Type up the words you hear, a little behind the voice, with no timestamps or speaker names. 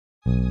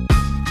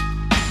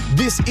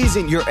This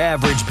isn't your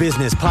average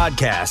business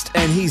podcast,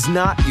 and he's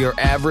not your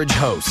average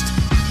host.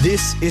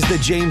 This is the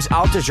James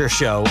Altucher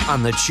Show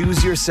on the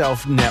Choose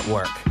Yourself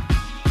Network.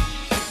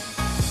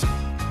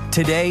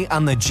 Today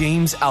on the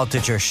James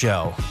Altucher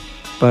Show.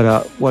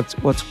 But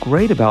what's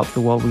great about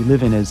the world we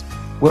live in is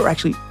we're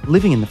actually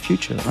living in the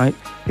future, right?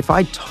 If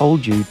I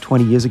told you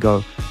 20 years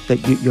ago that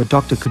your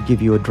doctor could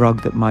give you a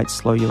drug that might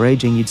slow your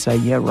aging, you'd say,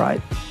 yeah,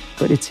 right.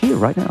 But it's here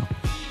right now.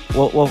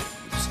 Well,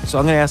 so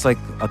I'm going to ask like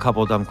a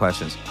couple of dumb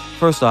questions.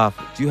 First off,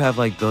 do you have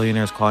like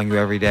billionaires calling you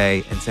every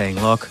day and saying,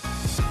 look,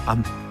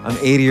 I'm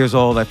 80 years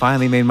old. I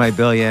finally made my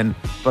billion,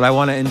 but I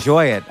want to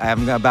enjoy it.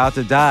 I'm about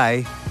to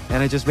die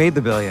and I just made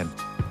the billion.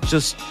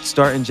 Just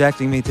start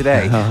injecting me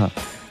today.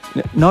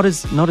 Not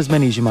as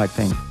many as you might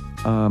think.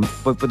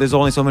 But there's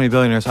only so many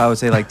billionaires, so I would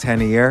say like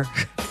 10 a year.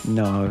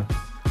 No,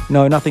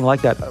 nothing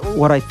like that.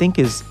 What I think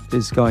is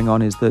going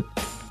on is that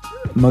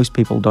most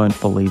people don't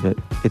believe it.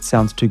 It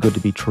sounds too good to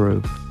be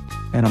true.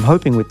 And I'm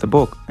hoping with the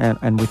book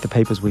and with the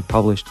papers we've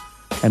published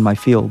and my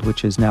field,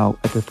 which is now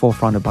at the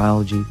forefront of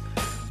biology,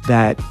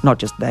 that not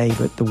just they,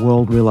 but the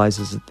world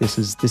realizes that this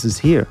is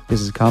here,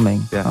 this is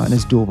coming, and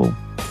it's doable.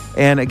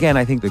 And again,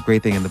 I think the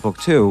great thing in the book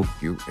too,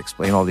 you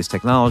explain all these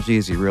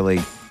technologies, you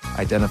really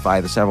identify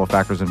the several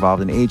factors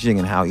involved in aging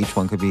and how each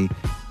one could be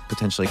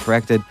potentially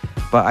corrected.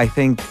 But I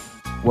think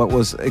what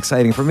was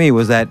exciting for me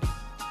was that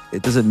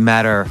it doesn't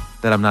matter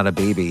that I'm not a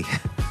baby,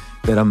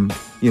 that I'm,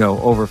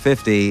 over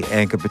 50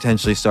 and could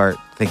potentially start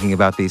thinking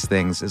about these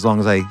things as long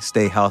as I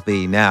stay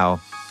healthy now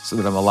so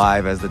that I'm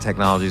alive as the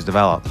technologies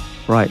develop.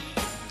 Right.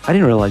 I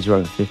didn't realize you were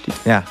over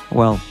 50. Yeah.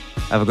 Well,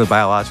 I have a good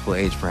biological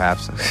age,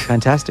 perhaps.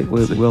 Fantastic.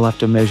 We'll have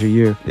to measure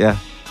you. Yeah.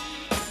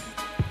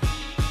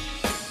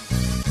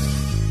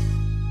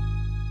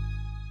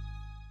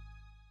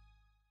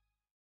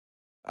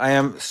 I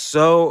am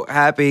so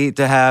happy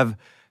to have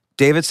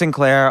David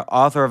Sinclair,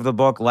 author of the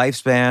book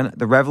Lifespan,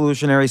 The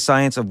Revolutionary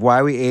Science of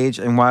Why We Age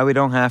and Why We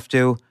Don't Have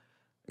to.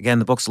 Again,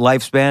 the book's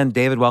Lifespan.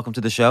 David, welcome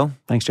to the show.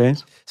 Thanks,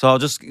 James. So I'll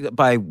just,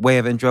 by way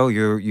of intro,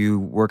 you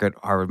work at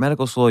Harvard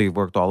Medical School. You've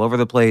worked all over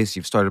the place.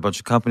 You've started a bunch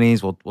of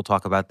companies. We'll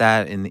talk about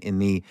that in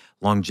the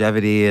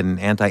longevity and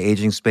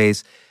anti-aging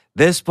space.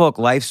 This book,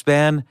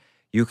 Lifespan,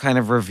 you kind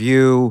of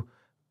review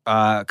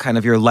kind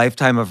of your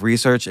lifetime of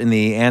research in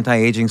the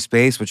anti-aging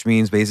space, which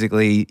means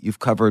basically you've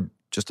covered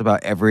just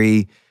about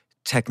every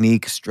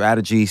technique,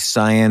 strategy,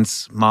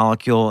 science,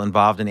 molecule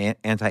involved in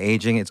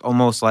anti-aging. It's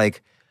almost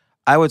like,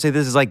 I would say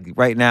this is like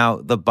right now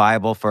the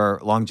Bible for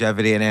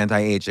longevity and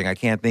anti-aging. I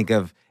can't think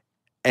of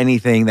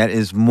anything that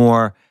is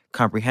more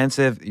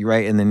comprehensive,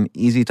 right, in an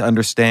easy to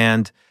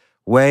understand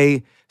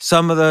way.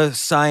 Some of the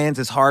science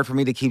is hard for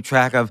me to keep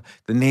track of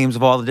the names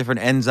of all the different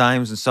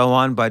enzymes and so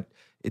on, but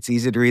it's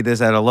easy to read this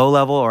at a low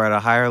level or at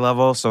a higher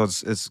level, so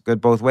it's good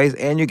both ways.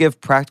 And you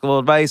give practical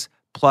advice,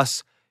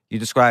 plus you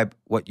describe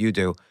what you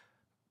do.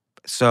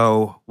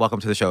 So welcome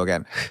to the show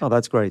again. Oh,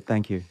 that's great.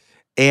 Thank you.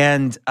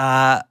 And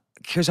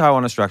here's how I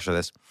want to structure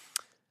this.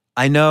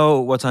 I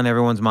know what's on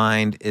everyone's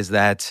mind is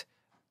that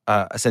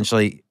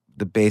essentially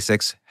the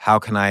basics, how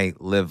can I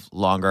live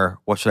longer?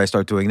 What should I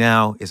start doing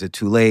now? Is it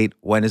too late?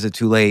 When is it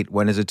too late?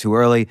 When is it too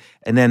early?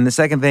 And then the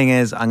second thing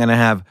is I'm going to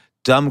have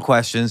dumb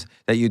questions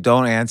that you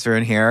don't answer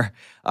in here,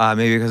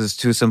 maybe because it's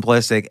too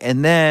simplistic.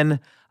 And then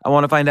I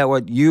want to find out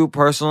what you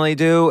personally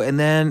do. And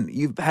then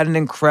you've had an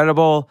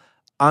incredible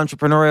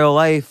entrepreneurial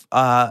life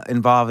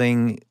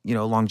involving,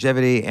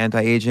 longevity,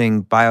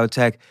 anti-aging,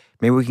 biotech.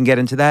 Maybe we can get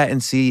into that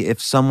and see if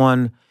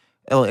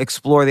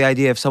explore the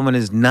idea if someone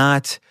is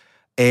not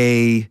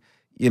a,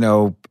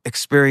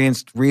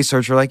 experienced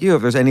researcher like you,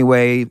 if there's any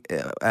way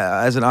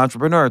as an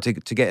entrepreneur to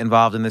get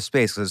involved in this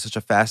space, because it's such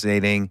a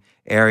fascinating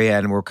area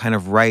and we're kind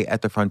of right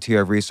at the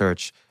frontier of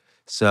research.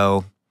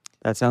 So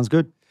that sounds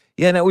good.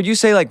 Yeah. Now, would you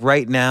say like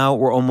right now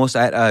we're almost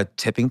at a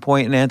tipping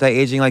point in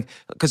anti-aging?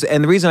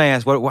 And the reason I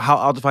asked how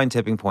I'll define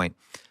tipping point.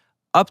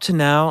 Up to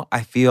now,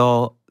 I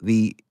feel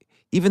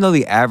even though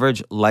the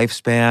average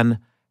lifespan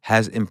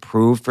has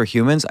improved for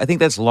humans, I think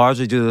that's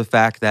largely due to the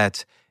fact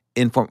that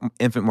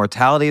infant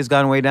mortality has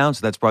gone way down, so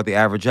that's brought the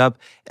average up.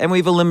 And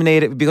we've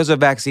eliminated, because of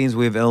vaccines,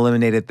 we've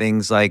eliminated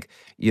things like,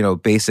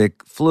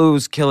 basic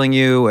flus killing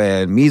you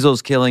and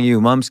measles killing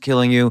you, mumps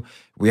killing you.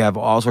 We have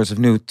all sorts of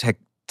new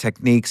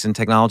techniques and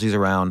technologies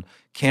around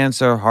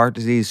cancer, heart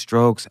disease,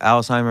 strokes,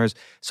 Alzheimer's.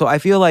 So I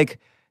feel like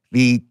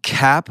the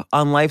cap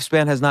on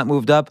lifespan has not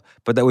moved up,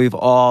 but that we've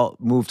all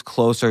moved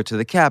closer to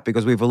the cap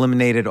because we've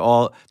eliminated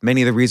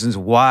many of the reasons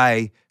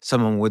why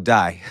someone would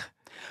die.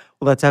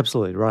 Well, that's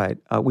absolutely right.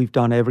 We've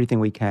done everything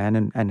we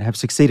can and have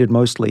succeeded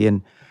mostly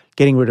in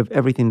getting rid of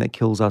everything that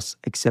kills us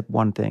except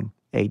one thing,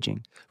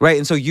 aging. Right,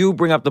 and so you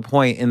bring up the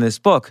point in this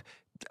book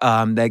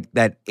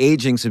that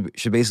aging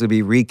should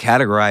basically be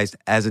recategorized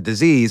as a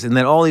disease, and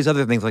then all these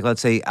other things, like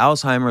let's say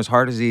Alzheimer's,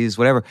 heart disease,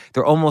 whatever,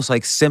 they're almost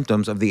like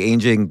symptoms of the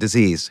aging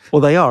disease.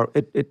 Well, they are.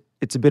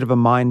 It's a bit of a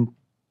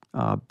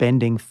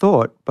mind-bending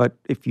thought, but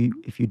if you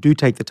do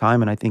take the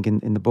time, and I think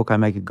in the book I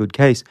make a good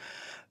case,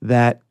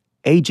 that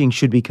aging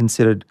should be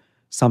considered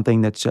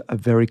something that's a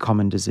very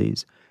common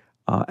disease.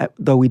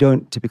 though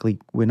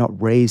we're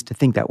not raised to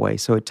think that way.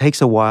 So it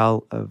takes a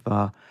while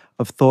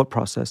of thought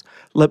process.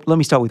 Let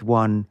me start with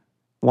one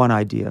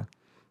idea.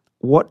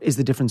 What is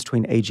the difference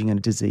between aging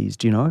and disease?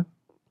 Do you know?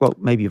 Well,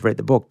 maybe you've read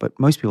the book, but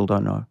most people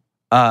don't know.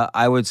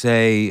 I would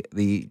say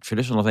the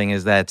traditional thing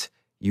is that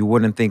you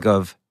wouldn't think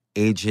of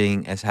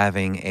aging as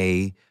having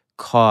a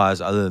cause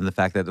other than the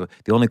fact that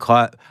the only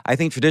cause, I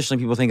think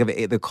traditionally people think of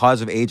the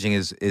cause of aging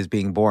is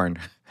being born.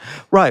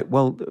 Right.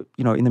 Well,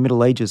 in the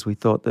Middle Ages, we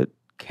thought that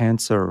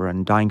cancer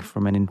and dying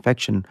from an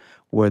infection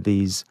were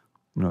these,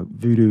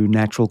 voodoo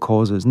natural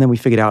causes. And then we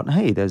figured out,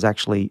 hey, there's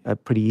actually a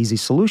pretty easy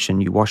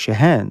solution. You wash your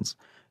hands,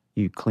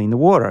 you clean the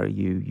water,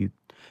 you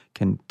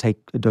can take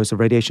a dose of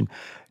radiation.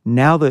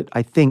 Now that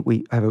I think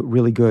we have a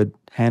really good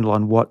handle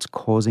on what's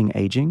causing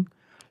aging,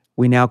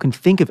 we now can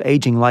think of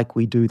aging like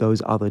we do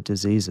those other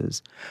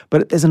diseases.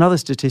 But there's another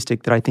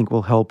statistic that I think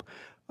will help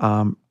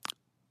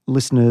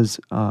listeners,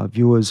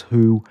 viewers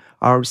who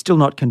are still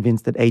not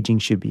convinced that aging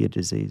should be a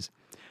disease.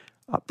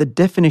 The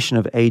definition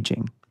of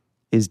aging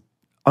is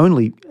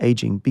only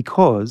aging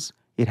because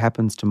it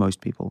happens to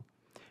most people.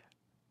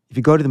 If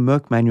you go to the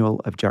Merck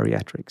Manual of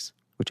Geriatrics,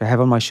 which I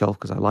have on my shelf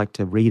because I like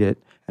to read it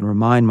and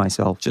remind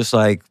myself. Just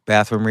like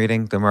bathroom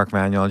reading, the Merck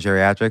Manual of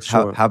Geriatrics.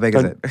 Sure. How big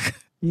is it?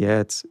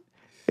 Yeah,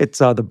 it's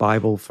the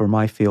Bible for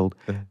my field.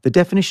 The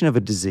definition of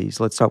a disease,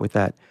 let's start with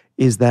that,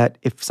 is that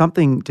if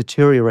something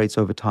deteriorates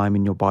over time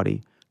in your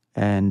body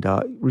and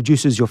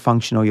reduces your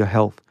function or your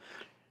health,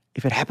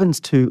 if it happens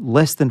to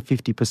less than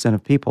 50%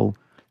 of people,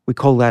 we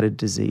call that a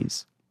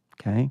disease,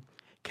 okay?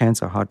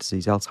 Cancer, heart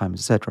disease, Alzheimer's,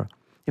 etc.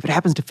 If it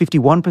happens to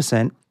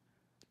 51%,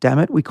 damn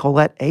it, we call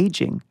that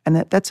aging. And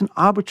that's an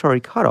arbitrary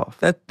cutoff.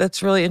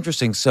 That's really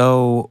interesting.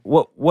 So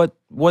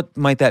what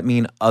might that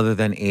mean other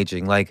than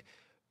aging? Like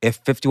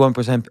if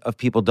 51% of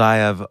people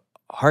die of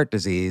heart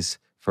disease,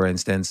 for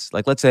instance,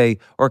 like let's say,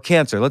 or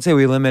cancer, let's say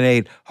we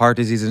eliminate heart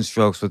disease and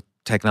strokes with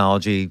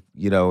technology,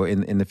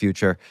 in the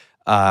future,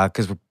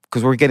 because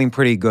we're getting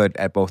pretty good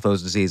at both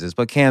those diseases.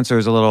 But cancer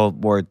is a little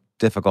more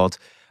difficult.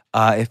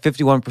 If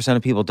 51%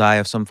 of people die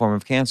of some form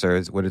of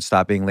cancer, would it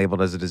stop being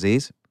labeled as a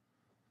disease?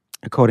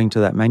 According to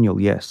that manual,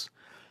 yes.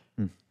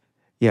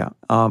 Yeah,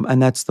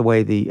 and that's the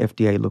way the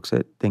FDA looks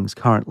at things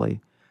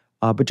currently.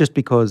 But just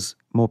because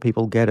more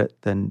people get it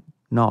than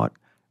not,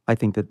 I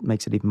think that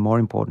makes it even more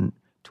important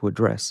to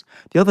address.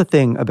 The other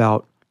thing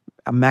about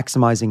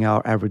maximizing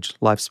our average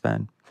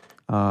lifespan,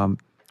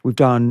 we've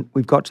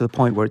got to the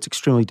point where it's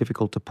extremely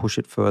difficult to push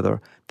it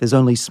further. There's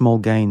only small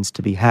gains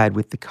to be had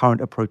with the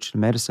current approach to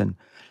medicine,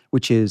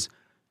 which is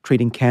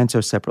treating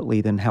cancer separately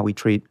than how we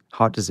treat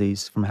heart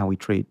disease from how we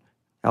treat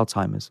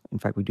Alzheimer's. In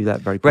fact, we do that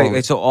very poorly.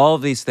 Right. So all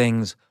of these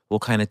things will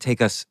kind of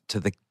take us to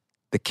the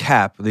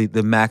cap,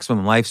 the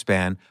maximum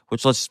lifespan,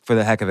 which let's, for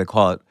the heck of it,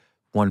 call it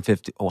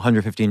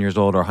 115 years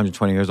old or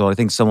 120 years old. I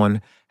think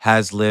someone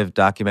has lived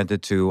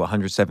documented to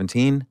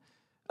 117.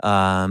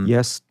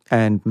 Yes,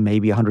 and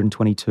maybe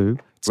 122.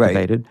 It's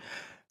debated.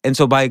 And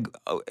so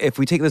if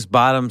we take this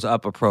bottoms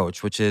up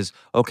approach, which is,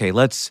 okay,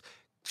 let's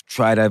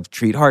try to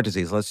treat heart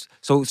disease.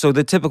 So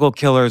the typical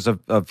killers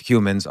of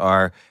humans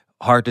are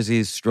heart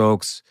disease,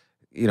 strokes,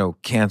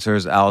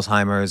 cancers,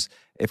 Alzheimer's.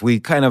 If we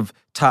kind of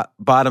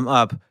bottom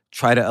up,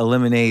 try to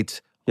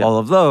eliminate all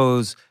of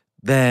those,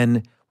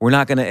 then we're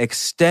not going to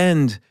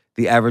extend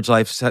the average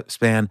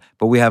lifespan,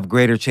 but we have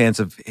greater chance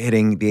of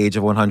hitting the age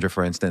of 100,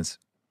 for instance.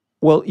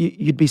 Well,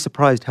 you'd be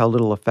surprised how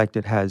little effect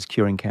it has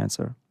curing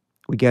cancer.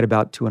 We get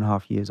about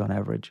 2.5 years on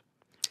average.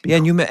 Yeah,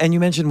 and you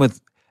mentioned with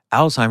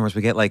Alzheimer's,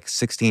 we get like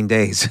 16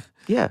 days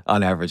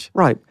on average.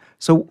 Right.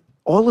 So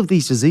all of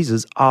these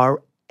diseases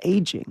are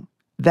aging.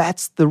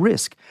 That's the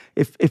risk.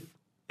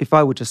 If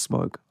I were to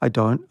smoke, I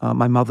don't,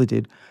 my mother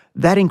did,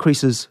 that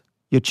increases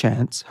her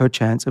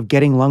chance of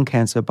getting lung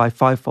cancer by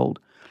 5-fold.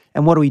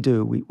 And what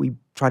do? We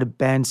try to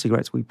ban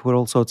cigarettes. We put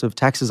all sorts of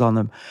taxes on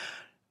them.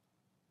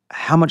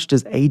 How much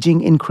does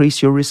aging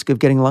increase your risk of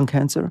getting lung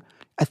cancer?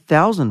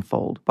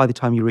 1,000-fold by the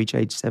time you reach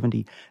age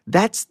 70.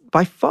 That's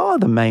by far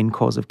the main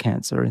cause of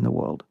cancer in the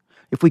world.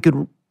 If we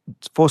could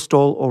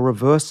forestall or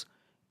reverse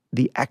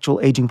the actual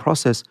aging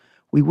process,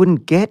 we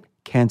wouldn't get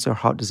cancer,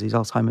 heart disease,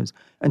 Alzheimer's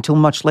until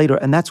much later,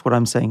 and that's what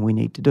I'm saying we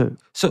need to do.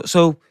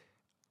 So,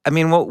 I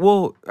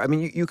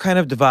mean, you kind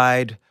of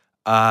divide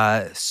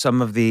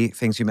some of the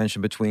things you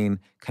mentioned between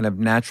kind of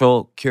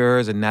natural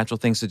cures and natural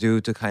things to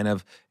do to kind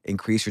of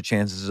increase your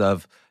chances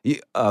of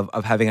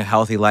having a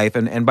healthy life.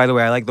 And by the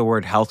way, I like the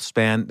word health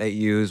span that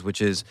you use,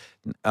 which is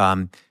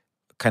kind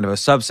of a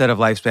subset of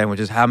lifespan, which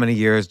is how many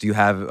years do you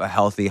have a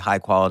healthy, high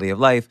quality of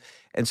life.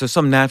 And so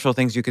some natural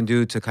things you can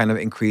do to kind of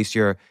increase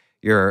your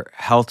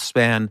health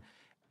span.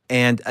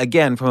 And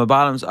again, from a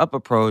bottoms up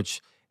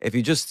approach, if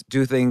you just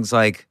do things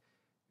like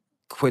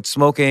quit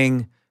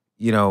smoking,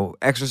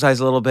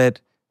 exercise a little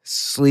bit,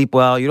 sleep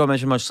well. You don't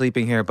mention much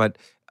sleeping here, but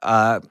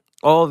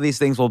all of these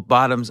things will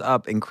bottoms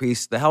up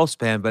increase the health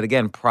span. But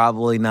again,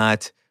 probably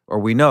not, or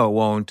we know it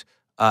won't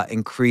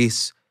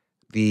increase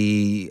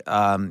the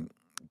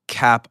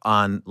cap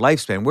on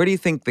lifespan. Where do you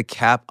think the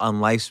cap on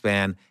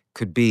lifespan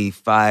could be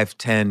 5,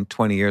 10,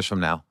 20 years from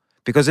now?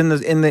 Because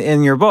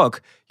in your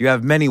book, you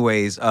have many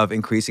ways of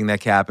increasing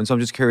that cap. And so I'm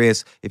just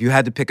curious, if you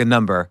had to pick a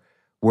number,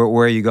 where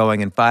are you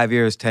going in 5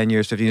 years, 10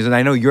 years, 15 years? And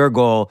I know your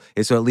goal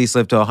is to at least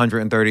live to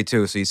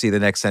 132, so you see the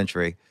next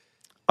century.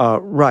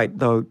 Right,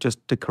 though,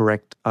 just to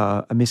correct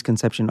a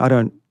misconception, I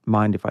don't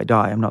mind if I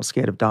die. I'm not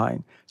scared of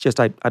dying. It's just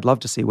I'd love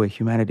to see where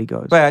humanity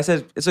goes. But I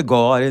said it's a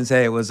goal. I didn't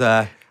say it was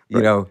a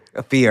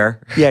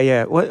fear.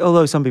 Yeah. Well,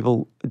 although some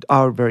people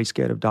are very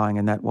scared of dying,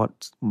 and that's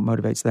what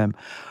motivates them.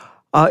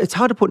 It's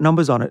hard to put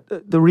numbers on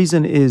it. The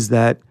reason is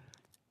that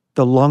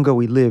the longer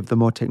we live, the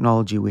more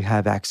technology we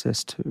have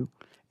access to,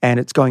 and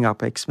it's going up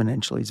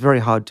exponentially. It's very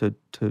hard to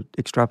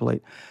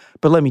extrapolate,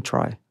 but let me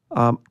try.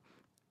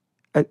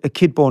 A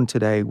kid born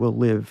today will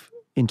live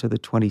into the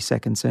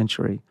 22nd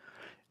century.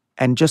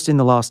 And just in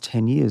the last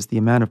 10 years, the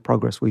amount of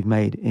progress we've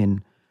made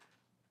in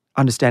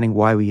understanding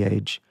why we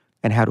age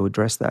and how to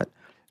address that.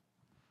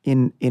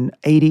 In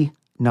 80,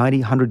 90,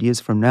 100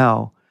 years from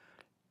now,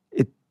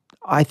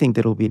 I think that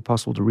it'll be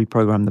possible to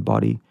reprogram the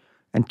body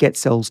and get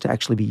cells to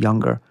actually be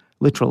younger,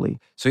 literally.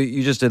 So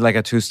you just did like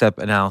a two-step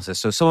analysis.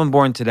 So someone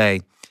born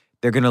today,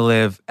 they're going to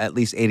live at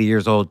least 80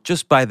 years old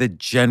just by the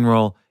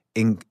general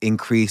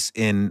increase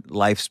in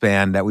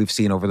lifespan that we've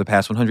seen over the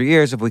past 100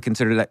 years. If we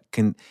consider that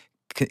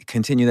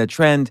continue that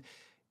trend,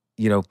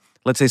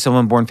 let's say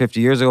someone born 50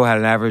 years ago had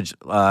an average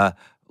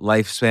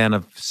lifespan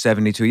of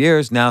 72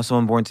 years. Now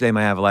someone born today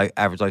might have an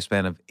average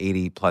lifespan of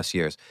 80 plus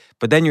years.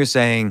 But then you're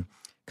saying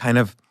kind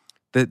of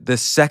the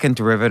second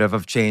derivative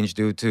of change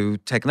due to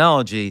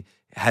technology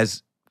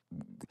has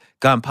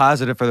gone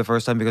positive for the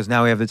first time because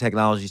now we have the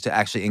technologies to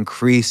actually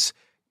increase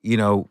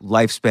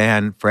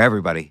lifespan for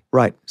everybody.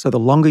 Right. So the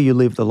longer you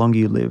live, the longer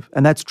you live.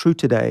 And that's true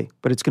today,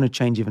 but it's going to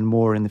change even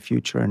more in the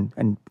future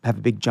and have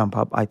a big jump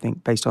up, I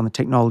think, based on the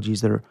technologies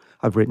that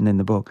I've written in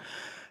the book.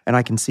 And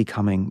I can see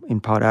coming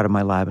in part out of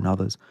my lab and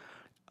others.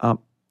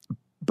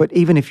 But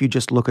even if you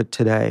just look at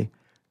today,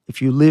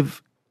 if you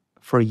live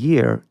for a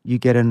year, you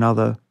get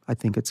another, I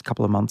think it's a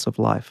couple of months of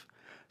life.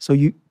 So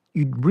you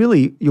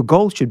really, your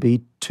goal should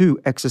be to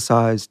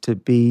exercise, to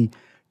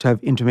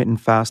have intermittent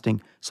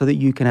fasting so that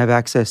you can have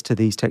access to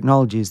these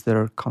technologies that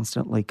are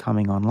constantly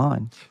coming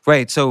online.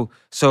 Right. So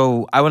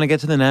I want to get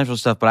to the natural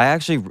stuff, but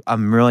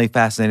I'm really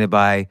fascinated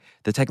by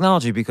the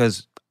technology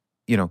because,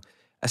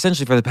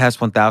 essentially for the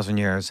past 1,000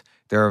 years,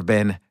 there have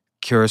been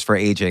cures for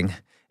aging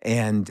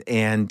and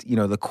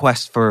the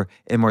quest for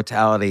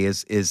immortality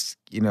is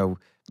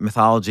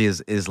mythology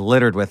is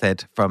littered with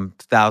it from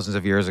thousands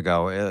of years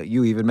ago.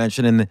 You even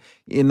mentioned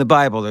in the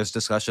Bible, there's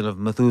discussion of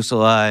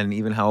Methuselah and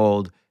even how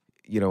old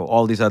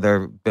all these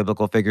other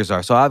biblical figures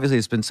are. So obviously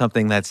it's been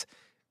something that's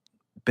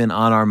been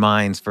on our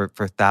minds for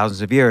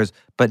thousands of years.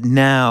 But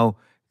now,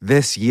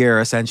 this year,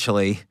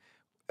 essentially,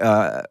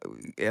 at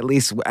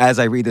least as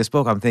I read this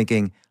book, I'm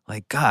thinking,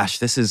 like, gosh,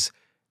 this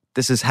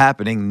is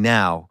happening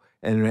now.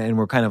 And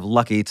we're kind of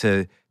lucky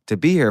to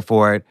be here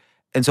for it.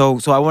 And so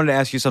I wanted to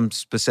ask you some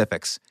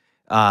specifics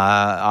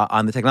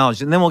on the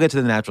technology. And then we'll get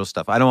to the natural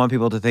stuff. I don't want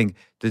people to think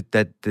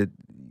that the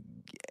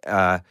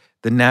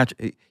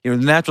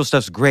natural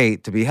stuff's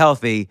great to be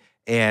healthy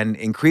and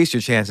increase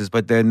your chances,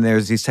 but then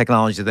there's these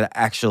technologies that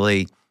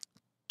actually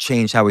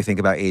change how we think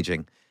about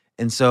aging.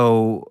 And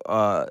so,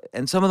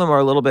 and some of them are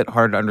a little bit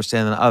harder to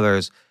understand than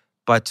others,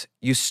 but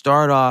you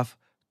start off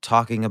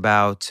talking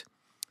about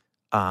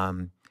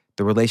the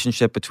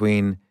relationship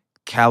between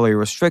calorie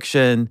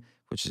restriction,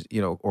 which is,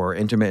 or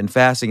intermittent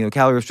fasting.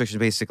 Calorie restriction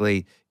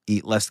basically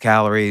eat less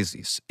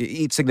calories,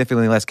 eat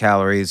significantly less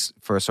calories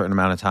for a certain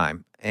amount of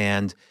time.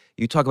 And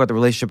you talk about the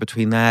relationship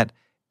between that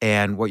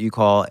and what you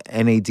call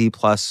NAD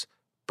plus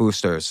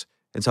boosters.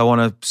 And so I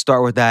want to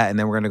start with that, and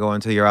then we're going to go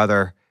into your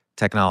other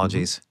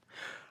technologies.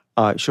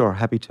 Sure,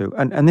 happy to.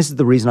 And this is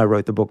the reason I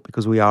wrote the book,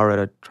 because we are at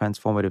a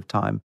transformative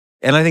time.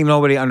 And I think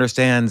nobody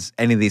understands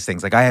any of these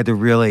things. Like, I had to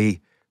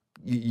really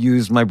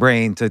use my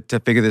brain to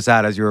figure this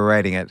out as you were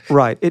writing it.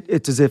 Right.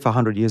 It's as if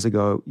 100 years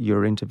ago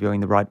you're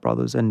interviewing the Wright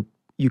brothers, and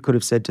you could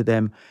have said to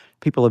them,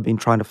 people have been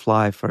trying to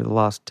fly for the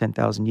last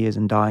 10,000 years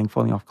and dying,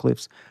 falling off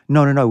cliffs.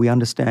 No, we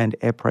understand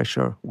air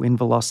pressure, wind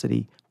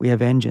velocity, we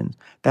have engines.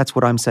 That's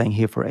what I'm saying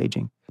here for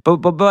aging. But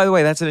by the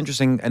way, that's an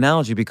interesting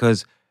analogy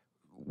because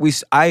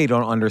I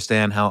don't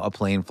understand how a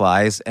plane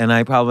flies, and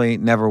I probably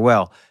never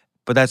will.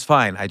 But that's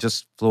fine. I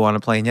just flew on a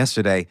plane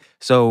yesterday.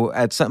 So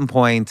at some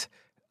point,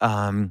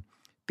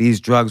 these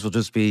drugs will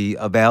just be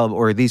available,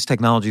 or these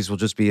technologies will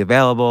just be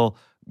available,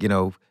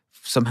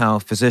 somehow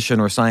physician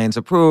or science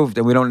approved,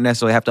 and we don't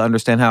necessarily have to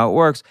understand how it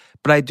works.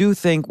 But I do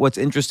think what's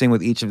interesting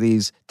with each of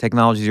these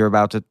technologies you're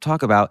about to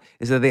talk about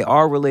is that they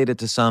are related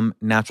to some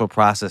natural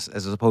process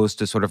as opposed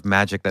to sort of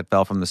magic that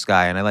fell from the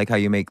sky. And I like how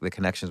you make the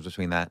connections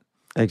between that.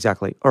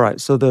 Exactly. All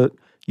right. So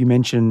you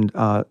mentioned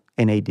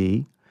NAD.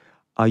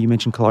 You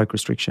mentioned caloric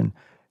restriction.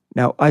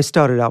 Now, I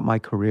started out my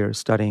career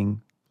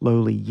studying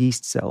lowly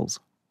yeast cells,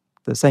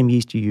 the same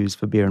yeast you use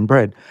for beer and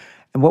bread.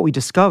 And what we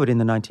discovered in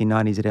the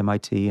 1990s at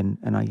MIT, and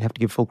I have to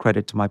give full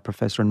credit to my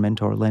professor and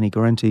mentor, Lenny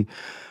Guarenti,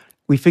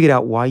 we figured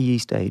out why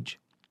yeast age.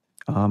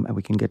 and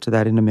we can get to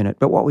that in a minute.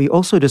 But what we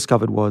also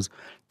discovered was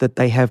that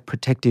they have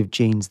protective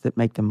genes that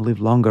make them live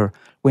longer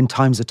when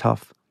times are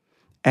tough.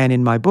 And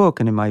in my book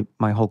and in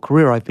my whole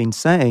career, I've been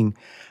saying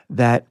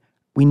that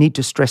we need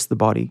to stress the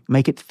body,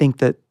 make it think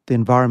that the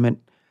environment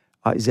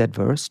is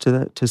adverse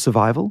to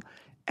survival,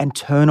 and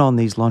turn on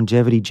these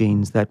longevity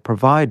genes that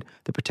provide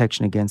the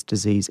protection against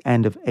disease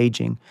and of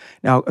aging.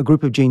 Now, a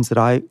group of genes that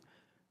I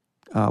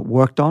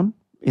worked on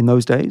in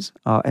those days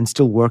and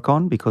still work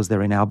on because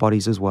they're in our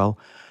bodies as well,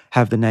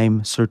 have the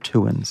name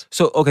sirtuins.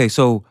 So okay,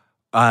 so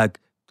I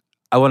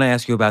want to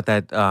ask you about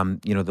that.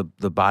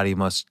 The body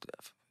must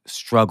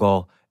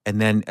struggle, and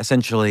then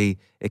essentially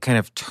it kind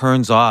of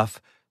turns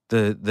off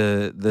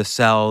the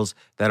cells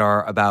that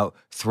are about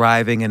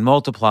thriving and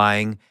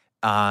multiplying,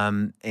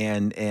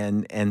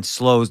 and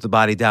slows the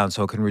body down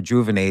so it can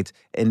rejuvenate.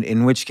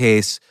 In which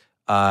case,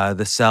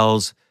 the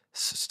cells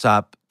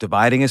stop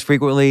dividing as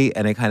frequently,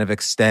 and it kind of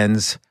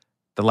extends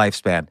the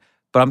lifespan.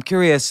 But I'm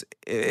curious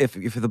if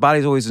the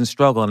body's always in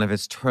struggle and if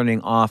it's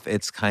turning off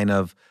its kind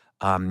of,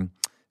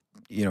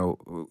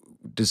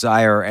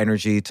 desire or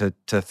energy to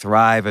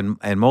thrive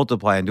and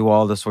multiply and do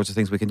all the sorts of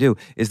things we can do,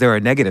 is there a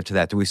negative to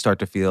that? Do we start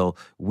to feel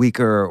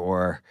weaker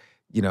or,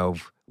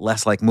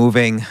 less like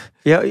moving?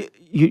 Yeah,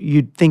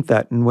 you'd think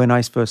that. And when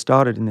I first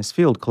started in this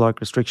field,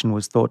 caloric restriction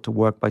was thought to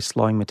work by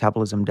slowing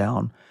metabolism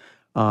down.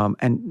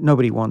 And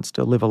nobody wants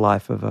to live a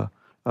life of a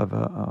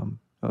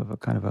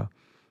kind of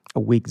a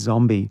weak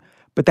zombie.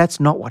 But that's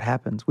not what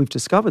happens. We've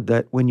discovered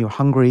that when you're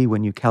hungry,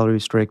 when you calorie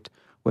restrict,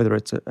 whether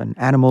it's an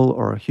animal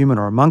or a human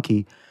or a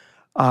monkey,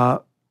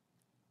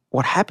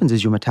 what happens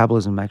is your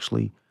metabolism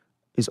actually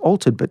is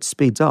altered but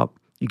speeds up.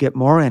 You get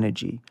more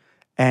energy.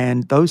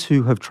 And those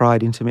who have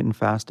tried intermittent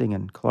fasting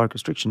and caloric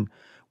restriction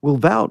will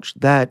vouch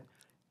that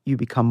you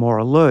become more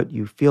alert,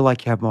 you feel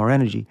like you have more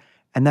energy,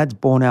 and that's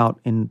borne out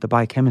in the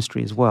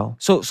biochemistry as well.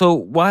 So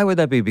why would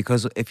that be?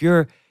 Because if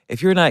you're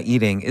not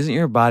eating, isn't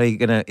your brain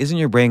gonna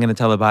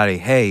tell the body,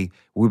 hey,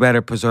 we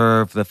better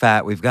preserve the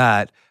fat we've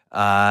got,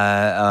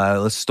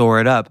 let's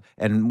store it up,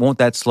 and won't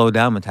that slow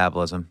down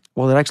metabolism?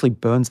 Well, it actually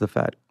burns the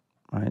fat,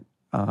 right?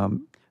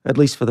 At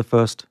least for the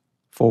first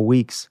 4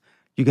 weeks,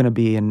 you're going to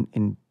be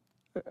in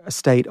a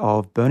state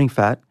of burning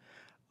fat.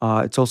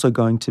 It's also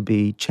going to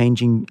be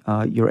changing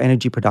your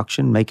energy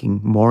production,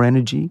 making more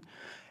energy.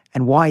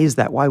 And why is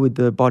that? Why would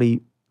the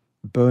body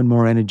burn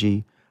more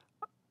energy?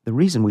 The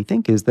reason we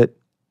think is that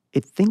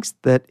it thinks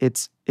that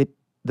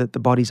that the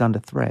body's under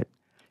threat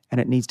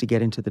and it needs to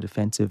get into the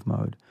defensive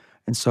mode.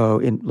 And so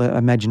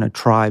imagine a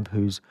tribe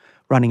who's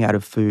running out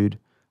of food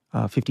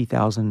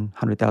 50,000,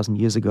 100,000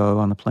 years ago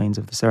on the plains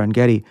of the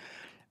Serengeti.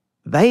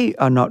 They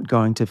are not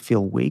going to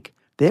feel weak.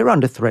 They're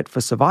under threat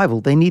for survival.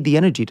 They need the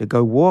energy to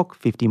go walk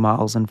 50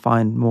 miles and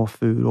find more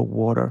food or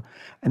water.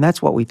 And that's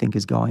what we think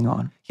is going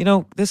on.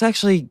 This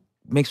actually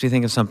makes me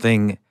think of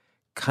something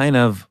kind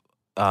of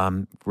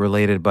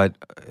related, but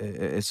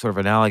it's sort of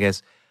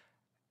analogous.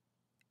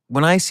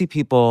 When I see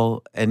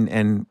people,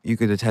 and you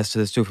could attest to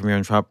this too from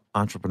your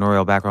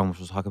entrepreneurial background, which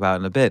we'll talk about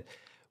in a bit,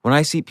 when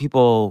I see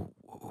people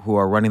who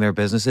are running their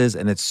businesses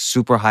and it's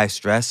super high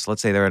stress,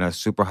 let's say they're in a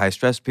super high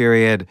stress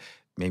period,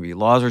 maybe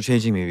laws are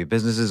changing, maybe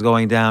business is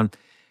going down,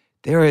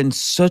 they're in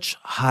such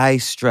high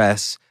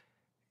stress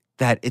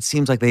that it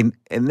seems like and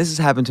this has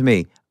happened to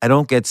me, I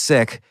don't get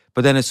sick,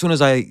 but then as soon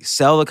as I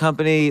sell the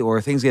company or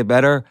things get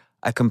better,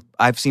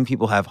 I've seen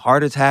people have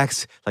heart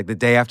attacks like the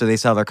day after they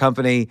sell their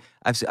company.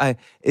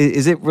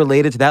 Is it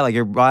related to that? Like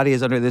your body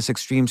is under this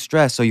extreme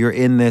stress, so you're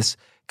in this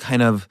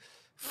kind of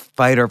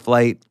fight or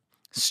flight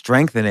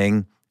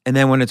strengthening, and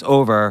then when it's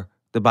over,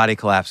 the body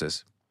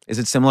collapses. Is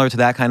it similar to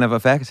that kind of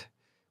effect?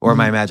 Or am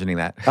I imagining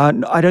that?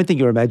 No, I don't think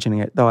you're imagining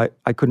it, though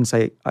I couldn't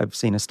say I've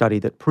seen a study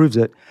that proves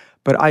it.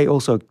 But I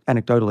also,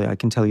 anecdotally, I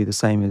can tell you the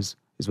same is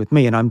with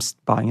me, and I'm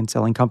buying and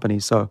selling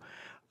companies, so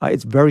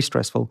it's very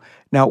stressful.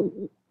 Now,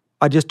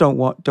 I just don't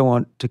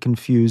want to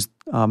confuse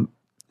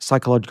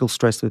psychological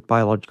stress with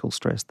biological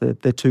stress.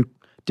 They're two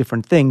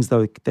different things,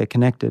 though they're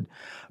connected.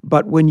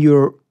 But when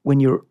you're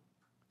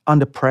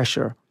under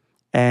pressure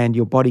and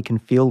your body can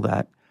feel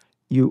that,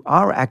 you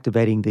are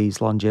activating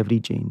these longevity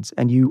genes,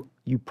 and you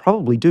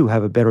probably do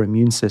have a better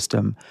immune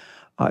system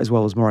as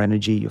well as more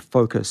energy. You're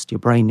focused. Your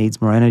brain needs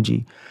more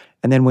energy.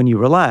 And then when you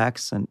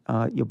relax, and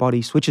your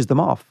body switches them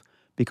off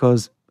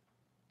because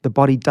the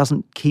body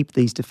doesn't keep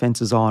these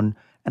defenses on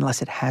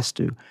unless it has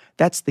to.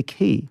 That's the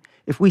key.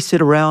 If we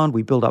sit around,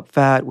 we build up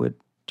fat, we're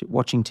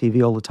watching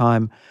TV all the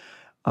time,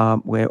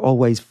 we're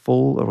always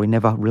full or we're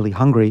never really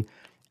hungry,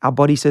 our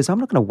body says, I'm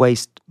not going to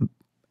waste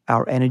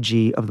our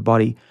energy of the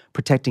body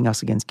protecting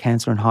us against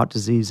cancer and heart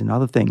disease and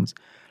other things.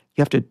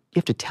 You have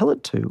to tell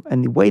it to.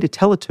 And the way to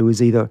tell it to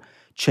is either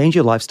change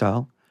your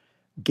lifestyle,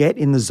 get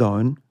in the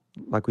zone,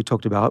 like we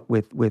talked about,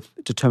 with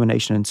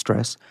determination and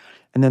stress.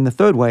 And then the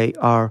third way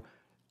are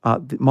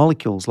the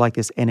molecules like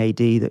this NAD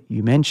that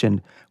you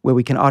mentioned, where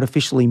we can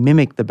artificially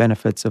mimic the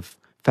benefits of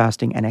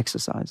fasting and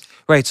exercise.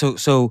 Right.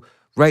 So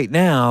right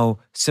now,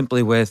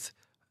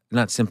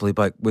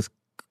 but with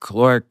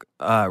caloric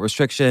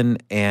restriction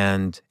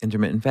and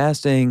intermittent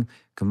fasting,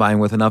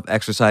 combined with enough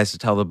exercise to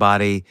tell the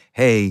body,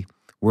 hey,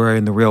 we're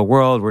in the real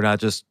world, we're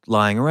not just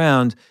lying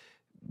around.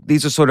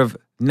 These are sort of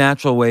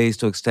natural ways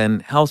to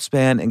extend health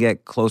span and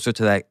get closer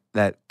to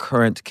that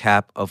current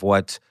cap of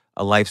what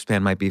a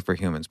lifespan might be for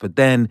humans. But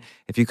then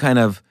if you kind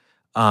of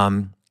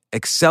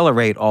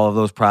accelerate all of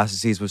those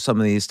processes with some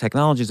of these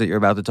technologies that you're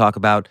about to talk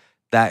about,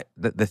 that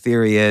the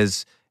theory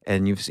is,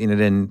 and you've seen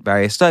it in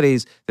various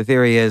studies, the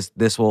theory is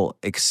this will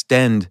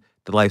extend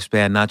the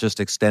lifespan, not just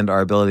extend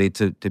our ability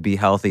to be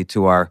healthy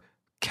to our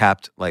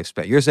capped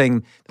lifespan. You're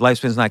saying the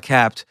lifespan is not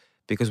capped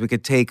because we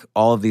could take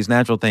all of these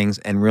natural things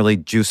and really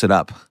juice it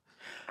up.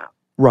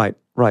 Right.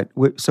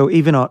 So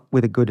even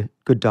with a good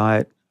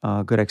diet,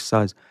 good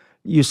exercise,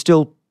 you're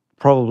still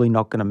probably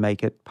not going to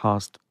make it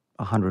past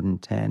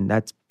 110.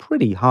 That's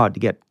pretty hard to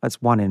get.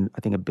 That's one in, I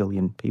think, 1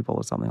 billion people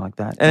or something like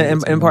that.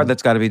 And in part,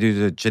 that's got to be due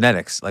to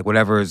genetics, like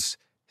whatever's...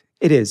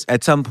 It is.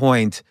 At some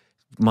point,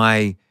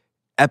 my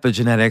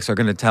epigenetics are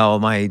going to tell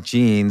my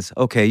genes,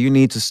 okay, you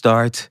need to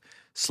start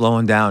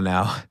slowing down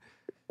now.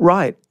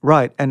 Right.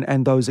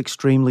 And those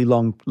extremely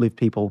long-lived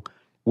people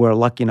were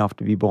lucky enough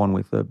to be born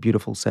with a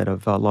beautiful set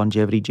of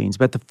longevity genes.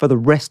 But for the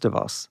rest of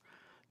us,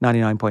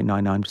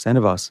 99.99%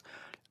 of us,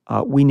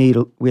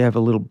 we have a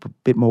little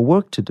bit more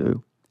work to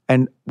do.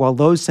 And while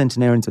those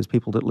centenarians, those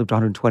people that lived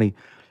 120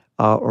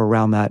 or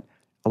around that,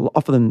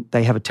 often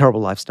they have a terrible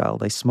lifestyle.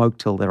 They smoke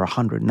till they're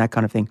 100 and that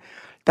kind of thing.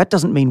 That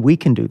doesn't mean we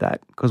can do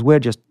that because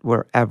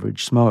we're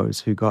average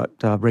schmoes who got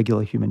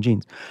regular human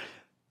genes.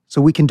 So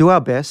we can do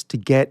our best to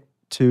get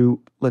to,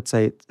 let's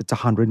say it's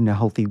 100 in a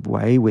healthy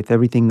way with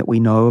everything that we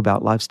know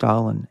about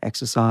lifestyle and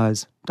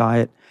exercise,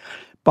 diet.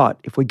 But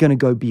if we're going to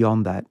go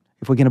beyond that,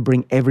 if we're going to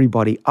bring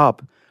everybody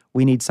up,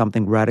 we need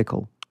something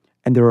radical.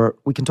 And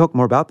we can talk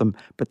more about them,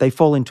 but they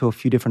fall into a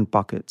few different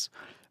buckets.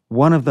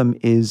 One of them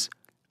is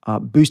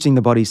boosting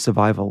the body's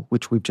survival,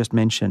 which we've just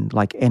mentioned,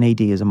 like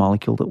NAD is a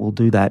molecule that will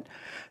do that.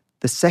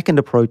 The second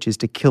approach is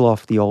to kill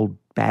off the old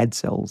bad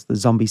cells, the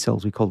zombie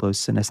cells, we call those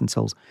senescent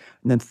cells.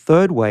 And then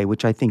third way,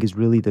 which I think is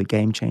really the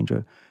game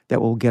changer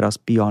that will get us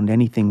beyond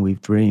anything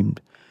we've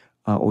dreamed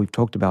or we've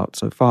talked about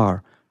so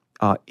far,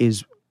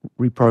 is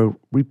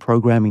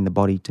reprogramming the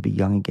body to be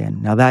young again.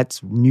 Now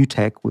that's new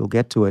tech, we'll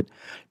get to it,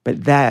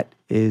 but that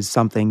is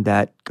something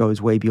that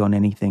goes way beyond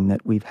anything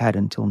that we've had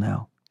until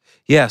now.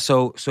 Yeah,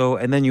 so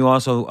and then you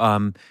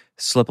also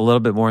slip a little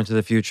bit more into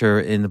the future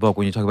in the book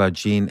when you talk about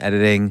gene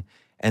editing,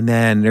 and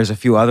then there's a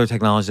few other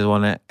technologies I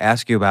want to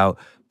ask you about.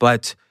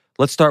 But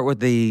let's start with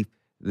the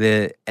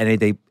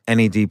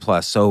NAD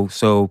plus.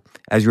 So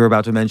as you were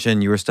about to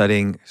mention, you were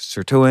studying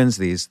sirtuins,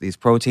 these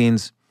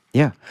proteins.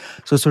 Yeah.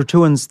 So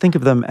sirtuins, think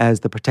of them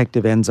as the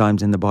protective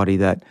enzymes in the body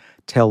that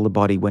tell the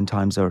body when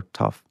times are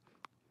tough,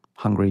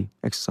 hungry,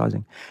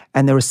 exercising.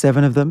 And there are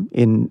 7 of them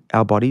in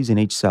our bodies, in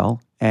each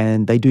cell,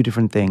 and they do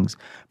different things.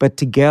 But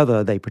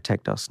together, they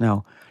protect us.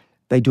 Now,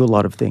 they do a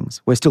lot of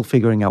things. We're still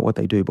figuring out what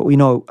they do, but we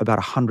know about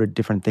 100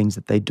 different things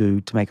that they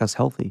do to make us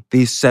healthy.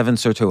 These 7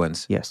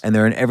 sirtuins. Yes. And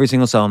they're in every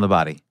single cell in the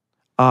body.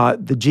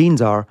 The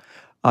genes are,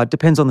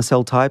 depends on the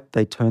cell type,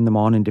 they turn them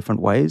on in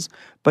different ways.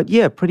 But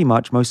yeah, pretty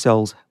much most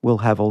cells will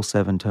have all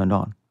 7 turned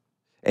on.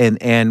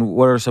 And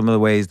what are some of the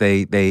ways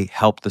they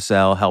help the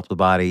cell, help the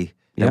body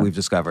that we've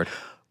discovered?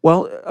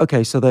 Well,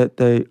 okay, so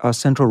they are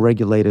central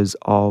regulators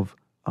of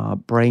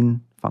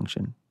brain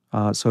function.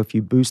 So if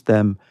you boost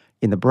them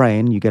in the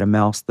brain, you get a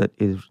mouse that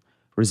is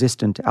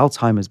resistant to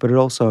Alzheimer's, but it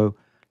also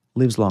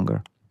lives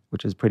longer,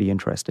 which is pretty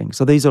interesting.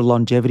 So these are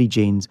longevity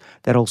genes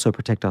that also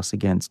protect us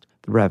against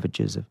the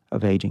ravages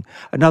of aging.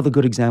 Another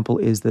good example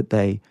is that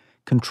they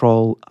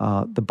control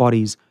the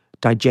body's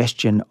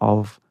digestion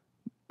of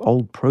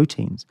old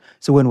proteins.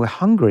 So when we're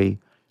hungry,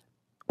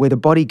 where the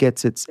body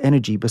gets its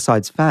energy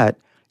besides fat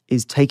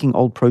is taking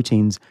old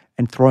proteins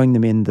and throwing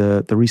them in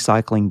the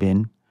recycling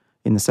bin.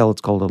 In the cell,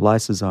 it's called a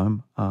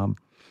lysosome.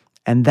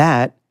 And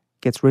that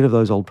gets rid of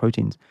those old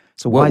proteins.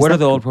 So what are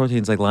the old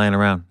proteins like lying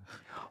around?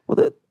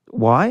 Well,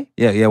 why?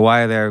 Yeah.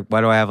 Why do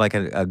I have like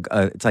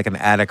it's like an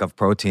attic of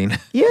protein?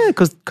 Yeah,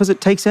 because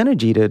it takes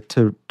energy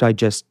to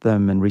digest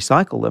them and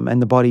recycle them,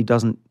 and the body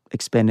doesn't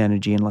expend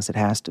energy unless it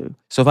has to.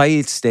 So if I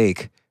eat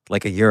steak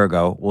like a year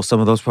ago, will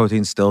some of those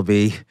proteins still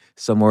be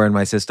somewhere in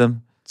my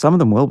system? Some of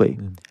them will be.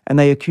 And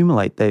they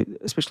accumulate,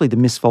 especially the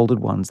misfolded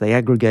ones. They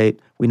aggregate.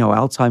 We know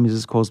Alzheimer's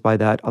is caused by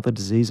that, other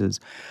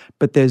diseases.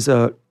 But there's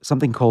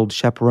something called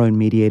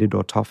chaperone-mediated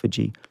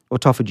autophagy.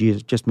 Autophagy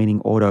is just meaning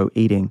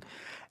auto-eating.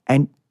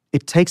 And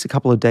it takes a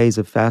couple of days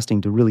of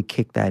fasting to really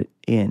kick that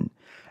in.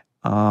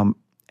 And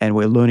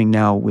we're learning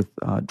now with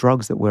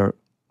drugs that we're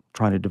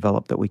trying to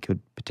develop that we could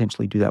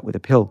potentially do that with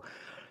a pill.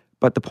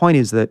 But the point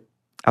is that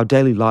our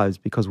daily lives,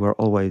 because we're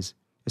always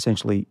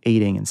essentially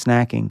eating and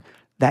snacking,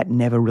 that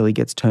never really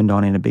gets turned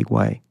on in a big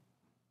way.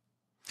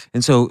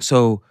 And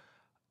so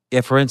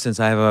if, for instance,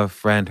 I have a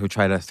friend who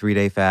tried a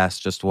 3-day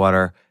fast, just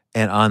water,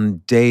 and on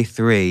day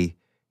 3,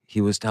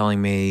 he was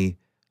telling me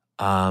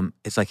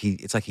it's like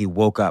he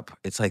woke up.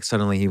 It's like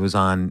suddenly he was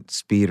on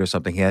speed or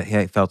something.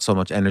 He felt so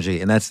much energy,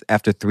 and that's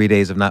after 3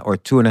 days of or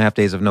 2.5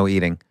 days of no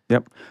eating.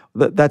 Yep,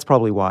 that's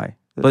probably why.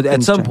 But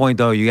at some point,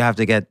 though, you have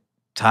to get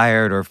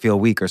tired or feel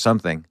weak or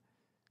something.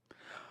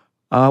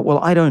 Well,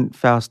 I don't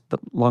fast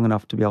long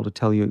enough to be able to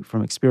tell you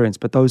from experience,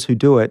 but those who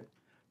do it,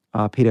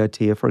 Peter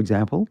Attia, for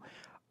example,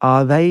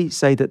 they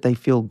say that they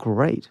feel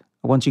great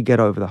once you get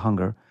over the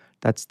hunger.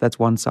 That's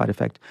one side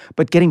effect.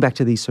 But getting back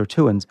to these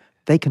sirtuins,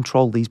 they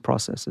control these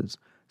processes.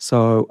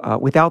 So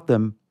without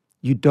them,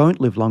 you don't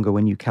live longer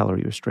when you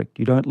calorie restrict.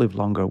 You don't live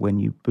longer when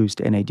you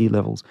boost NAD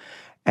levels.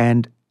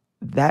 And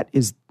that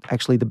is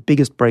actually the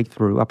biggest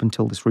breakthrough up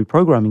until this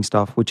reprogramming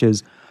stuff, which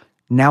is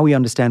now we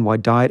understand why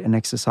diet and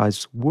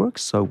exercise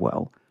works so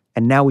well.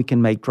 And now we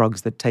can make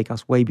drugs that take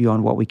us way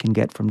beyond what we can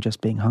get from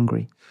just being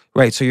hungry.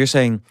 Right. So you're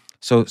saying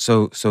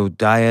so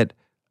diet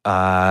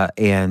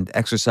and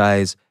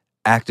exercise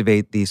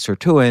activate these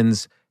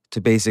sirtuins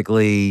to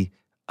basically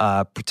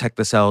protect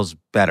the cells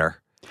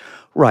better.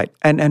 Right.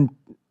 And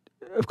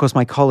of course,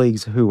 my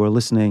colleagues who are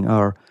listening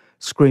are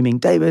screaming,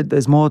 David,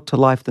 there's more to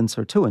life than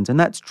sirtuins. And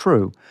that's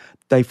true.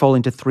 They fall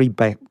into three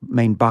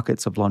main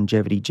buckets of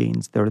longevity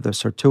genes. There are the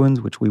sirtuins,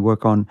 which we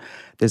work on.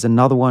 There's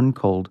another one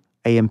called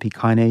AMP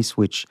kinase,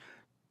 which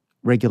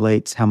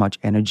regulates how much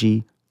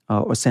energy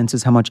or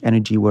senses how much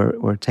energy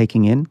we're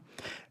taking in.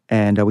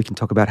 And we can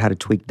talk about how to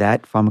tweak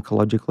that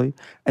pharmacologically.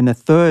 And the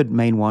third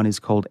main one is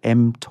called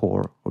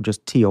mTOR, or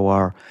just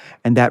TOR,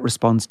 and that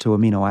responds to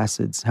amino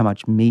acids, how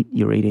much meat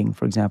you're eating,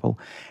 for example.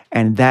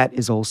 And that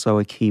is also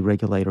a key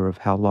regulator of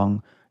how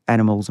long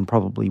animals and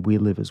probably we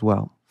live as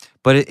well.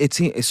 But it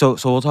seems so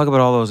we'll talk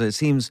about all those. It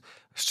seems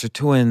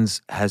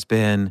sirtuins has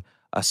been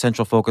a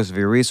central focus of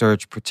your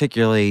research,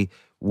 particularly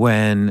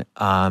when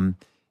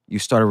you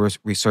started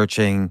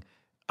researching,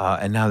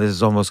 and now this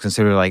is almost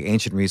considered like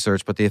ancient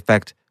research, but the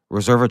effect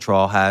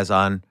resveratrol has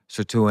on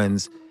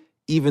sirtuins,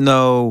 even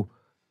though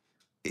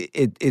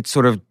it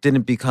sort of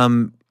didn't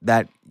become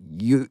that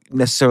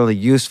necessarily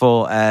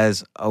useful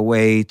as a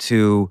way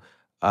to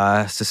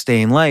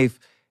sustain life.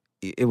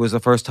 It was the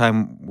first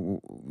time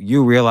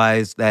you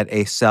realized that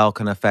a cell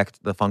can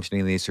affect the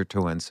functioning of these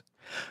sirtuins.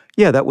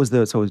 Yeah, that was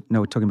we're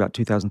talking about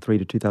 2003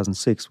 to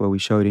 2006, where we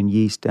showed in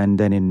yeast and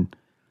then in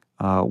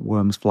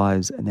worms,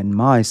 flies, and then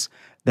mice,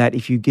 that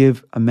if you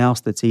give a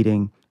mouse that's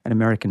eating an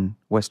American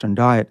Western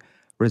diet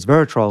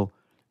resveratrol,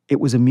 it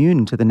was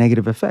immune to the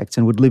negative effects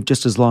and would live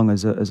just as long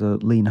as a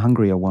lean,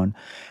 hungrier one.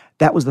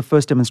 That was the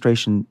first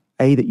demonstration,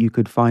 A, that you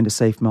could find a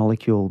safe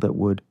molecule that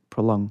would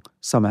prolong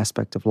some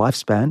aspect of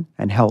lifespan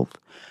and health.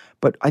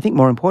 But I think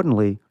more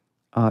importantly,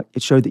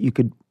 it showed that you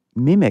could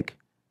mimic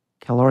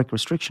caloric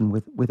restriction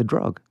with a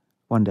drug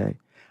one day.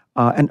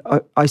 And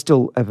I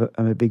still am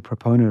a big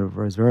proponent of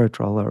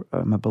resveratrol, or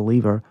I'm a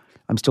believer.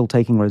 I'm still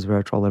taking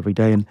resveratrol every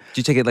day. And do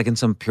you take it like in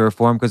some pure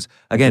form? Because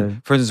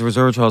again, for instance,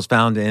 resveratrol is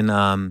found in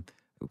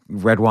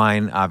red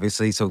wine,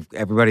 obviously. So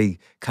everybody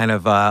kind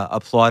of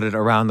applauded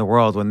around the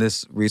world when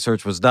this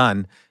research was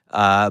done.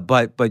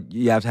 But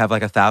you have to have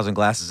like 1,000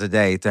 glasses a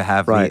day to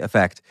have the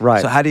effect.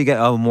 Right. So how do you get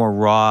a more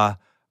raw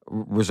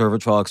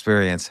resveratrol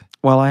experience?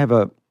 Well, I have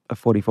a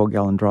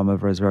 44-gallon drum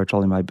of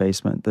resveratrol in my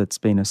basement that's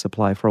been a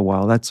supply for a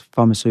while. That's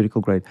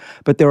pharmaceutical grade.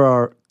 But there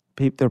are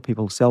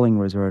people selling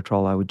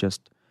resveratrol. I would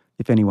just,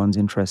 if anyone's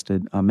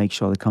interested, make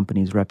sure the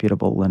company is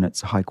reputable and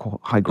it's high grade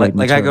material.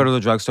 Like I go to the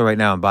drugstore right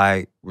now and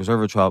buy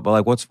resveratrol, but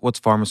like what's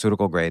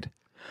pharmaceutical grade?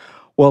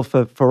 Well,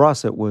 for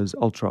us, it was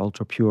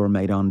ultra pure,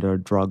 made under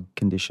drug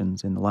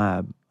conditions in the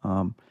lab.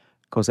 Of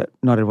course,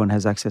 not everyone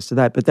has access to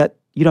that, but that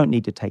you don't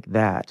need to take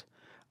that.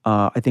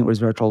 I think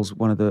resveratrol is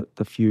one of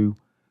the few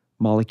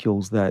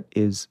molecules that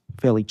is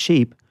fairly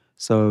cheap,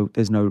 so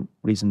there's no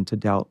reason to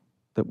doubt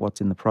that what's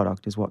in the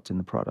product is what's in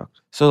the product.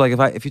 So like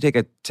if you take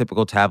a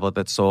typical tablet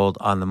that's sold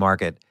on the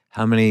market,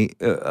 how many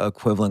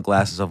equivalent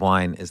glasses of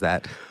wine is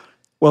that?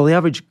 Well, the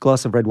average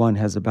glass of red wine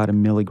has about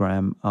 1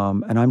 milligram,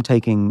 and I'm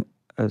taking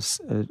a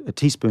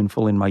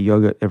teaspoonful in my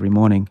yogurt every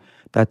morning.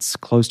 That's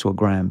close to 1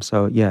 gram.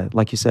 So yeah,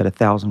 like you said,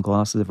 1,000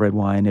 glasses of red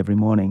wine every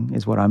morning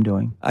is what I'm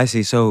doing. I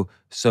see. So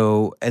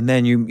and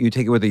then you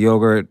take it with the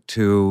yogurt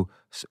to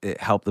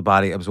help the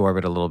body absorb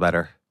it a little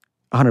better.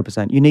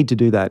 100%. You need to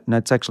do that, and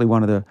that's actually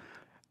one of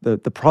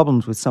the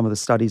problems with some of the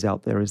studies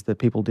out there is that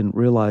people didn't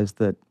realize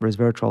that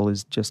resveratrol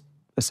is just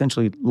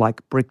essentially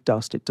like brick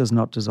dust. It does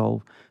not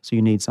dissolve. So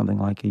you need something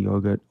like a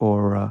yogurt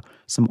or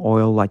some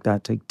oil like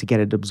that to get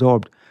it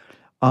absorbed.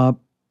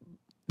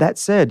 That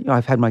said,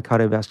 I've had my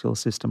cardiovascular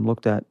system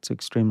looked at. It's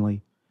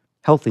extremely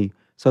healthy.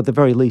 So at the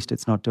very least,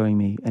 it's not doing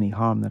me any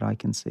harm that I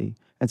can see.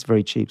 It's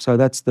very cheap. So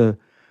that's the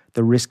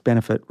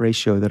risk-benefit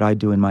ratio that I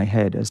do in my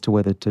head as to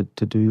whether to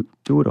do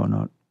it or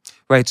not.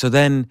 Right. So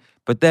then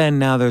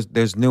now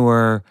there's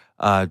newer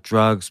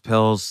drugs,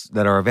 pills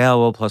that are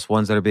available, plus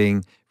ones that are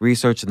being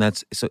researched, and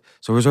that's so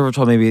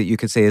resveratrol maybe you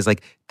could say is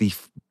like the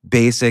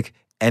basic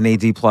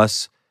NAD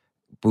plus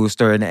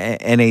booster, and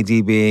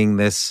NAD being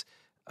this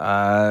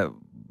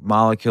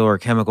molecule or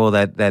chemical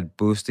that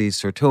boosts these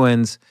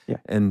sirtuins. Yeah.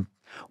 And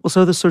well,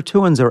 so the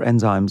sirtuins are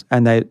enzymes,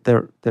 and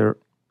they're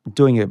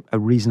doing a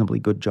reasonably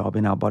good job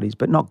in our bodies,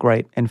 but not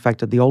great. In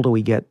fact, the older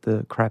we get,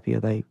 the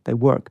crappier they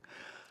work.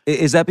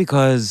 Is that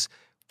because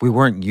we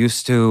weren't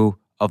used to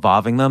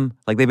evolving them?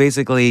 Like they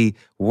basically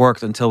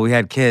worked until we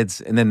had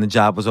kids and then the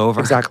job was over?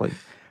 Exactly.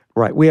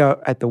 Right. We are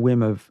at the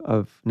whim of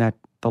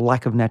the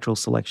lack of natural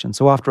selection.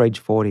 So after age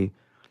 40,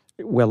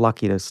 we're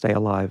lucky to stay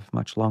alive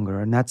much longer.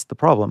 And that's the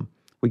problem.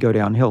 We go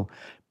downhill.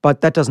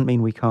 But that doesn't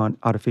mean we can't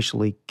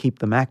artificially keep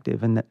them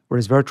active. And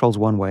resveratrol's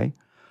one way.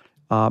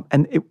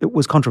 And it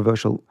was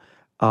controversial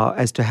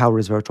as to how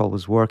resveratrol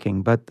was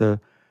working. But the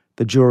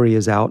jury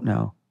is out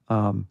now.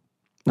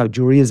 No,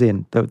 jury is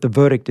in. The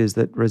verdict is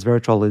that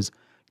resveratrol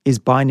is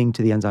binding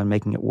to the enzyme,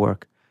 making it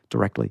work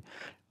directly.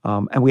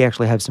 And we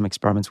actually have some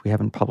experiments we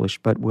haven't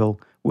published, but we'll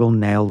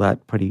nail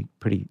that pretty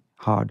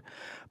hard.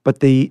 But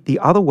the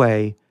other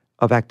way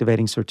of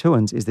activating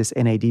sirtuins is this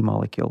NAD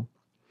molecule.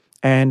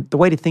 And the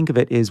way to think of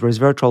it is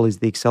resveratrol is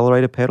the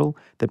accelerator pedal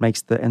that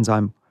makes the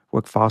enzyme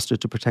work faster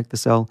to protect the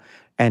cell,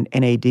 and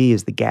NAD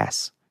is the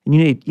gas. And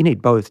you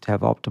need both to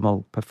have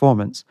optimal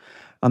performance.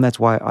 And that's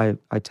why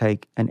I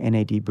take an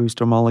NAD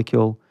booster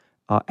molecule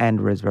and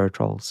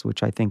resveratrol,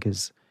 which I think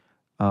is,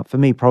 for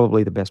me,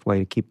 probably the best way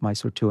to keep my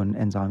sirtuin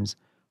enzymes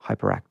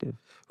hyperactive.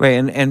 Right.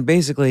 And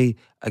basically,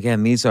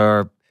 again, it's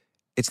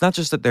not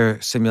just that they're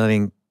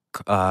simulating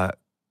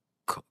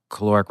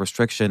caloric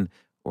restriction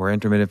or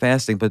intermittent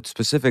fasting, but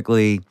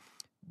specifically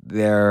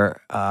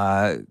they're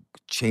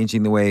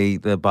changing the way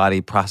the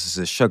body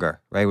processes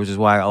sugar, right? Which is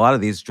why a lot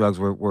of these drugs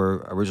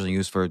were originally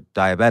used for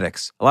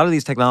diabetics. A lot of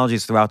these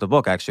technologies throughout the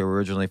book actually were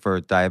originally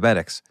for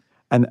diabetics.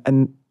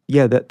 And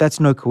yeah, that's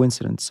no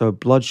coincidence. So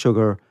blood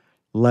sugar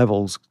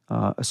levels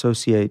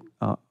associate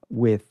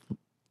with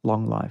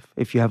long life.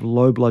 If you have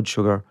low blood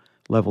sugar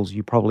levels,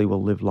 you probably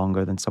will live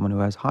longer than someone who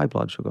has high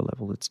blood sugar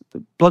levels.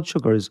 Blood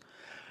sugar is,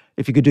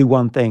 if you could do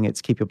one thing,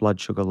 it's keep your blood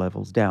sugar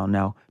levels down.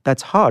 Now,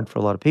 that's hard for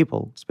a lot of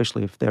people,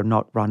 especially if they're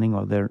not running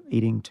or they're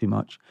eating too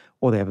much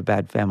or they have a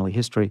bad family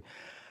history.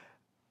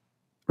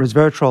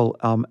 Resveratrol,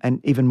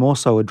 and even more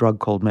so a drug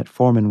called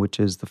metformin,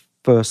 which is the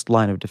first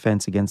line of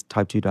defense against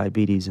type 2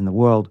 diabetes in the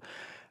world,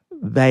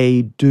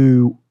 they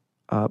do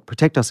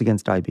protect us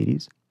against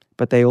diabetes,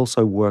 but they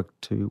also work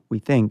to, we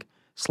think,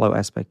 slow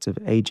aspects of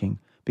aging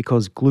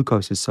because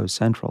glucose is so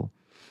central.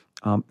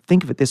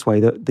 Think of it this way,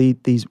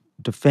 these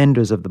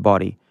defenders of the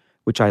body,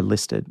 which I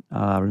listed,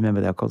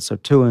 remember they're called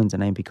sirtuins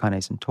and AMP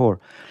kinase and TOR,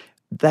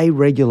 they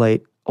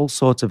regulate all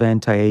sorts of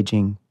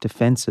anti-aging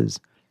defenses.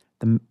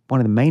 One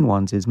of the main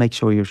ones is make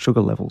sure your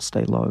sugar levels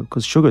stay low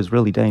because sugar is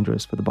really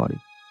dangerous for the body.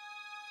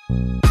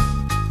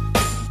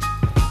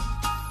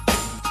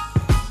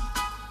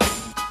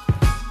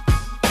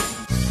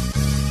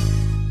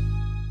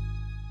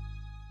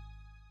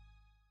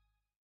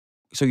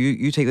 So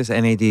you take this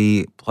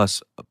NAD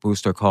plus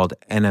booster called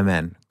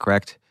NMN,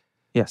 correct?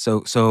 Yeah.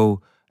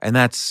 So and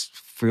that's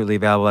freely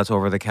available. That's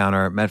over the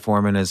counter.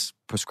 Metformin is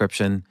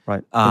prescription.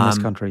 Right. In this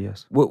country,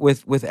 yes.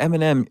 With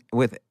M&M,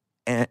 with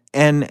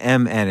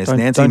NMN, it's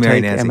Nancy don't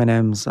Mary take Nancy.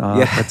 M&Ms.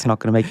 That's not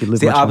going to make you live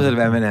It's the much opposite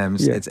longer. of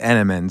M&Ms. Yeah. It's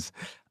NMNs.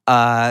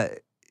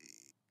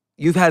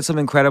 You've had some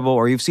incredible,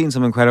 or you've seen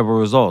some incredible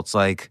results,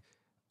 like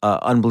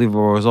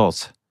unbelievable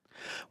results.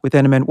 With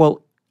NMN,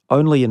 well,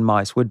 only in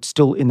mice. We're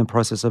still in the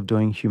process of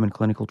doing human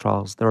clinical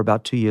trials. They're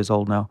about 2 years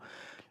old now.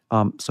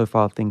 So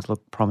far, things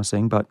look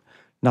promising, but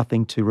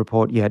nothing to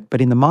report yet. But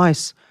in the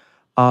mice,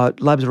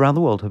 labs around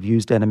the world have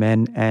used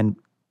NMN and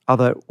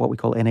other what we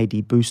call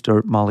NAD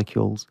booster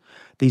molecules.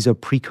 These are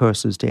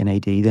precursors to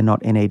NAD. They're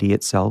not NAD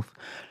itself.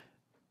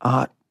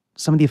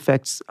 Some of the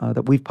effects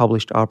that we've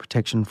published are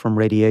protection from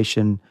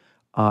radiation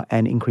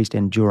and increased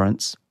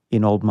endurance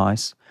in old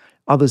mice.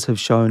 Others have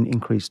shown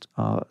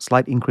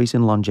slight increase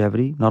in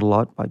longevity, not a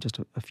lot, by just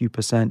a few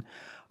percent,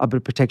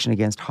 but protection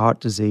against heart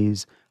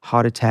disease,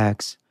 heart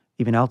attacks,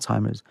 even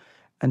Alzheimer's.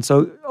 And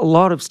so a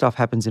lot of stuff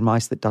happens in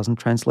mice that doesn't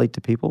translate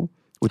to people,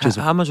 which is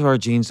how much of our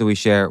genes do we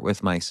share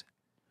with mice?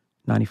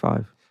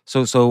 95.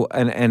 So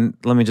and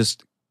let me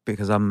just,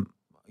 because I'm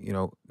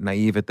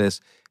naive at this.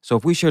 So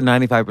if we share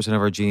 95%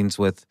 of our genes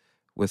with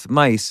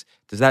mice,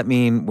 does that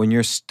mean when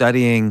you're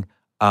studying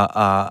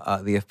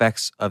the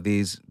effects of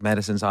these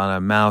medicines on a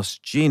mouse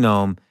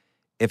genome,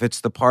 if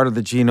it's the part of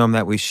the genome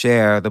that we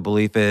share, the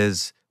belief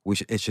is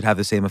it should have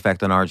the same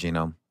effect on our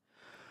genome?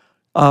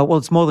 Well,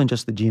 it's more than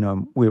just the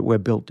genome. We're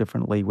built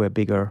differently. We're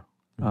bigger,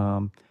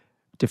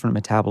 different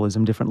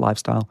metabolism, different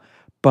lifestyle.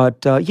 But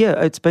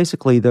it's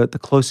basically the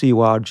closer you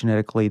are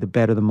genetically, the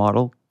better the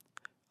model.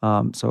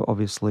 So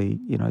obviously,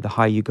 the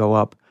higher you go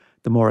up,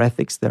 the more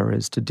ethics there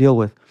is to deal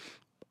with.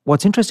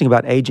 What's interesting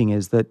about aging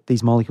is that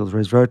these molecules,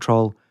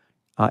 resveratrol,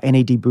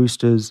 NAD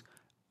boosters,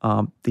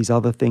 these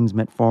other things,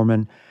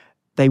 metformin,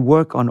 they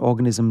work on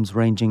organisms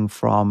ranging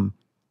from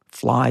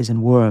flies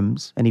and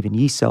worms and even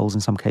yeast cells in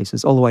some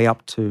cases, all the way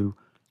up to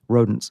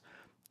rodents.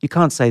 You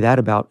can't say that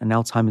about an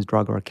Alzheimer's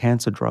drug or a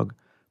cancer drug.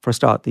 For a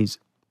start, these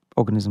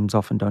organisms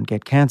often don't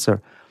get cancer.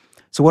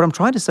 So what I'm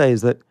trying to say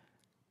is that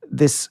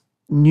this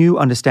new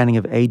understanding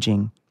of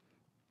aging,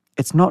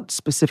 it's not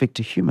specific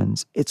to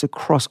humans. It's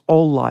across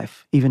all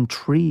life, even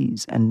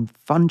trees and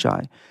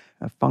fungi,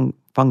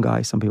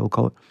 fungi, some people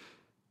call it.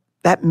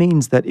 That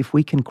means that if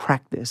we can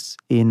crack this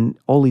in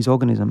all these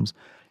organisms,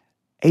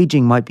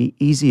 aging might be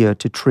easier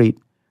to treat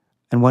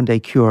and one day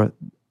cure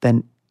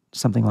than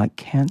something like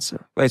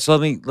cancer. Right. So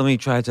let me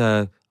try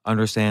to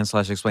understand /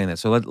 explain that.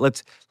 So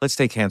let's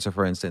take cancer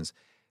for instance.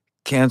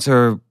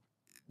 Cancer,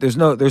 there's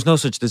no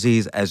such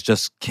disease as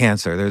just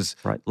cancer. There's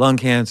Right. lung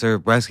cancer,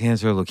 breast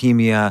cancer,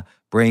 leukemia,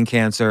 brain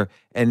cancer,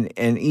 and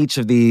each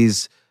of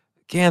these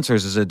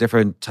cancers is a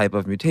different type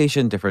of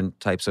mutation, different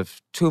types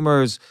of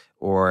tumors,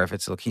 or if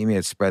it's leukemia,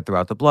 it's spread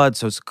throughout the blood.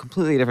 So it's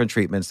completely different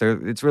treatments.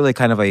 It's really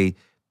kind of a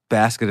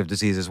basket of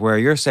diseases where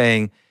you're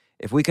saying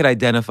if we could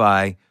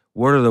identify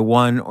what are the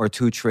one or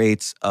two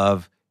traits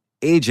of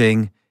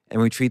aging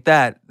and we treat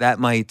that, that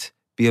might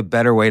be a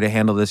better way to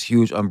handle this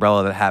huge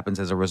umbrella that happens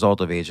as a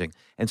result of aging.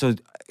 And so,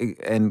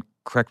 and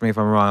correct me if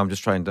I'm wrong, I'm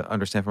just trying to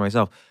understand for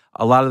myself.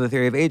 A lot of the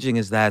theory of aging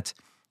is that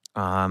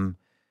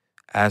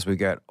as we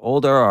get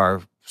older,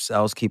 our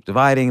cells keep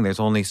dividing. There's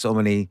only so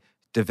many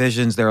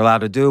divisions they're allowed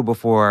to do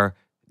before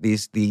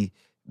these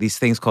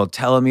things called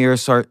telomeres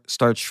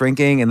start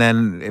shrinking. And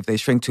then if they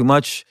shrink too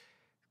much,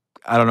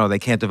 I don't know, they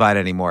can't divide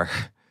anymore.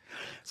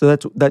 So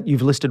that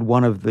you've listed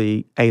one of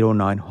the 8 or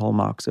 9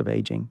 hallmarks of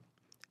aging.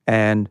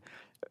 And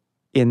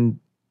in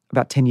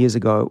about 10 years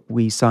ago,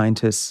 we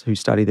scientists who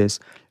study this,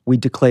 we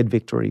declared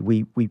victory.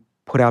 We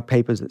put out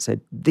papers that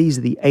said, these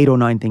are the 8 or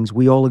 9 things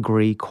we all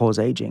agree cause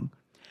aging.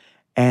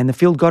 And the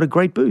field got a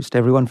great boost.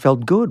 Everyone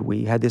felt good.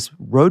 We had this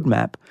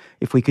roadmap.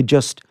 If we could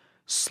just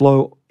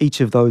slow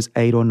each of those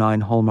 8 or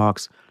 9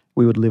 hallmarks,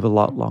 we would live a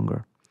lot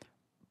longer.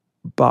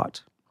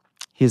 But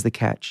here's the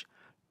catch.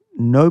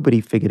 Nobody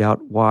figured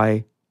out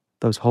why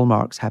those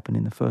hallmarks happen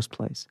in the first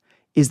place.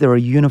 Is there a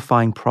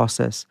unifying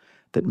process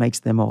that makes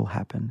them all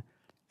happen?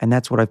 And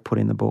that's what I've put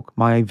in the book,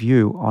 my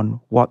view on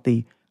what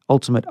the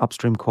ultimate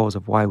upstream cause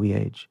of why we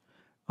age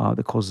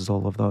that causes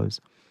all of those.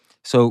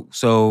 So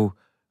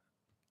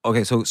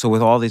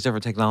with all these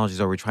different technologies,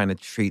 are we trying to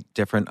treat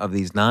different of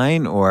these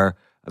 9? Or,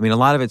 I mean, a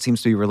lot of it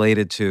seems to be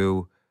related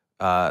to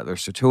their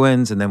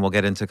sirtuins, and then we'll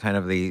get into kind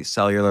of the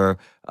cellular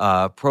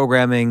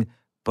programming.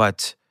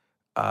 But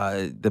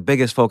the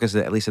biggest focus,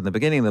 at least in the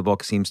beginning of the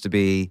book, seems to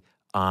be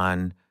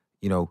on,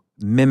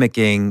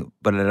 mimicking,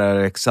 but at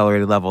an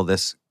accelerated level,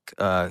 this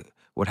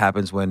what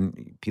happens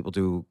when people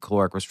do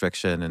caloric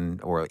restriction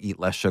or eat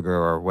less sugar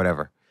or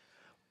whatever.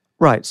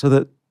 Right. So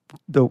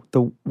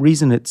the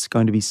reason it's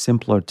going to be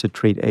simpler to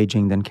treat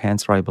aging than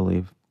cancer, I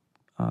believe,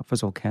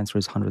 first of all, cancer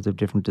is hundreds of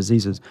different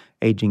diseases.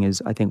 Aging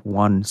is, I think,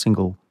 one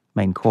single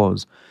main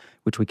cause,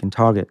 which we can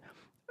target.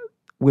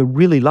 We're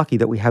really lucky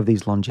that we have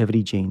these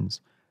longevity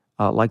genes,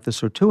 like the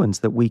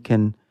sirtuins, that we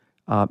can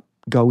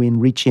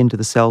reach into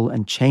the cell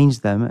and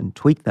change them and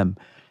tweak them,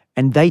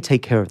 and they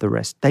take care of the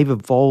rest. They've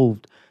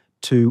evolved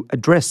to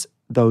address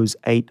those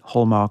 8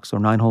 hallmarks or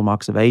 9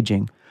 hallmarks of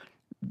aging.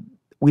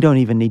 We don't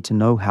even need to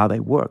know how they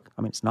work.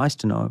 I mean, it's nice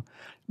to know,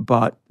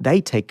 but they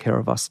take care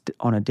of us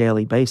on a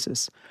daily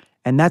basis.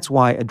 And that's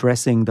why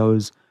addressing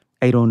those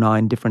 8 or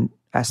 9 different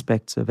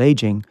aspects of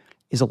aging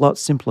is a lot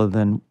simpler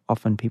than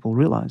often people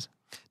realize.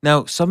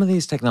 Now, some of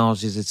these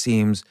technologies,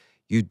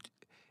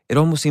 it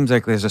almost seems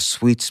like there's a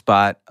sweet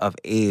spot of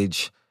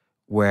age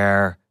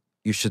where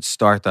you should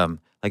start them.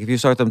 Like if you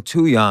start them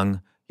too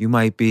young, you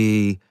might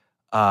be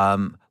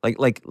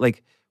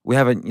like we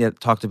haven't yet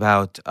talked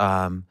about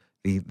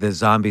the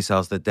zombie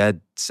cells, the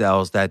dead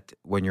cells that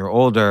when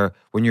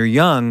you're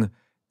young,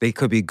 they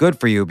could be good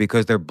for you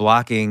because they're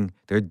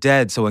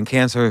dead. So when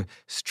cancer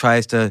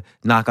tries to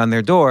knock on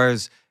their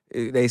doors,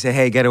 they say,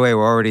 hey, get away,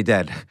 we're already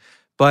dead.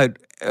 But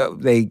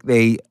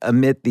they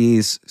emit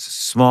these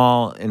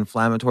small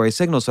inflammatory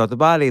signals throughout the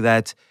body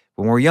that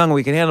when we're young,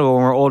 we can handle, but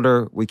when we're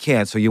older, we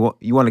can't. So you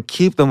want to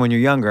keep them when you're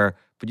younger,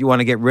 but you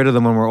want to get rid of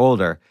them when we're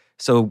older.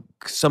 So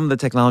some of the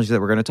technologies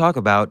that we're going to talk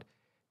about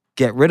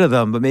get rid of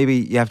them, but maybe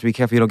you have to be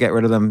careful you don't get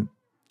rid of them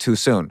too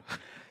soon.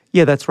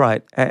 Yeah, that's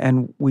right.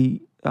 And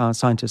we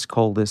scientists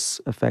call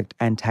this effect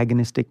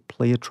antagonistic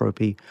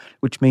pleiotropy,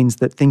 which means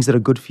that things that are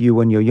good for you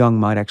when you're young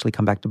might actually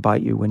come back to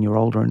bite you when you're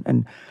older.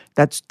 And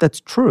that's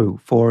true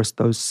for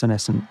those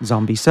senescent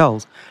zombie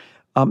cells.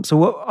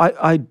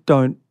 I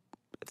don't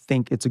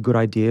think it's a good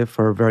idea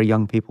for very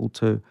young people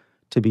to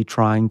be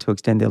trying to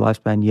extend their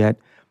lifespan yet.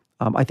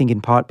 I think in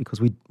part because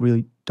we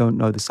really don't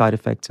know the side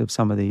effects of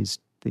some of these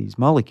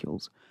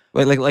molecules.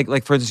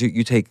 Like for instance,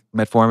 you take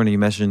metformin, and you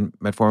mentioned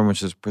metformin,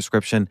 which is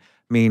prescription.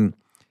 I mean,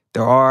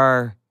 there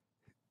are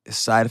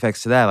side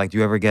effects to that. Like, do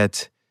you ever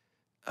get,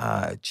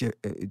 do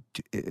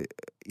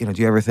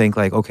you ever think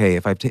like, okay,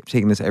 if I've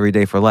taken this every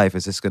day for life,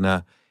 is this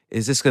gonna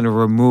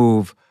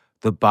remove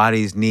the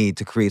body's need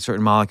to create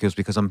certain molecules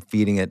because I'm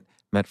feeding it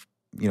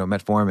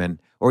metformin,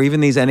 or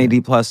even these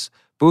NAD plus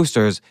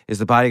boosters? Is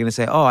the body gonna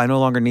say, oh, I no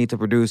longer need to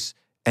produce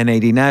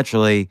NAD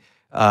naturally?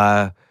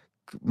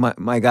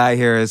 My guy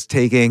here is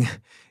taking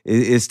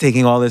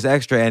all this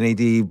extra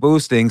NAD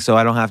boosting, so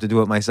I don't have to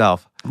do it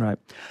myself. Right.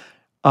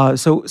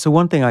 So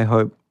one thing I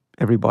hope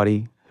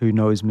everybody who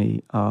knows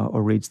me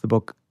or reads the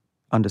book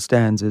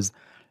understands is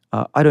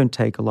I don't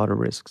take a lot of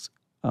risks.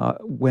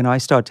 When I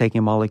start taking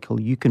a molecule,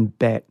 you can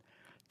bet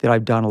that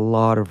I've done a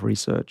lot of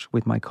research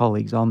with my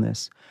colleagues on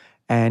this.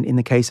 And in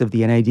the case of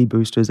the NAD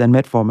boosters and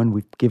metformin,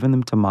 we've given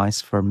them to mice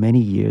for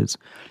many years.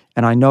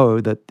 And I know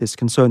that this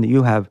concern that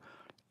you have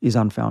is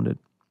unfounded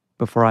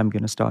before I'm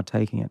going to start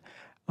taking it,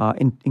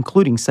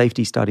 including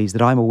safety studies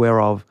that I'm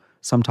aware of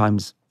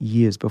sometimes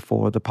years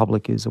before the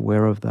public is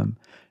aware of them.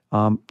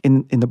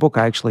 In the book,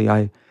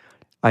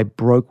 I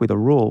broke with a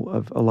rule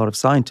of a lot of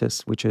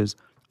scientists, which is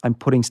I'm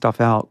putting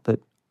stuff out that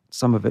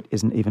some of it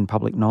isn't even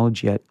public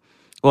knowledge yet.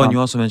 Well, and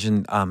you also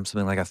mentioned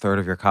something like a third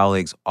of your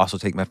colleagues also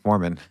take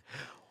metformin.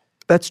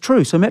 That's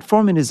true. So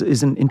metformin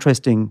is an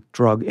interesting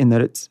drug in that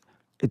it's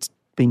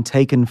been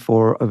taken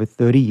for over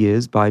 30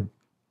 years by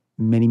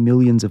many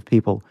millions of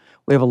people.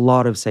 We have a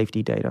lot of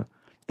safety data.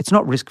 It's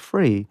not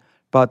risk-free,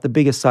 but the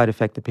biggest side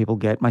effect that people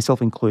get,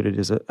 myself included,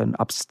 is an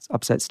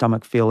upset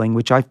stomach feeling,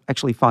 which I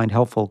actually find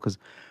helpful because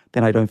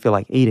then I don't feel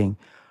like eating.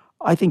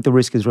 I think the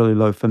risk is really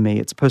low for me.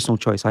 It's a personal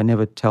choice. I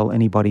never tell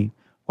anybody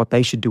what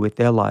they should do with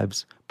their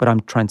lives, but I'm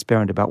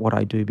transparent about what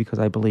I do because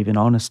I believe in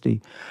honesty.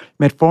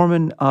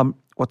 Metformin,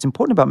 what's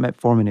important about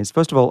metformin is,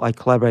 first of all, I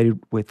collaborated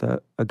with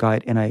a guy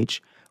at NIH,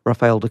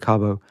 Rafael De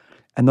Cabo,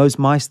 and those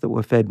mice that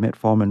were fed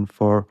metformin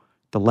for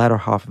the latter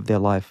half of their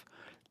life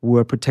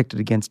were protected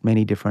against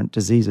many different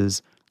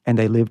diseases, and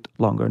they lived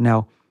longer.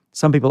 Now,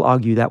 some people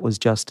argue that was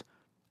just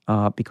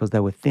because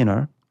they were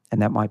thinner,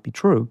 and that might be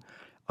true.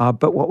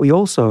 But what we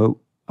also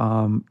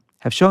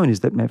have shown is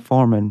that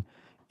metformin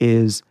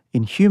is,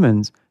 in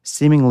humans,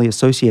 seemingly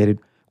associated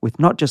with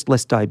not just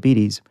less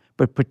diabetes,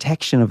 but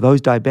protection of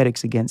those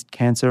diabetics against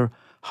cancer,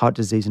 heart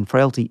disease, and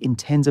frailty in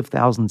tens of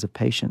thousands of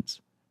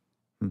patients.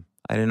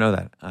 I didn't know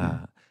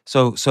that.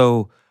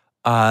 So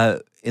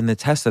in the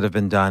tests that have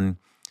been done,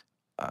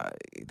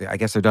 I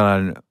guess they're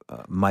done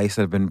on mice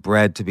that have been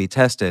bred to be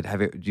tested.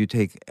 Do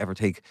you ever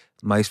take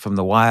mice from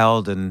the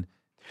wild and,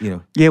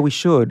 Yeah, we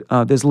should.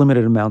 There's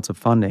limited amounts of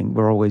funding.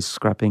 We're always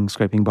scraping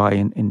by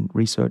in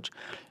research.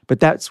 But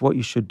that's what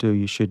you should do.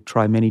 You should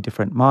try many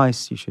different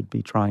mice. You should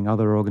be trying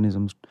other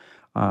organisms.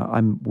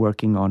 I'm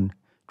working on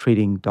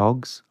treating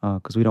dogs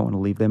because we don't want to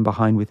leave them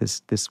behind with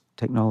this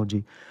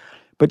technology.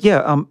 But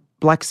yeah,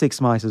 black 6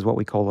 mice is what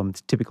we call them.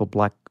 It's typical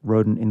black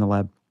rodent in the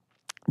lab.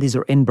 These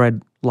are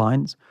inbred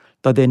lines,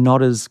 though they're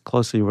not as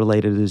closely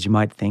related as you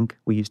might think.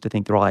 We used to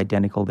think they're all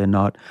identical. They're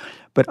not.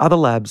 But other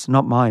labs,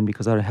 not mine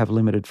because I have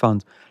limited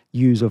funds,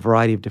 use a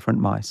variety of different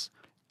mice.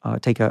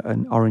 Take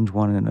an orange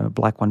one and a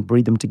black one,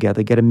 breed them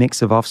together, get a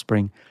mix of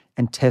offspring,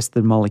 and test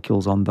the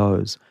molecules on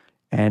those.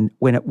 And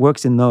when it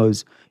works in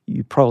those,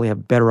 you probably have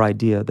a better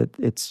idea that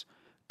it's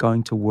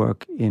going to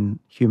work in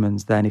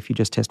humans than if you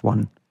just test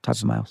one type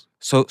of mouse.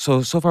 So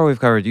far we've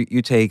covered,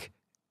 you take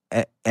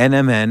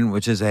NMN,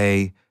 which is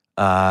a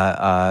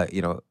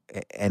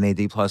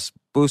NAD plus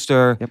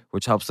booster, Yep.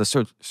 which helps the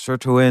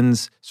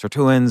sirtuins,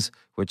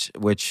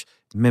 which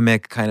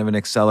mimic kind of an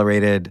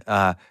accelerated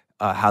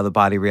how the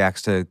body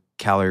reacts to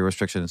calorie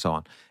restriction and so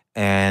on.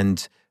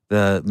 And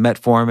the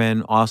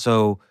metformin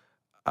also,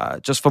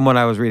 just from what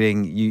I was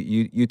reading,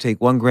 you take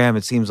 1 gram.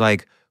 It seems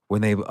like when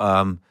they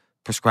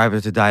prescribe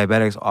it to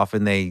diabetics,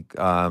 often they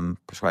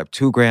prescribe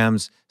 2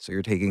 grams. So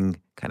you're taking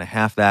kind of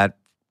half that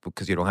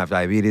because you don't have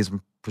diabetes,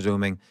 I'm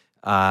presuming.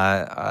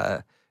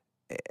 And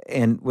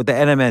with the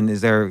NMN,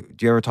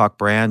 do you ever talk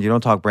brand? You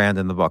don't talk brand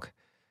in the book.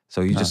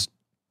 So you just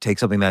take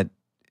something that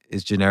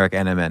is generic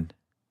NMN.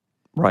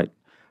 Right.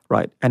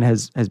 And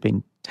has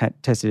been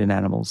tested in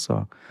animals.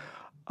 So,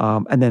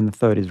 and then the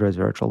third is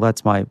resveratrol.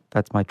 That's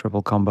my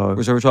triple combo.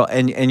 Resveratrol.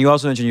 And you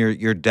also mentioned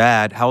your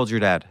dad. How old's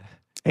your dad?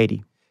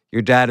 80.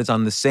 Your dad is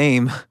on the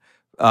same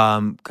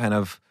kind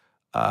of,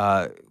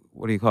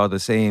 what do you call it, the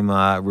same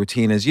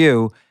routine as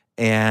you.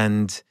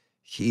 And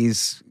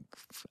he's,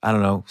 I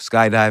don't know,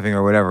 skydiving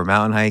or whatever,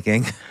 mountain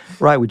hiking.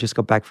 Right. We just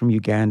got back from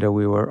Uganda.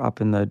 We were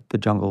up in the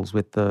jungles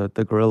with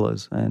the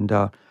gorillas. And,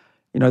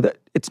 that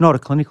it's not a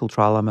clinical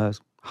trial. I'm a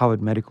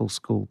Harvard Medical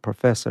School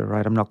professor,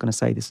 right? I'm not going to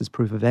say this is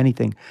proof of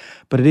anything.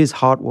 But it is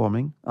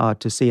heartwarming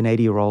to see an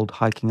 80-year-old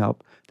hiking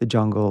up the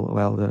jungle,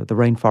 the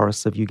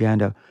rainforests of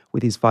Uganda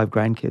with his 5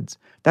 grandkids.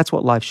 That's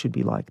what life should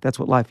be like. That's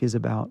what life is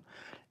about.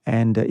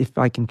 And if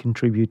I can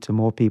contribute to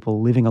more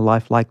people living a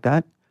life like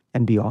that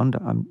and beyond,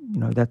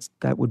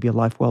 that would be a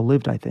life well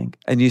lived, I think.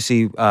 And you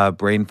see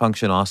brain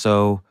function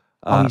also.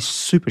 He's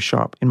super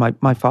sharp. In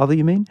my father,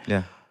 you mean?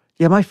 Yeah.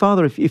 Yeah, my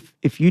father.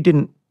 If you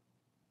didn't,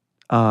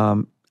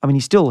 he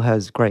still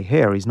has gray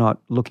hair. He's not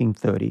looking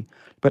 30,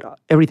 but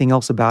everything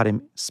else about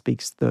him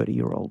speaks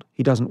 30-year-old.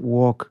 He doesn't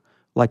walk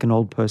like an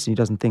old person. He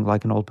doesn't think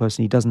like an old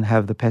person. He doesn't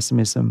have the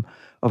pessimism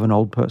of an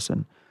old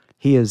person.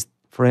 He is,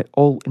 for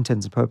all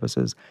intents and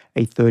purposes,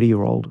 a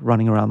 30-year-old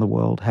running around the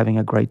world having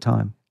a great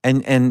time.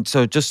 And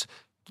so just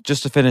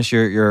to finish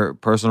your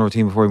personal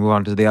routine before we move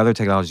on to the other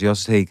technology, you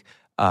also take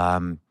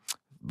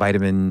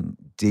vitamin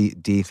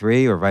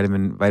D3 or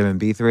vitamin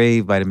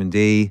B3, vitamin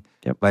D,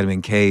 Yep.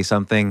 vitamin K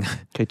something.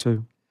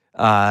 K2.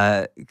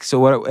 So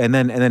what? And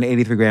then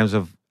 83 grams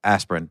of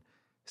aspirin.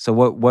 So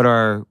what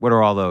are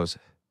all those?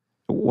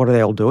 What are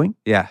they all doing?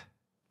 Yeah.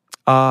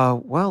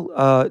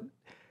 The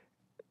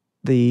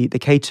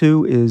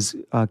K2 is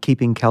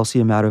keeping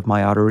calcium out of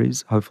my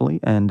arteries, hopefully,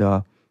 and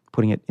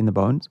putting it in the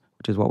bones,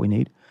 which is what we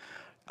need.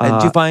 And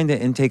do you find the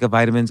intake of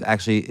vitamins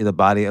actually the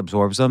body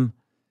absorbs them?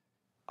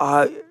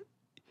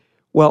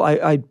 Well,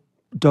 I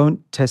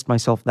don't test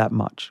myself that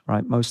much,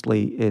 right?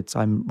 Mostly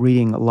I'm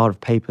reading a lot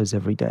of papers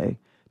every day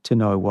to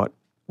know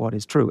what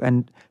is true.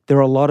 And there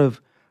are a lot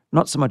of,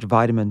 not so much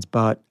vitamins,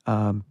 but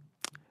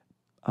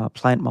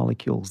plant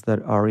molecules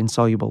that are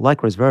insoluble,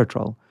 like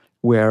resveratrol,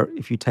 where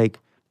if you take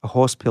a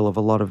horse pill of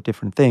a lot of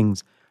different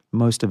things,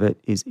 most of it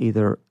is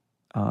either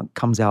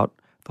comes out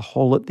the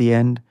hole at the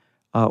end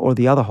or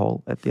the other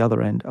hole at the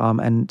other end.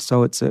 And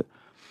so it's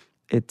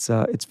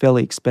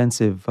fairly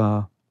expensive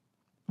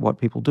what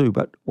people do.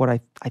 But what I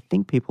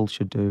think people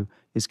should do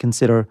is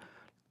consider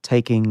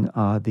taking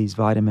these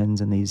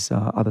vitamins and these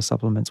other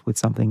supplements with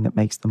something that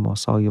makes them more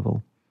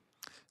soluble.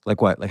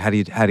 Like what? Like how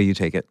do you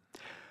take it?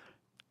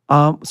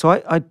 So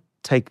I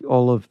take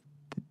all of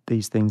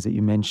these things that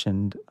you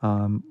mentioned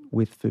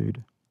with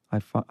food.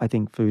 I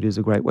think food is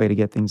a great way to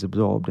get things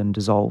absorbed and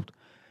dissolved.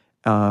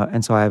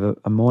 And so I have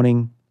a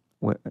morning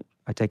where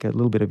I take a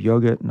little bit of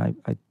yogurt and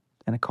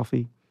and a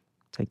coffee,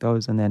 take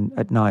those, and then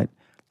at night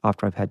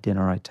after I've had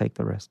dinner, I take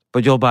the rest.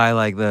 But you'll buy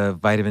like the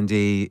vitamin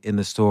D in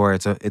the store.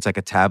 It's like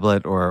a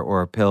tablet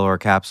or a pill or a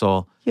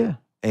capsule. Yeah.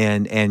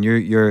 And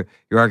your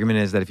argument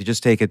is that if you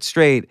just take it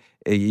straight,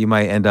 you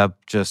might end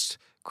up just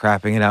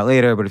crapping it out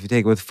later. But if you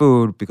take it with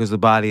food, because the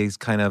body is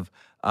kind of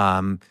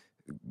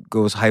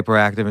goes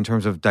hyperactive in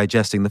terms of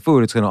digesting the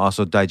food, it's going to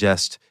also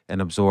digest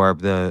and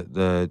absorb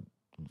the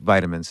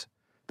vitamins.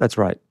 That's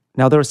right.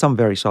 Now, there are some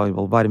very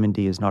soluble. Vitamin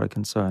D is not a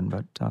concern,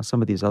 but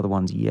some of these other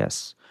ones,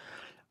 yes.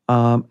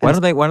 Why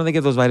don't they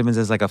give those vitamins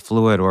as like a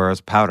fluid or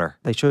as powder?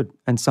 They should.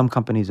 And some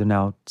companies are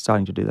now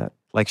starting to do that.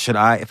 Like,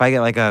 if I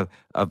get like a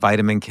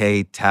vitamin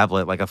K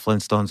tablet, like a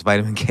Flintstones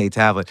vitamin K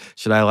tablet,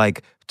 should I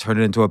like turn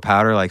it into a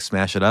powder, like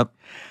smash it up?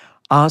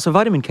 So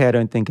vitamin K, I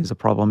don't think is a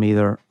problem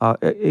either.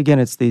 Again,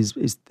 it's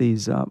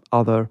these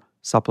other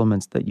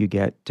supplements that you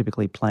get.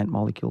 Typically, plant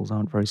molecules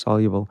aren't very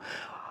soluble.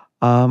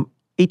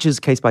 Each is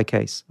case by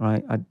case,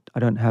 right? I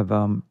don't have,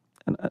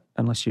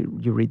 unless you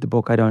read the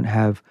book, I don't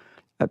have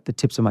at the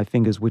tips of my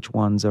fingers which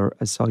ones are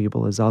as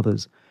soluble as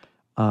others.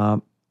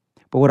 But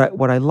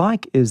what I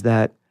like is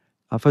that,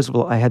 first of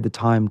all, I had the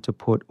time to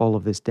put all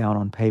of this down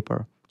on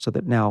paper so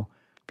that now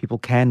people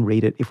can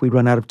read it. If we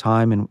run out of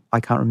time and I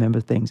can't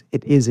remember things,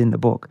 it is in the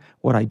book,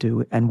 what I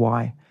do and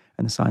why,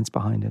 and the science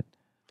behind it.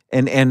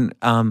 And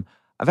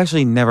I've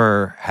actually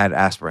never had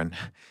aspirin.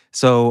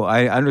 So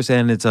I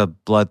understand it's a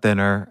blood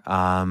thinner,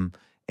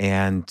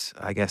 and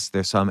I guess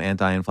there's some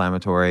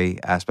anti-inflammatory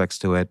aspects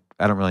to it.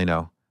 I don't really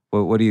know.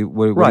 What do you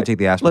take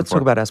the aspirin Let's for?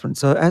 talk about aspirin.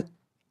 So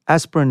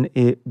aspirin,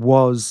 it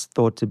was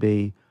thought to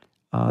be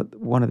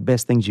one of the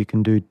best things you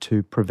can do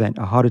to prevent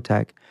a heart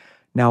attack.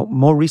 Now,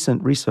 more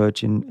recent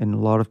research in a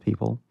lot of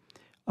people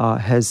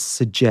has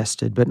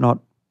suggested, but not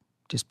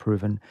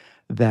disproven,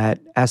 that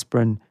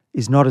aspirin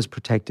is not as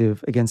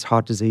protective against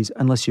heart disease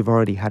unless you've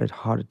already had a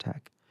heart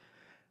attack.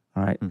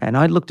 All right. And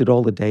I looked at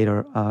all the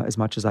data as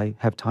much as I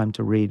have time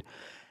to read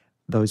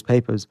those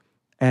papers,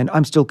 and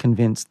I'm still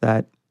convinced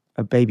that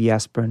a baby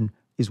aspirin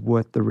is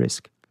worth the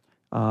risk.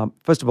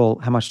 First of all,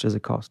 how much does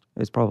it cost?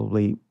 It's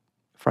probably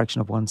a fraction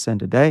of 1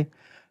 cent a day.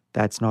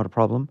 That's not a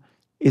problem.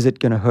 Is it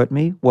going to hurt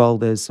me? Well,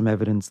 there's some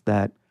evidence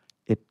that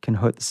it can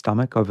hurt the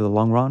stomach over the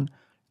long run.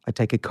 I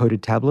take a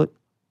coated tablet.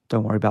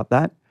 Don't worry about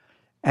that.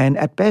 And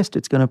at best,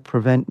 it's going to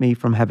prevent me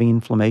from having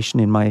inflammation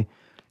in my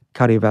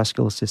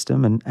cardiovascular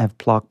system and have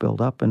plaque build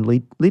up and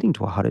leading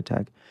to a heart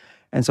attack.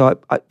 And so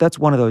that's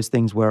one of those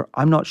things where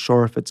I'm not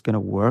sure if it's going to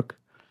work.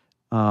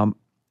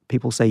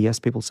 People say yes,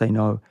 people say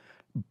no,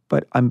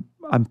 but I'm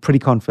pretty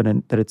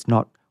confident that it's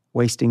not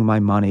wasting my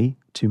money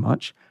too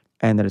much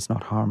and that it's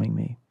not harming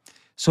me.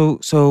 So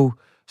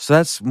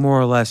that's more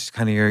or less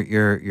kind of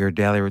your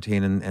daily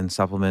routine and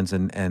supplements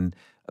and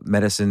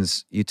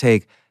medicines you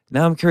take.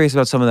 Now I'm curious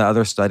about some of the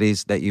other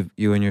studies that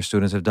you and your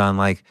students have done.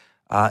 Like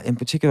in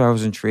particular, I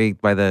was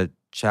intrigued by the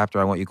chapter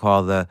on what you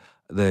call the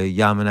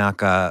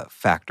Yamanaka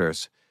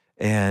factors.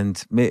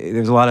 And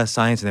there's a lot of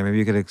science in there. Maybe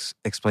you could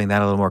explain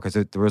that a little more, because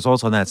the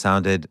results on that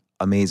sounded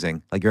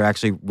amazing. Like you're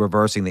actually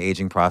reversing the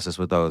aging process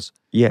with those.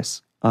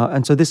 Yes.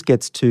 And so this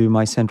gets to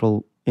my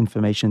central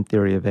information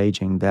theory of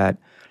aging, that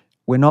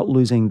we're not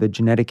losing the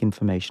genetic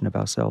information of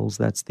our cells.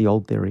 That's the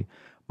old theory.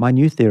 My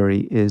new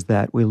theory is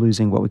that we're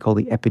losing what we call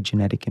the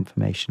epigenetic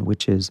information,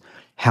 which is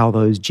how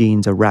those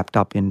genes are wrapped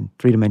up in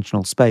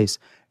three-dimensional space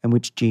and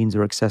which genes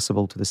are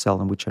accessible to the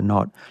cell and which are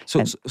not.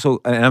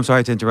 So and I'm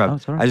sorry to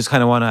interrupt. Oh, right. I just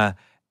kind of want to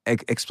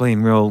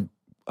explain real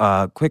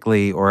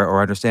quickly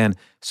or understand.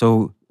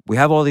 So we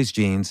have all these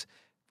genes.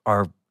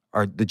 Are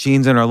the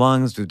genes in our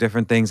lungs do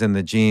different things than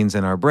the genes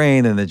in our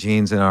brain and the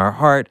genes in our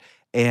heart?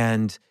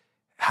 And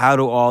how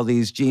do all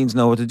these genes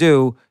know what to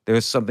do?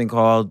 There's something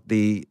called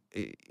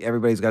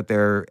everybody's got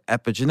their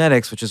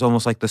epigenetics, which is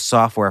almost like the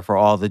software for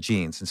all the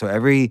genes. And so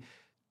every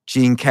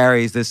gene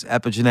carries this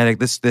epigenetic,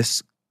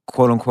 this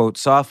quote unquote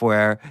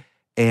software,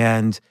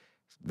 and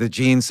the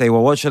genes say,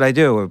 well, what should I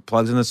do? It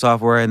plugs in the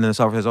software, and then the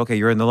software says, okay,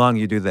 you're in the lung,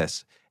 you do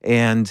this.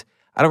 And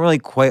I don't really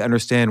quite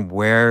understand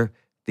where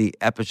the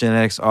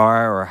epigenetics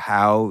are or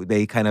how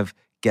they kind of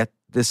get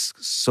this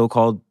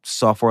so-called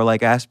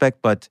software-like aspect,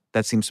 but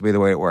that seems to be the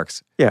way it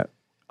works. Yeah,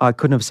 I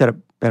couldn't have said it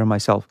better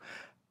myself.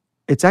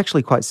 It's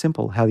actually quite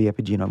simple how the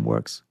epigenome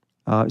works.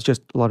 It's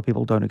just a lot of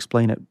people don't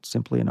explain it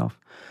simply enough.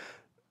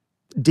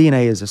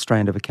 DNA is a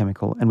strand of a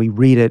chemical, and we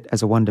read it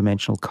as a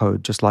one-dimensional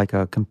code, just like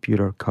a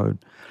computer code.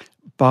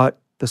 But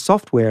the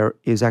software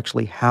is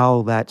actually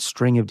how that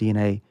string of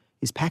DNA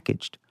is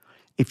packaged.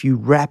 If you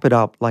wrap it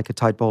up like a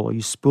tight ball or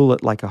you spool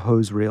it like a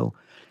hose reel,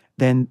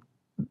 then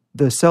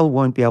the cell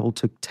won't be able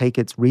to take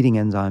its reading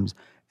enzymes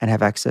and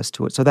have access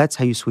to it. So that's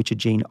how you switch a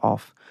gene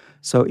off.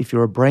 So if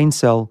you're a brain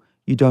cell,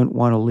 you don't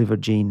want a liver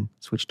gene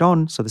switched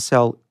on, so the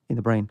cell in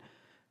the brain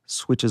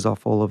switches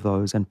off all of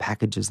those and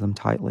packages them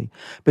tightly.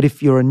 But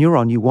if you're a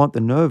neuron, you want the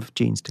nerve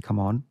genes to come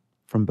on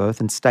from birth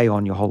and stay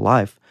on your whole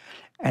life.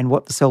 And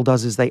what the cell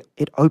does is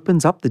it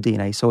opens up the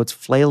DNA, so it's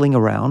flailing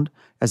around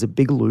as a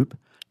big loop,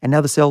 and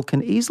now the cell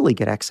can easily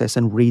get access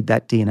and read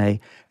that DNA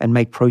and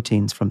make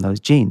proteins from those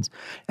genes.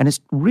 And it's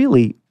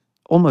really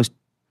almost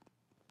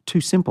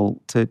too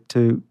simple for it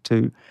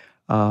to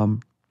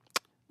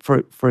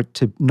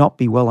not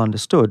be well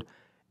understood.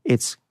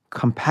 It's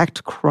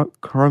compact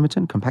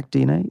chromatin, compact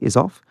DNA is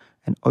off,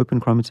 and open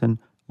chromatin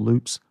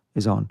loops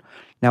is on.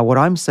 Now, what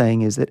I'm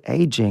saying is that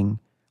aging,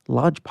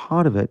 large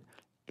part of it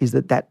is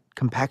that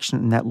compaction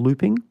and that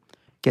looping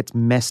gets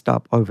messed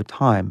up over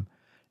time.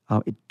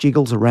 It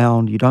jiggles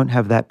around. You don't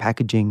have that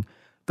packaging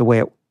the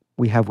way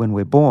we have when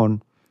we're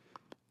born,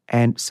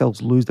 and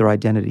cells lose their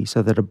identity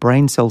so that a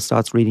brain cell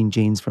starts reading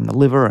genes from the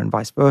liver and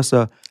vice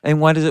versa. And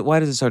why does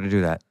it start to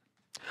do that?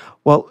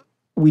 Well,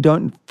 we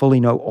don't fully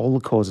know all the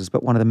causes,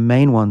 but one of the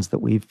main ones that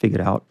we've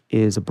figured out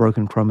is a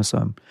broken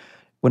chromosome.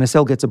 When a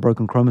cell gets a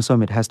broken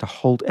chromosome, it has to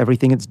halt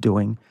everything it's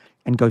doing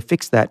and go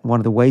fix that.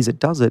 One of the ways it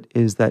does it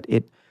is that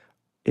it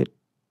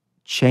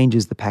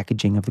changes the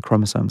packaging of the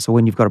chromosome. So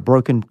when you've got a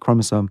broken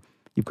chromosome,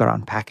 you've got to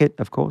unpack it,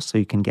 of course, so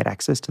you can get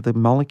access to the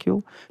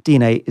molecule.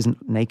 DNA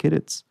isn't naked.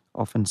 It's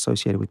often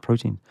associated with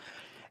protein.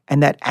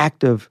 And that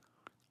act of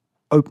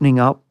opening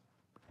up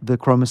the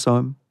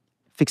chromosome,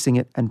 fixing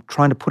it, and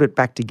trying to put it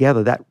back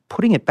together, that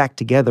putting it back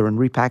together and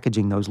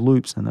repackaging those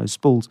loops and those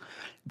spools,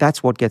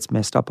 that's what gets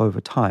messed up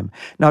over time.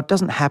 Now, it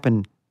doesn't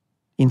happen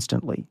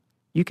instantly.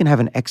 You can have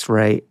an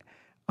X-ray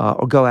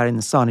or go out in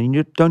the sun and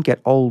you don't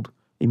get old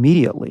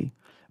immediately,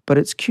 but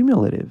it's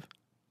cumulative.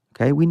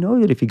 Okay, we know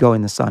that if you go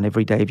in the sun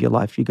every day of your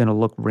life, you're going to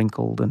look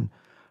wrinkled, and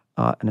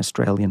an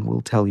Australian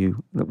will tell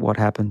you what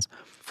happens.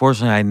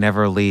 Fortunately, I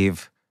never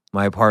leave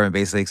my apartment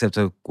basically except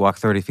to walk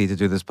 30 feet to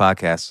do this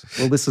podcast.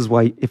 Well, this is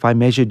why if I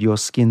measured your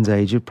skin's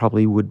age, it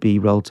probably would be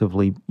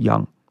relatively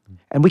young.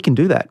 And we can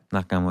do that.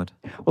 Knock on wood.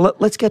 Well,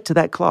 let's get to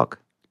that clock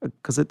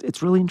because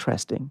it's really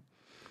interesting.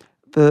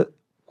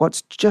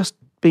 What's just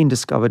been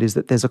discovered is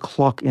that there's a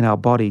clock in our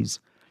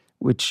bodies,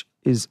 which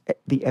is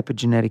the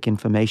epigenetic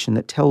information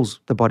that tells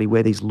the body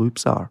where these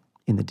loops are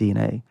in the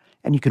DNA.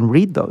 And you can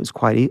read those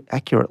quite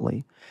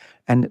accurately.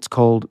 And it's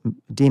called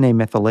DNA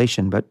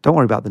methylation, but don't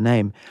worry about the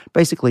name.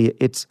 Basically,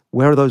 it's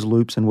where are those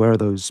loops and where are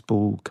those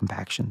spool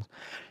compactions.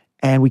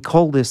 And we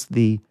call this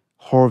the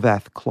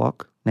Horvath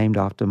clock, named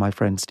after my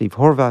friend Steve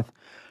Horvath.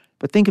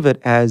 But think of it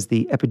as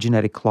the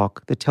epigenetic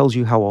clock that tells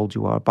you how old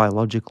you are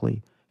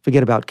biologically.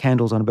 Forget about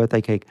candles on a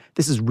birthday cake.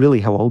 This is really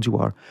how old you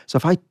are. So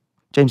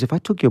James, if I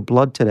took your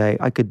blood today,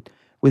 I could,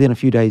 within a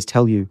few days,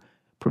 tell you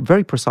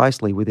very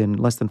precisely, within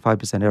less than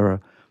 5%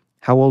 error,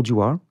 how old you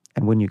are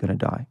and when you're going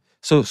to die.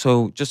 So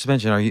just to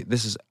mention,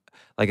 this is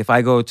like if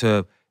I go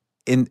to,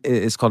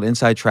 it's called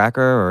Inside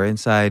Tracker or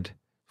Inside,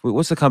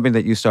 what's the company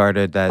that you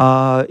started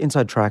that?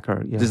 Inside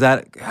Tracker, yeah. Does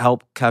that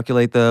help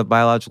calculate the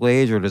biological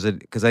age or does it,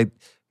 because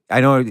I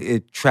know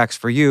it tracks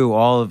for you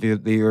all of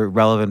your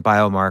relevant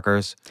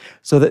biomarkers.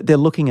 So they're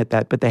looking at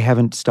that, but they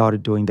haven't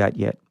started doing that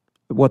yet.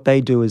 What they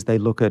do is they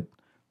look at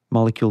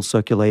molecules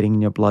circulating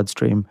in your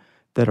bloodstream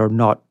that are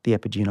not the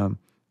epigenome,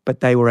 but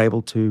they were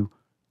able to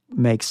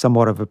make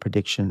somewhat of a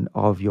prediction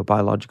of your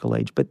biological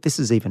age. But this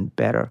is even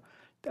better,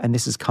 and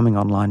this is coming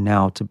online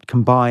now, to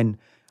combine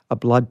a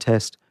blood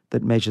test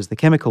that measures the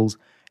chemicals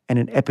and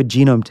an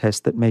epigenome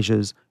test that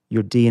measures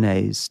your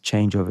DNA's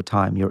change over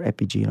time, your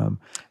epigenome.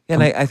 Yeah,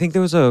 and I think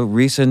there was a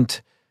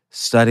recent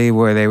study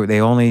where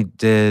they only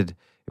did,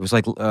 it was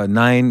like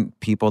 9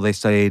 people. They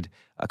studied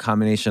a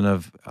combination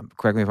of,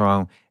 correct me if I'm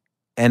wrong,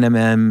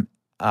 NMN,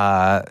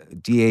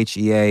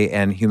 DHEA,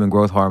 and human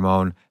growth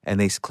hormone, and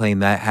they claim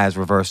that has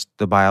reversed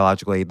the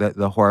biological age,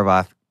 the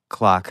Horvath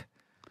clock.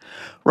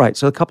 Right.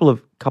 So a couple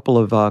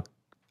of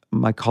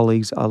my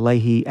colleagues,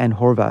 Leahy and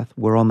Horvath,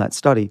 were on that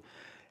study,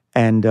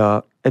 and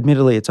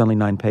admittedly, it's only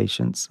 9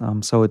 patients,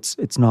 so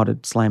it's not a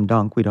slam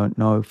dunk. We don't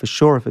know for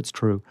sure if it's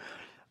true.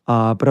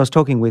 But I was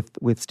talking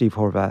with Steve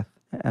Horvath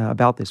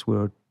about this. We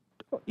were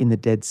in the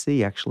Dead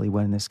Sea, actually,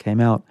 when this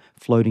came out,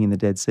 floating in the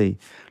Dead Sea.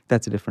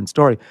 That's a different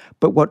story.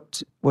 But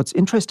what's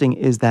interesting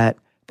is that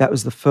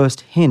was the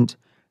first hint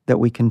that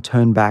we can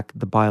turn back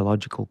the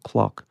biological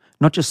clock,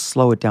 not just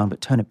slow it down,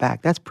 but turn it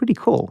back. That's pretty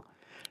cool.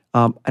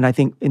 And I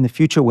think in the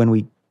future, when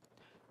we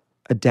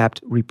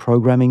adapt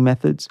reprogramming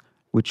methods,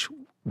 which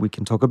we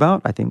can talk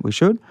about, I think we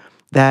should,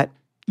 that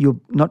you'll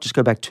not just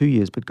go back 2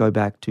 years, but go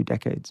back 2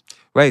 decades.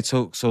 Right.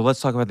 So let's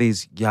talk about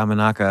these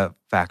Yamanaka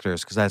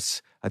factors, because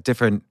that's a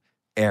different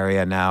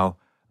area now.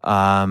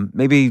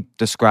 Maybe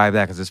describe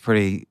that, because it's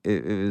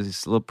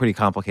a little pretty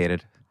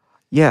complicated.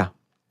 Yeah.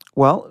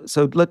 Well,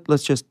 so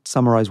let's just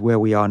summarize where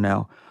we are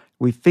now.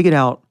 We've figured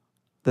out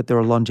that there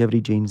are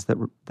longevity genes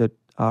that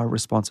are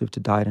responsive to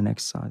diet and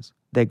exercise.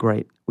 They're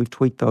great. We've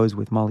tweaked those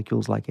with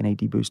molecules like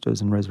NAD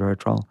boosters and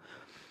resveratrol.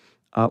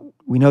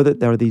 We know that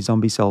there are these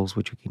zombie cells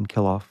which we can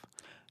kill off.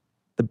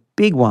 The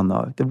big one,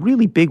 though, the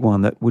really big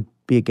one that would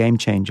be a game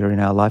changer in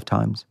our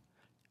lifetimes,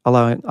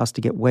 allowing us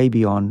to get way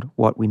beyond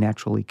what we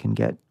naturally can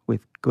get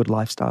with good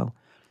lifestyle,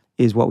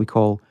 is what we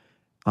call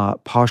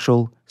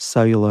partial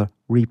cellular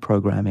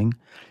reprogramming.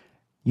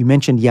 You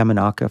mentioned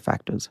Yamanaka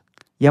factors.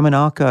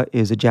 Yamanaka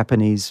is a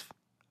Japanese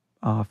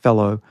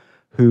fellow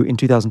who in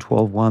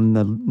 2012 won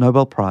the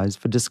Nobel Prize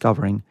for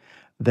discovering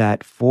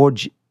that four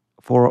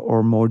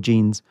or more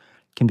genes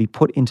can be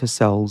put into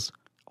cells,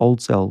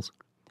 old cells,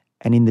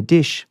 and in the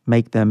dish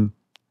make them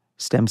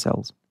stem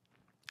cells.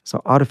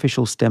 So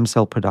artificial stem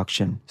cell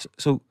production.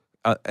 So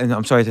and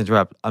I'm sorry to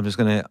interrupt. I'm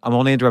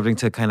only interrupting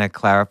to kind of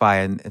clarify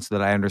and so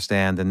that I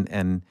understand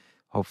and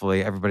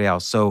hopefully everybody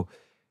else. So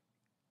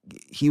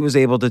he was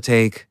able to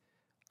take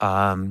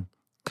kind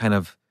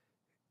of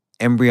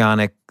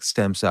embryonic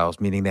stem cells,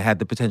 meaning they had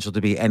the potential to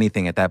be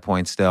anything at that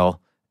point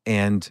still,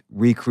 and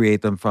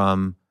recreate them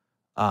from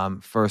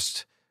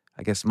first,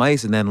 I guess,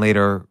 mice and then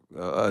later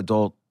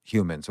adult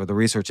humans, or the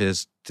research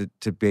is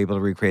to be able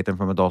to recreate them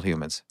from adult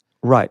humans.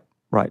 Right.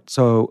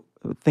 So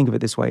think of it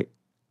this way.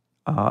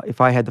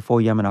 If I had the 4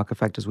 Yamanaka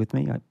factors with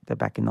me, they're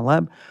back in the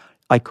lab,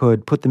 I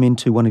could put them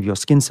into one of your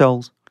skin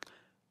cells,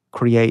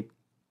 create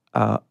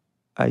a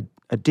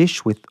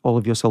dish with all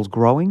of your cells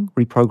growing,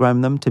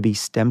 reprogram them to be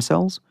stem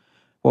cells,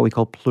 what we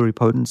call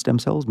pluripotent stem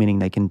cells, meaning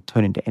they can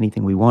turn into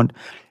anything we want.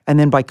 And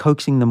then by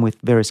coaxing them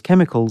with various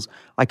chemicals,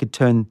 I could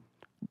turn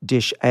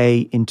dish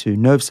A into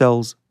nerve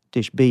cells,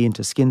 dish B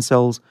into skin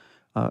cells,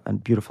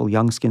 and beautiful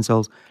young skin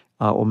cells,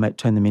 or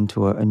turn them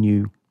into a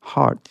new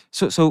heart.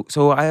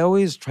 So I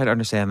always try to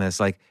understand this,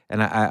 like,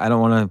 and I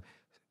don't want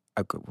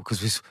to,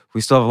 because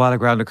we still have a lot of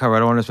ground to cover. I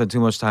don't want to spend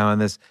too much time on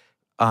this.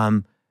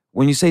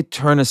 When you say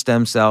turn a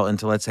stem cell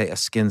into, let's say, a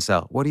skin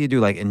cell, what do you do?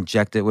 Like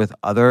inject it with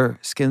other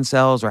skin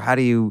cells, or how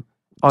do you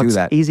do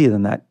that? It's easier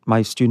than that.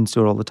 My students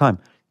do it all the time.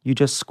 You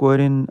just squirt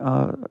in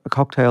a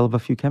cocktail of a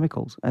few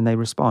chemicals and they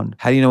respond.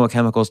 How do you know what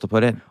chemicals to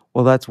put in?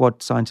 Well, that's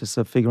what scientists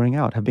are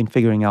have been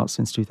figuring out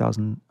since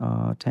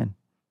 2010.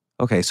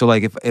 Okay, so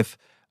like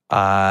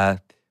so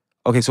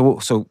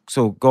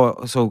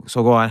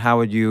go on. How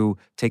would you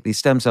take these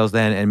stem cells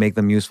then and make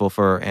them useful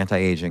for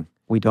anti-aging?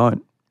 We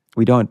don't,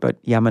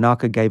 but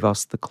Yamanaka gave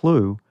us the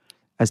clue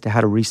as to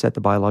how to reset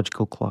the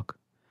biological clock.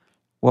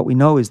 What we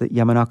know is that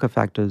Yamanaka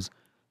factors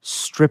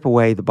strip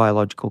away the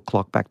biological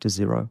clock back to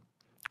zero,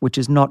 which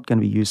is not going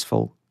to be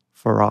useful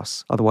for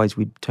us. Otherwise,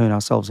 we'd turn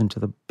ourselves into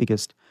the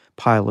biggest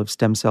pile of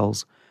stem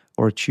cells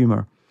or a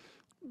tumor.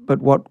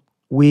 But what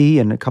we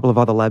and a couple of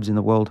other labs in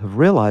the world have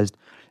realized,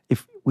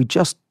 if we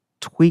just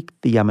tweak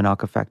the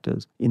Yamanaka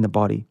factors in the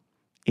body,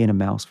 in a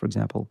mouse, for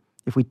example,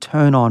 if we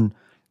turn on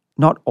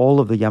not all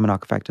of the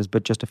Yamanaka factors,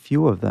 but just a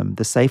few of them,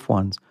 the safe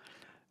ones,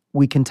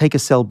 we can take a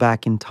cell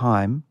back in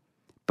time,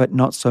 but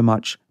not so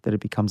much that it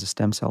becomes a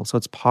stem cell. So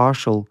it's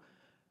partial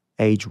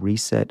age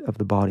reset of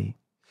the body.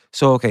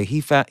 So, okay,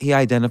 he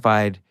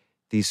identified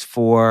these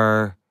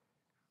 4,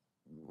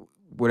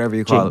 whatever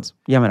you call genes,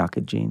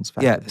 Yamanaka genes.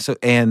 Yeah. So,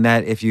 and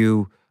that if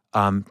you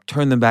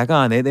turn them back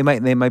on, they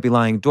might be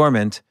lying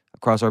dormant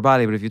across our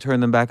body, but if you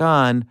turn them back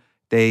on,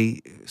 they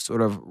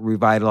sort of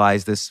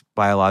revitalize this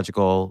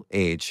biological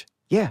age.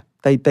 Yeah,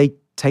 they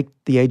take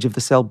the age of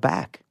the cell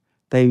back.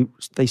 They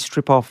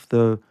strip off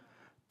the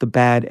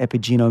bad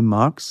epigenome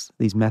marks,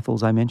 these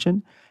methyls I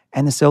mentioned,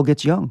 and the cell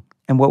gets young.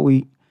 And what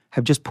we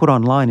have just put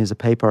online is a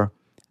paper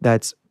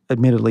that's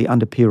admittedly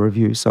under peer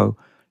review, so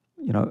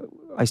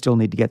I still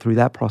need to get through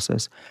that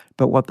process.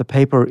 But what the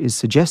paper is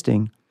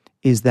suggesting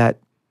is that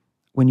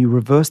when you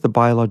reverse the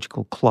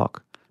biological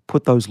clock,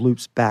 put those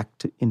loops back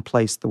in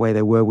place the way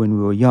they were when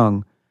we were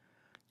young,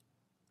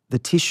 the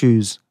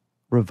tissues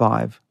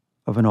revive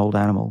of an old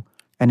animal.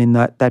 And in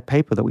that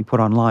paper that we put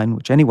online,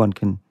 which anyone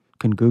can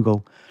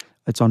Google,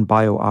 it's on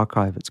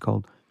bioRxiv, it's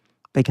called,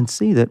 they can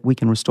see that we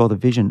can restore the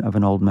vision of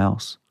an old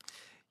mouse.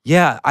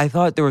 Yeah, I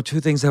thought there were 2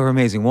 things that were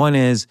amazing. One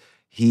is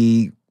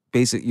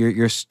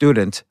your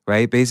student,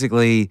 right?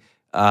 Basically,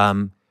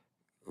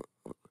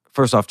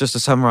 first off, just to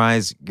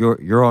summarize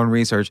your own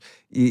research,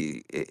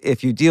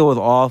 if you deal with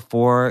all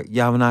 4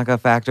 Yamanaka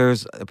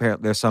factors,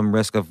 apparently there's some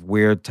risk of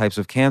weird types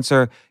of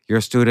cancer.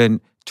 Your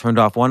student turned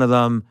off one of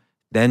them,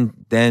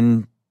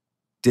 then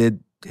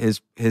did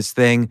his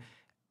thing,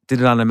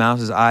 did it on a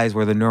mouse's eyes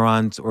where the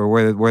neurons or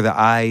where the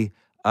eye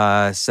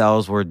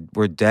cells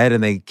were dead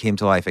and they came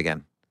to life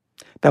again.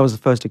 That was the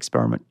first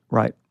experiment,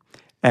 right?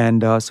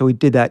 And so we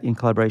did that in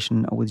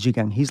collaboration with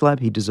Zhigang He's lab.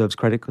 He deserves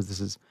credit because this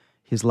is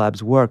his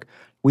lab's work.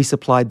 We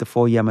supplied the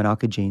 4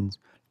 Yamanaka genes,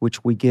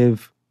 which we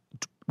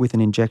with an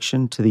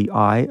injection to the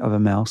eye of a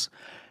mouse.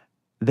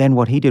 Then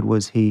what he did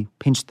was he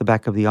pinched the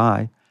back of the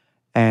eye,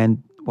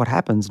 and what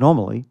happens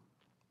normally,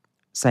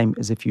 same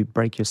as if you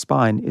break your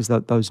spine, is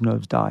that those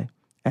nerves die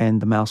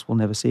and the mouse will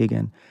never see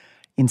again.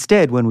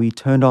 Instead, when we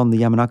turned on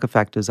the Yamanaka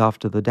factors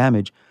after the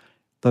damage,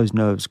 those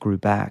nerves grew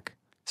back.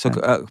 So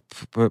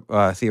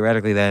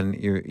theoretically, then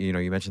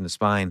you mentioned the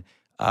spine.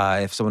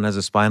 If someone has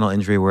a spinal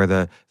injury where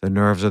the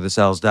nerves or the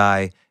cells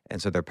die,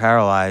 and so they're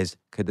paralyzed,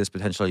 could this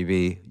potentially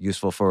be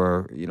useful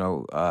for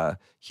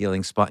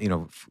healing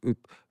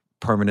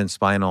permanent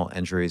spinal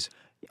injuries?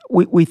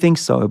 We think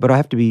so, but I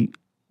have to be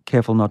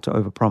careful not to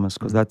overpromise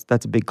because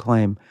that's a big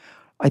claim.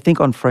 I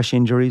think on fresh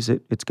injuries,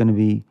 it's going to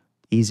be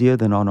easier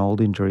than on old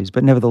injuries.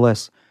 But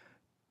nevertheless,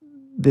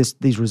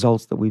 these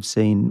results that we've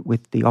seen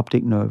with the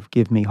optic nerve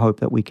give me hope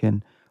that we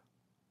can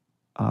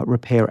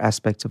repair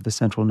aspects of the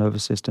central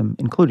nervous system,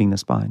 including the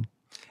spine.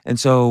 And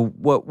so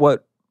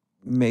what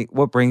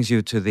brings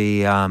you to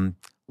the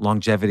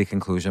longevity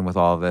conclusion with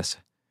all of this?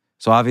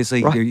 So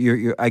obviously, right.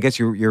 you're I guess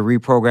you're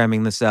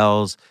reprogramming the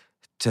cells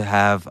to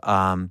have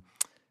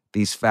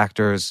these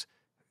factors.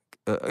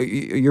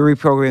 You're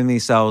reprogramming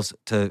these cells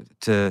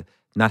to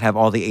not have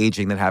all the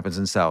aging that happens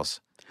in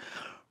cells.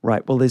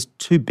 Right. Well, there's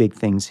two big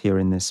things here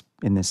in this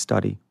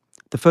study.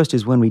 The first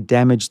is when we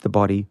damage the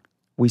body,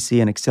 we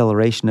see an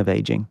acceleration of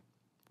aging,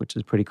 which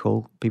is pretty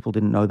cool. People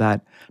didn't know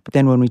that. But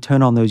then when we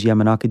turn on those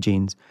Yamanaka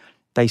genes,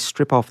 they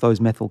strip off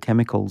those methyl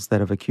chemicals that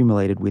have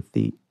accumulated with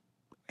the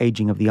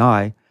aging of the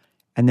eye,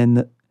 and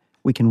then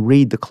we can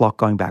read the clock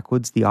going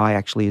backwards. The eye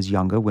actually is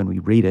younger when we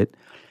read it.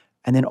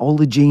 And then all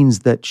the genes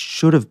that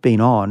should have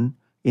been on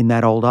in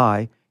that old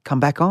eye come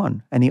back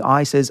on. And the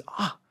eye says,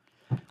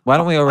 why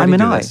don't we already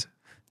do this?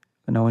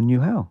 And no one knew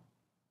how.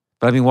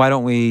 But I mean, why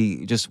don't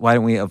we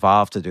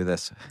evolve to do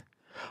this?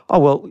 Oh,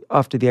 well,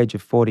 after the age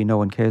of 40, no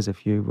one cares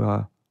if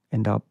you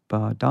end up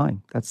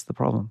dying. That's the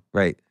problem.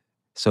 Right.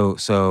 So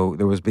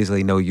there was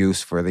basically no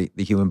use for the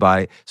human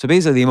body. So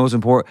basically the most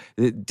important,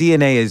 the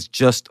DNA is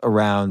just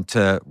around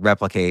to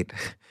replicate.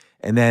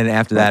 And then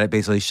after that, it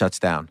basically shuts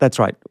down. That's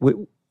right.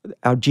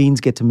 Our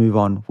genes get to move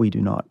on. We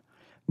do not.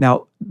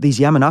 Now, these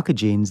Yamanaka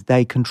genes,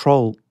 they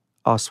control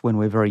us when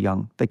we're very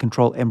young. They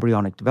control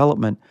embryonic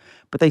development,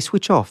 but they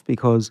switch off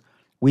because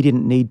we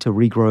didn't need to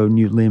regrow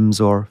new limbs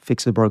or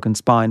fix a broken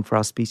spine for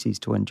our species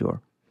to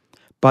endure.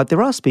 But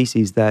there are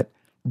species that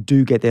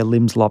do get their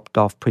limbs lopped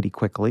off pretty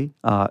quickly,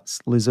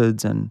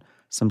 lizards and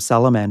some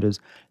salamanders.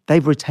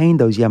 They've retained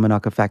those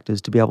Yamanaka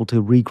factors to be able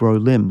to regrow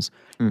limbs.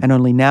 And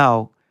only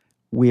now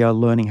we are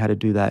learning how to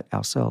do that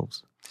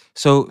ourselves.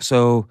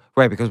 So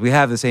right, because we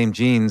have the same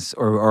genes,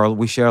 or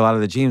we share a lot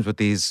of the genes with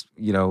these,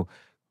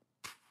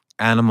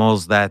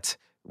 animals that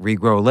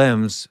regrow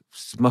limbs,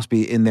 must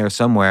be in there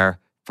somewhere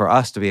for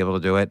us to be able to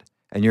do it.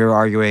 And you're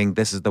arguing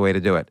this is the way to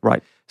do it.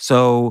 Right.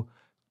 So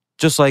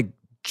just like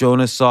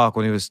Jonas Salk,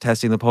 when he was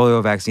testing the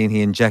polio vaccine,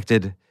 he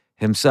injected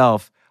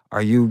himself.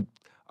 Are you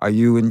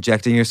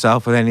injecting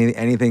yourself with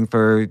anything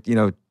for,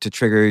 to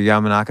trigger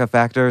Yamanaka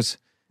factors?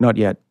 Not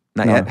yet.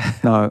 Not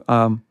yet?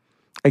 No.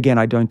 Again,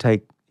 I don't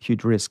take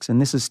huge risks.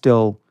 And this is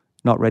still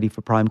not ready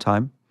for prime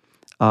time.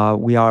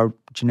 We are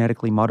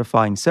genetically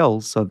modifying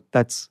cells, so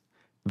that's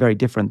very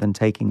different than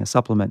taking a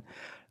supplement.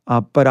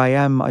 But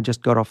I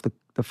just got off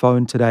the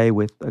phone today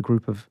with a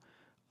group of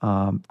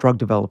drug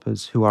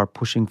developers who are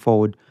pushing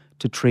forward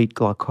to treat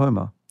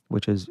glaucoma,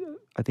 which is,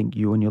 I think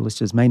you and your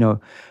listeners may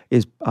know,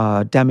 is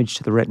damage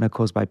to the retina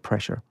caused by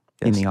pressure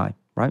in the eye,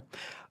 right?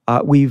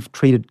 We've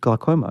treated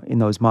glaucoma in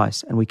those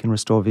mice, and we can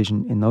restore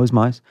vision in those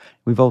mice.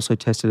 We've also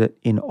tested it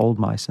in old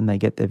mice, and they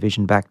get their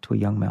vision back to a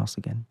young mouse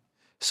again.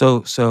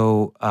 So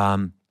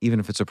even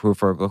if it's approved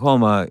for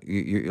glaucoma,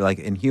 you like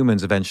in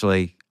humans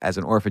eventually, as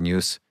an orphan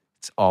use,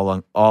 it's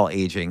all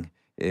aging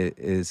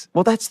is.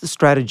 Well, that's the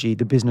strategy,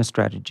 the business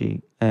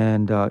strategy.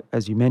 And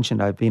as you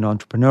mentioned, I've been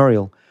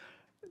entrepreneurial.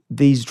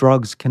 These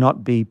drugs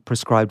cannot be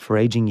prescribed for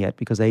aging yet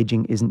because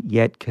aging isn't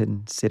yet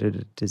considered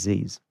a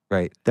disease.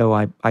 Right. Though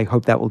I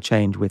hope that will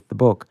change with the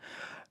book.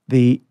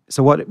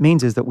 So what it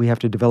means is that we have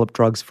to develop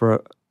drugs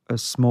for a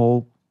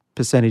small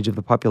percentage of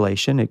the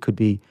population. It could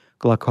be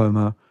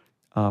glaucoma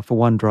for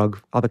one drug.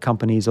 Other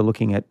companies are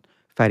looking at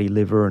fatty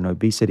liver and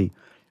obesity.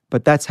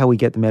 But that's how we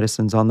get the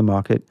medicines on the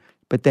market.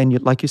 But then,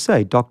 like you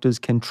say, doctors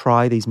can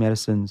try these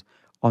medicines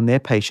on their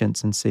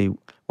patients and see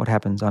what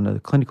happens under the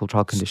clinical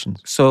trial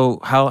conditions. So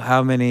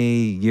how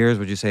many years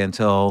would you say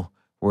until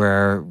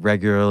we're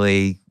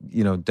regularly,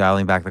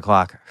 dialing back the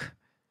clock?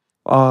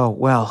 Oh,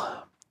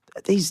 well,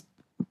 these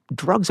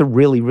drugs are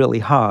really, really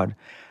hard,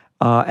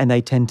 and they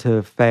tend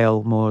to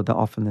fail more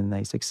often than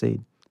they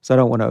succeed. So I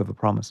don't want to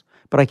overpromise.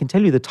 But I can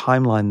tell you the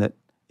timeline that,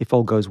 if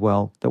all goes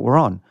well, that we're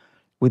on.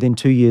 Within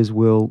 2 years,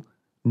 we'll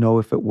know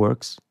if it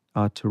works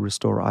to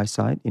restore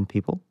eyesight in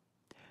people.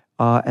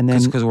 And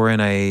then because we're in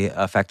a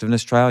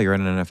effectiveness trial, you're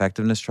in an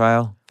effectiveness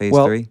trial, phase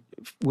 3.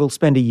 We'll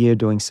spend a year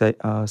doing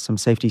some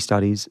safety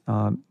studies,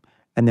 and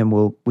then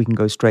we can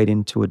go straight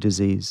into a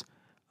disease.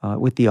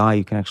 With the eye,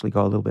 you can actually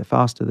go a little bit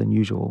faster than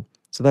usual.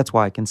 So that's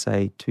why I can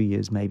say 2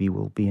 years maybe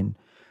we'll be in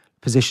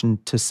position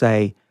to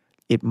say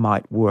it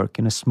might work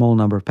in a small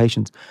number of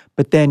patients.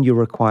 But then you're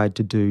required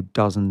to do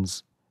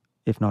dozens,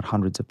 if not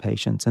hundreds of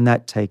patients, and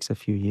that takes a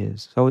few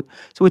years. So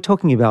we're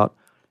talking about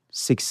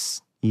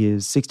 6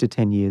 to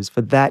 10 years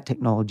for that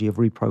technology of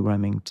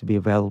reprogramming to be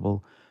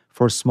available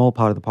for a small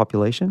part of the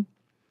population.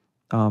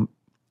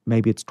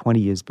 Maybe it's 20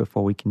 years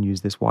before we can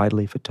use this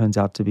widely if it turns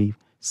out to be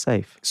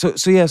safe. So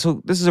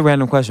this is a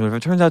random question, but if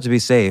it turns out to be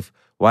safe,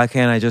 why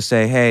can't I just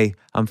say, hey,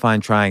 I'm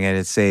fine trying it,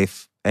 it's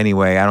safe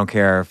anyway, I don't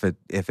care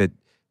if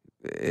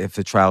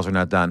the trials are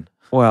not done?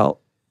 Well,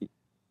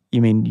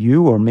 you mean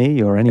you or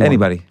me or anyone?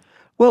 Anybody.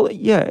 Well,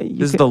 yeah.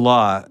 This is the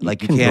law.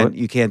 Like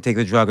you can't take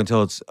the drug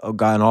until it's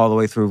gotten all the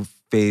way through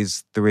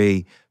phase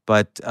 3.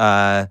 But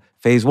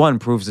phase 1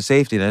 proves the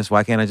safetiness.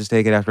 Why can't I just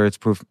take it after it's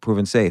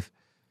proven safe?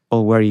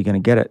 Well, where are you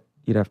going to get it?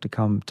 You'd have to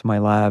come to my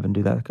lab and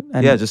do that.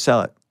 And yeah, just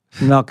sell it.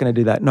 I'm not going to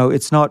do that. No,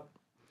 it's not.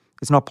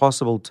 It's not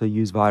possible to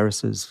use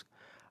viruses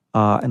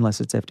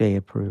unless it's FDA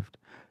approved.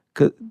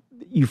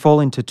 You fall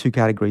into 2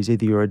 categories.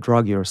 Either you're a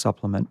drug, you're a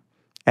supplement.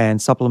 And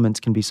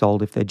supplements can be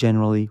sold if they're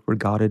generally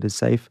regarded as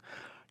safe.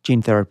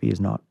 Gene therapy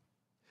is not.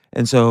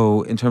 And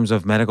so in terms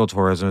of medical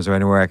tourism, is there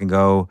anywhere I can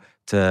go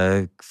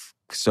to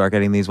start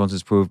getting these once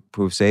it's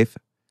proved safe?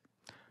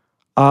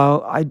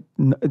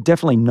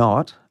 Definitely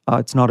not.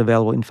 It's not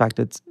available. In fact,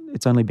 it's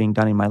only being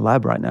done in my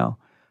lab right now.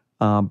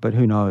 But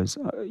who knows?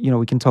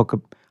 We can talk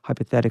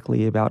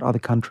hypothetically about other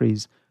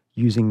countries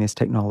using this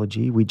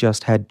technology. We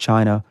just had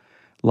China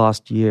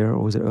last year,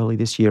 or was it early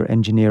this year,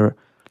 engineer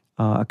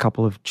a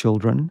couple of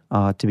children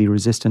to be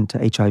resistant to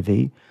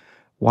HIV.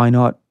 Why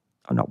not?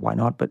 Not why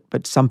not,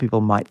 but some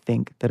people might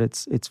think that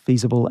it's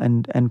feasible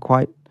and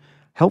quite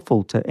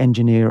helpful to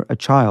engineer a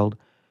child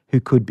who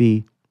could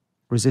be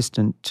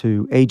resistant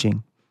to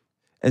aging.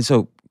 And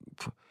so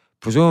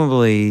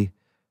presumably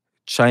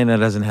China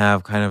doesn't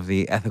have kind of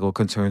the ethical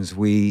concerns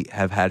we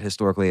have had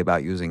historically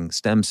about using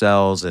stem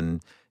cells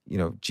and,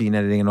 gene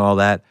editing and all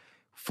that.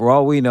 For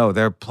all we know,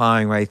 they're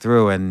plowing right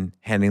through and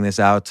handing this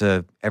out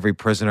to every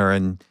prisoner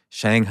in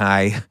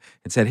Shanghai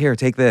and said, here,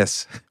 take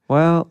this.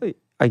 Well,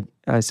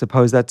 I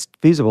suppose that's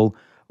feasible.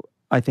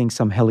 I think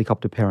some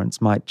helicopter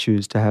parents might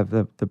choose to have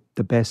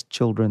the best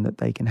children that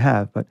they can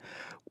have. But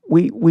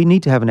we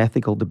need to have an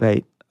ethical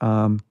debate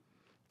and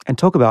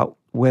talk about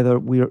whether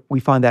we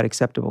find that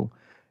acceptable.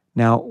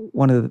 Now,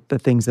 one of the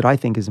things that I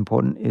think is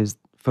important is,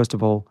 first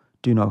of all,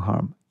 do no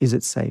harm. Is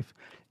it safe?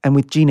 And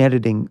with gene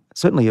editing,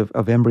 certainly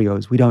of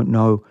embryos, we don't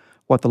know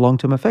what the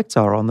long-term effects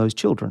are on those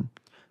children.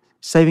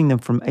 Saving them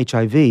from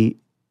HIV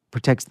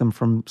protects them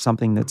from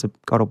something that's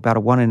got about a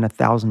 1 in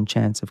 1,000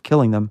 chance of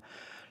killing them.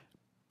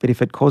 But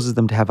if it causes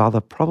them to have other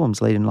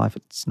problems late in life,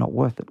 it's not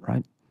worth it,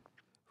 right?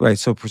 Right.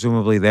 So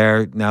presumably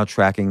they're now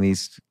tracking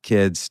these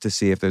kids to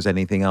see if there's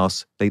anything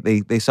else.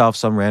 They solve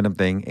some random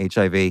thing,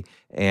 HIV,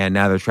 and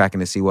now they're tracking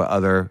to see what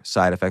other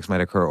side effects might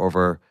occur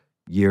over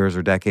years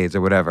or decades or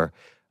whatever.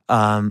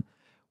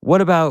 What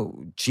about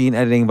gene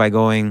editing by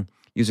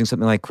using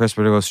something like CRISPR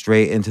to go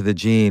straight into the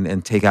gene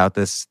and take out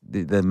the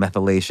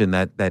methylation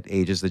that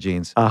ages the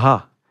genes?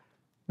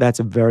 That's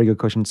a very good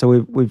question.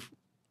 So we've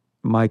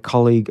my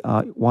colleague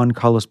Juan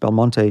Carlos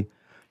Belmonte,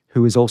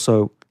 who is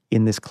also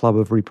in this club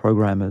of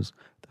reprogrammers,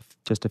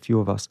 just a few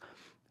of us,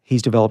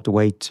 he's developed a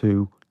way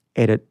to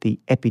edit the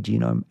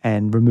epigenome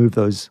and remove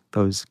those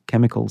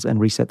chemicals and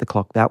reset the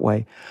clock that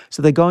way.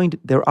 So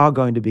there are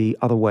going to be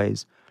other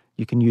ways.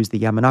 You can use the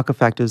Yamanaka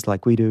factors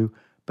like we do.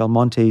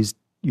 Belmonte's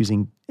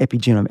using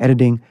epigenome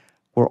editing.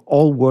 We're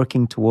all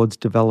working towards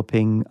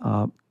developing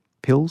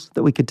pills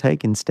that we could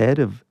take instead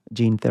of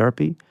gene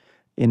therapy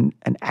and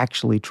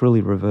actually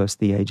truly reverse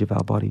the age of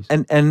our bodies.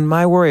 And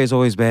my worry has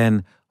always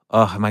been,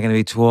 am I going to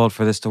be too old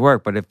for this to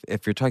work? But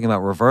if you're talking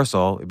about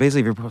reversal,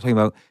 basically if you're talking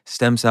about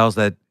stem cells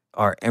that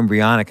are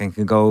embryonic and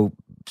can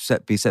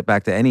be set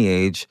back to any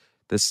age,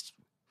 this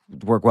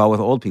would work well with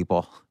old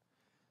people.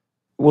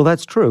 Well,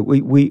 that's true.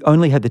 We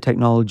only had the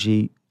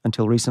technology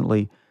until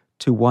recently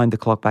to wind the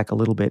clock back a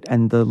little bit.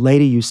 And the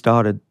later you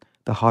started,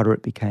 the harder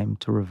it became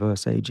to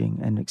reverse aging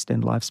and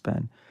extend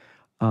lifespan,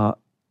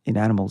 in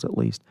animals at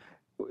least.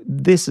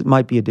 This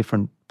might be a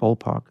different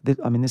ballpark.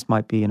 This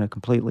might be in a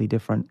completely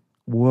different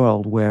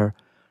world where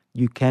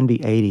you can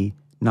be 80,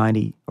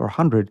 90, or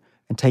 100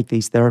 and take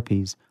these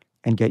therapies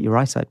and get your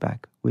eyesight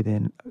back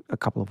within a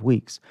couple of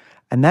weeks.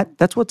 And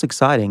that's what's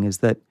exciting, is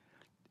that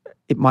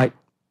it might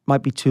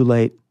be too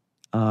late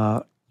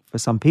for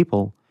some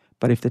people,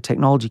 but if the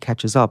technology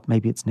catches up,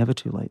 maybe it's never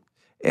too late.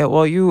 Yeah,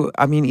 well,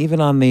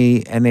 even on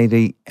the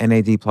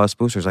NAD plus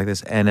boosters like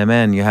this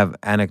NMN, you have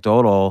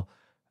anecdotal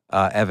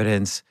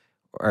evidence,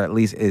 or at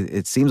least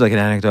it seems like an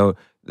anecdote,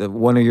 that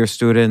one of your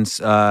students,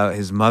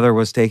 his mother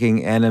was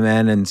taking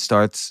NMN and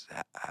starts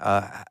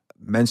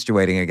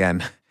menstruating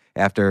again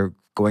after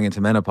going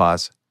into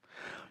menopause.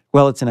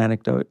 Well, it's an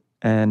anecdote,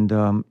 and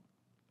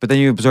but then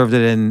you observed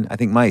it in, I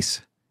think,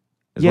 mice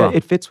as well. Yeah,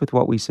 it fits with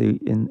what we see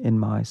in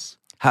mice.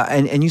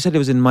 And you said it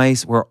was in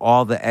mice where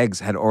all the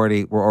eggs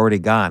were already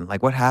gone.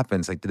 Like, what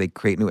happens? Like, do they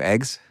create new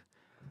eggs?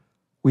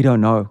 We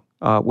don't know.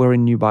 We're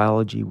in new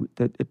biology.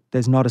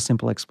 There's not a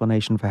simple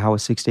explanation for how a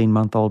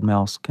 16-month-old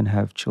mouse can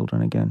have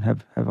children again,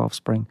 have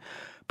offspring.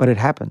 But it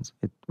happens.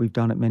 We've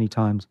done it many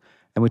times,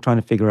 and we're trying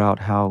to figure out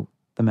how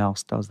the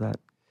mouse does that.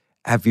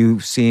 Have you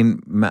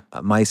seen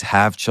mice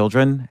have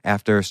children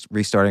after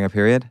restarting a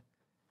period?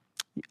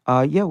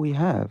 Yeah, we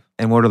have.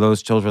 And what are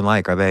those children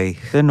like? Are they?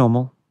 They're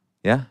normal.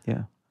 Yeah?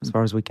 Yeah. As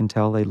far as we can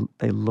tell,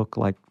 they look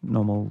like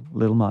normal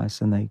little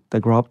mice, and they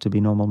grow up to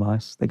be normal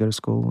mice. They go to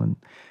school, and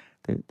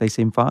they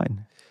seem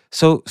fine.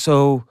 So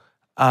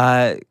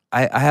I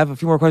have a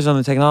few more questions on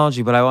the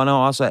technology, but I want to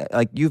also,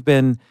 like, you've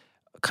been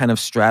kind of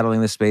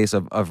straddling the space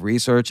of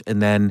research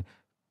and then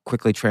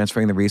quickly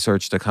transferring the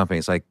research to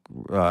companies. Like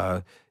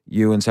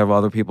you and several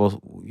other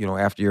people,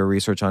 after your initial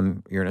research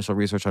on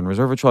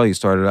resveratrol, you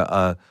started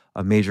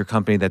a major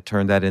company that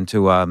turned that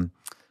into a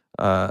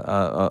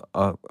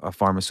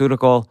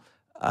pharmaceutical.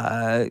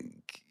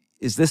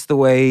 Is this the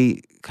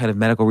way kind of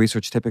medical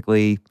research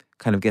typically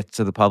kind of gets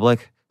to the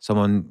public?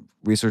 Someone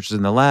researches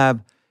in the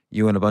lab,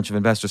 you and a bunch of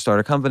investors start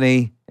a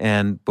company,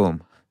 and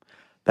boom.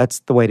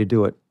 That's the way to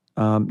do it.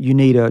 You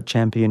need a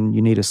champion.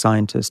 You need a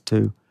scientist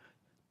to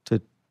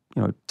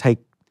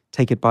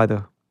take it by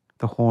the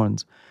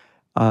horns.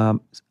 A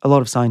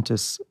lot of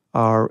scientists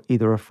are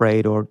either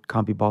afraid or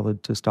can't be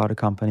bothered to start a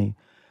company.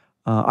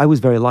 I was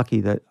very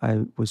lucky that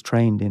I was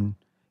trained in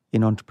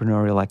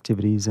entrepreneurial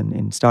activities and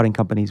in starting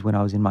companies when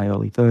I was in my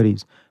early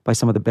 30s by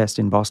some of the best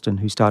in Boston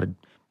who started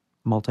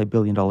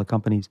multi-billion-dollar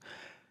companies,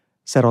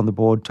 sat on the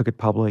board, took it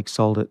public,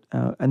 sold it,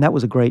 and that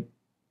was a great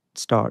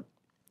start.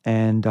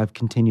 And I've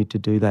continued to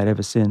do that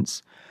ever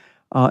since.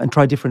 And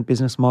try different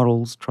business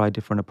models, try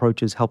different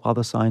approaches, help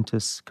other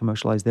scientists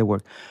commercialize their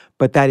work.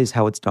 But that is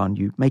how it's done.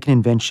 You make an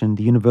invention,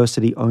 the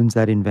university owns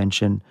that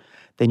invention,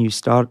 then you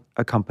start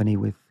a company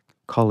with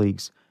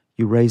colleagues,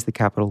 you raise the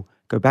capital,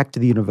 go back to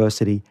the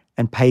university,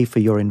 and pay for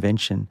your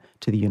invention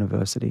to the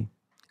university.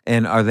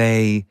 And are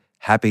they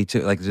happy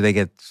to, do they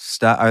get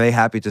stuff? Are they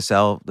happy to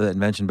sell the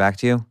invention back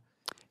to you?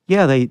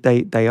 Yeah,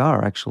 they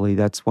are actually.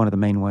 That's one of the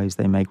main ways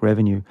they make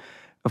revenue.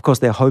 Of course,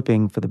 they're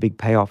hoping for the big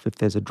payoff. If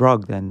there's a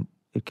drug, then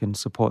it can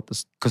support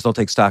this. Because they'll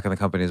take stock in the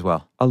company as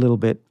well. A little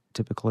bit,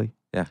 typically.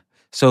 Yeah.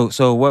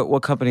 So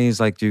what companies,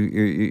 like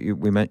you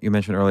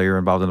mentioned earlier, you're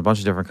involved in a bunch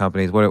of different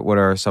companies. What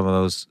are some of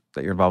those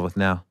that you're involved with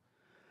now?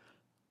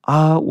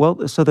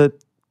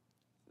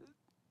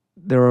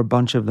 There are a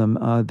bunch of them.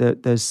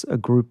 There's a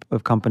group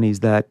of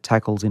companies that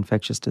tackles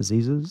infectious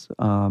diseases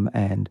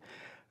and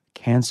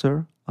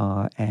cancer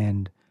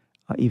and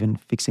even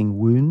fixing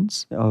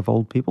wounds of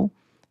old people.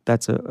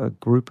 That's a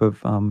group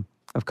of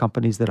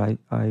companies that I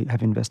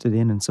have invested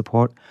in and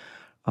support.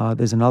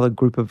 There's another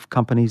group of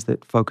companies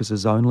that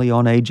focuses only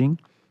on aging,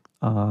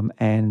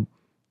 and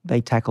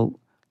they tackle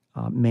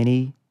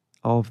many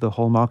of the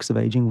hallmarks of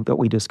aging that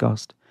we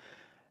discussed.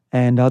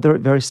 And they're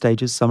at various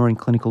stages. Some are in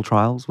clinical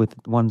trials, with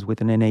ones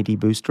with an NAD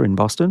booster in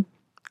Boston.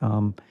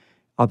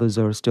 Others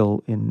are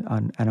still in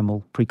an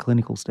animal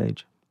preclinical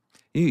stage.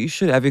 You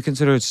should. Have you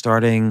considered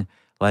starting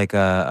like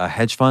a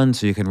hedge fund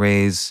so you can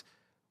raise,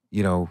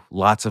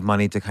 lots of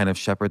money to kind of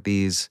shepherd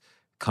these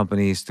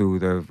companies through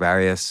their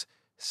various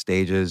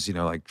stages,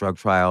 like drug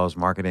trials,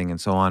 marketing,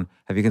 and so on?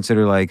 Have you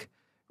considered like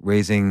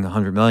raising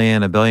 $100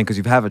 million, $1 billion, because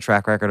you have a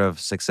track record of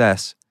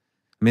success?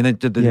 I mean, the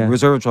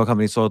resveratrol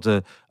company sold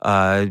to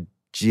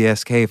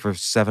GSK for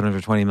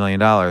 $720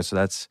 million, so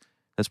that's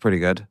pretty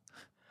good.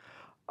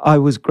 I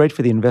was great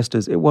for the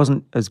investors. It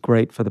wasn't as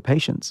great for the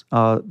patients.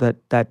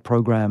 That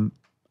program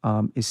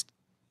is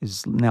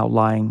now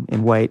lying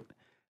in wait.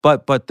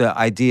 But the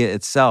idea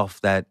itself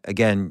that,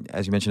 again,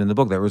 as you mentioned in the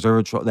book, that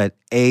resveratrol, that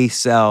a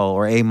cell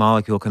or a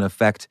molecule can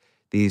affect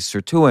these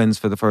sirtuins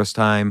for the first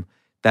time,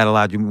 that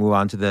allowed you to move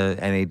on to the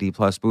NAD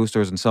plus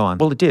boosters and so on.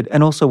 Well, it did.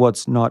 And also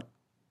what's not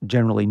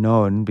generally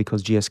known,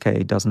 because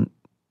GSK doesn't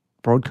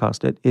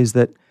broadcast it, is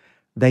that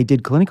they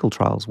did clinical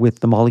trials with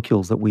the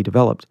molecules that we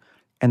developed,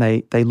 and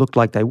they looked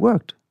like they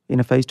worked.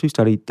 In a phase 2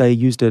 study, they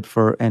used it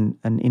for an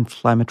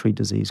inflammatory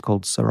disease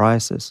called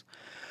psoriasis.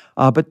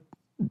 But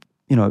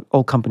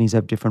all companies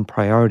have different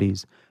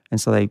priorities,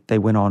 and so they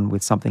went on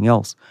with something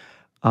else.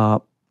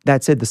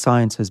 That said, the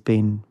science has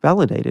been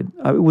validated.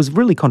 It was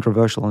really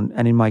controversial,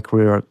 and in my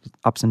career,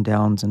 ups and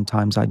downs, and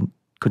times I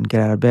couldn't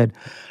get out of bed.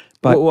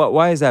 But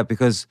why is that?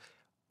 Because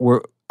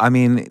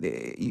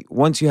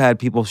once you had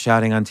people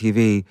shouting on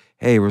TV,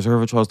 "Hey,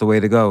 resveratrol is the way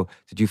to go,"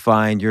 did you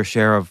find your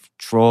share of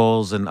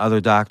trolls and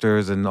other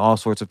doctors and all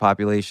sorts of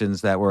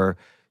populations that were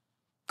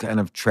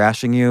kind of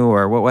trashing you,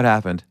 or what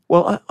happened?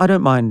 Well, I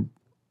don't mind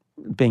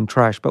being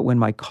trashed, but when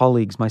my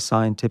colleagues, my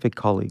scientific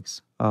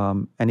colleagues,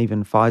 and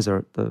even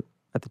Pfizer,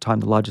 at the time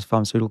the largest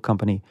pharmaceutical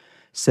company,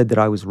 said that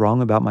I was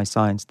wrong about my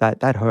science,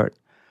 that hurt.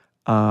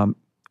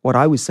 What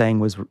I was saying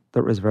was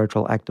that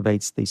resveratrol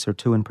activates the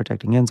sirtuin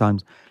protecting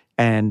enzymes,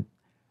 and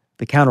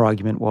the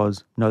counter-argument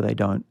was, no, they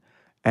don't.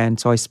 And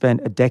so I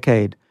spent a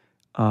decade,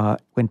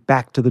 went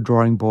back to the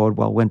drawing board,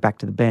 went back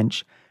to the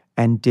bench,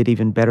 and did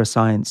even better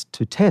science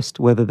to test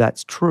whether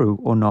that's true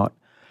or not.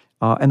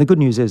 And the good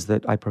news is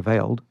that I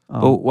prevailed.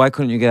 But why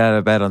couldn't you get out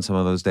of bed on some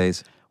of those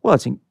days? Well,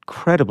 it's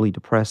incredibly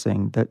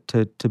depressing that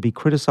to be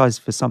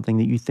criticized for something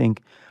that you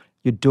think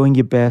you're doing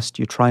your best,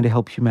 you're trying to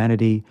help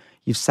humanity,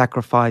 you've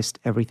sacrificed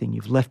everything,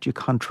 you've left your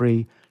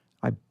country.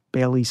 I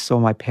barely saw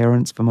my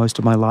parents for most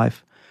of my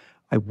life.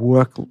 I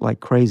work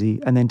like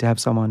crazy, and then to have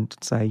someone to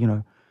say,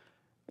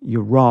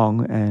 you're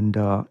wrong and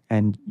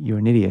you're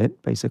an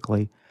idiot,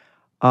 basically.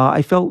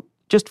 I felt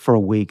just for a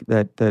week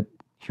that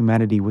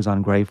humanity was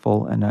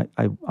ungrateful, and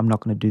I'm not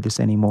going to do this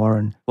anymore.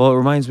 And Well, it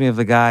reminds me of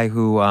the guy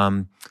who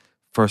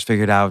first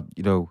figured out,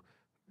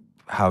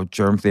 how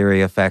germ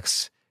theory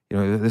affects.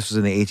 This was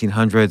in the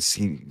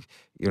 1800s.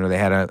 They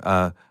had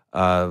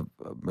a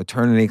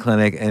maternity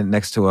clinic and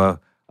next to a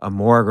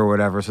morgue or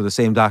whatever. So the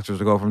same doctors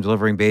would go from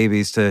delivering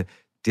babies to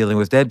dealing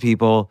with dead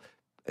people,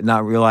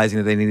 not realizing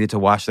that they needed to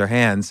wash their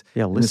hands.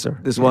 Yeah, And Lister.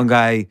 This one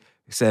guy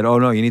said, "Oh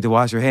no, you need to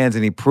wash your hands,"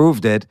 and he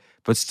proved it.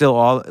 But still,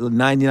 all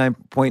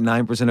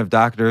 99.9% of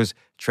doctors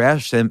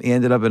trashed him. He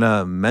ended up in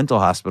a mental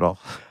hospital.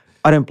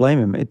 I don't blame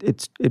him.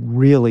 It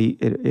really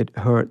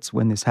hurts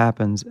when this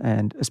happens,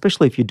 and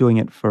especially if you're doing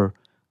it for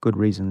good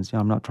reasons.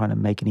 I'm not trying to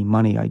make any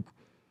money. I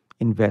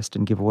invest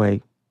and give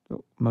away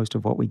most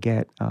of what we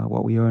get,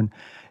 what we earn.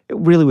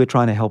 Really, we're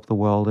trying to help the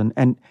world.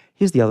 And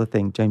here's the other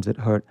thing, James, that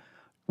hurt.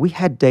 We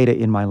had data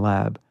in my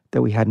lab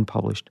that we hadn't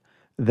published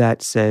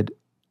that said,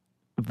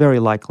 very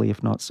likely,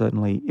 if not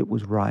certainly, it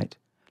was right.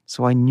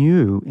 So I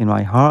knew in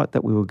my heart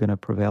that we were going to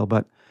prevail,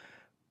 but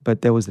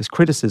there was this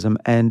criticism,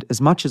 and as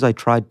much as I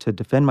tried to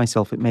defend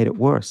myself, it made it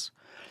worse.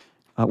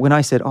 When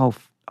I said,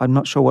 I'm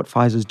not sure what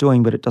Pfizer's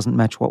doing, but it doesn't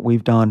match what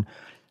we've done,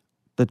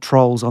 the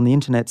trolls on the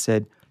internet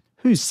said,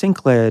 who's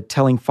Sinclair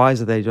telling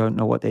Pfizer they don't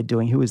know what they're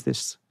doing? Who is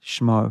this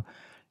schmo?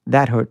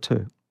 That hurt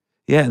too.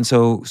 Yeah, and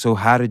so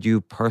how did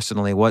you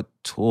personally, what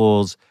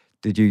tools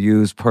did you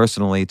use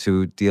personally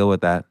to deal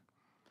with that?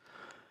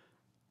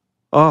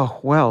 Oh,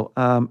 well,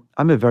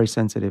 I'm a very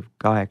sensitive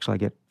guy,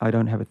 actually. I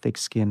don't have a thick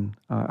skin.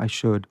 I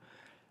should.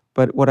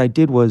 But what I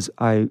did was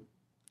I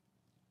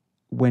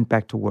went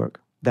back to work.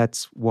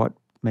 That's what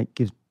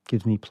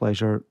gives me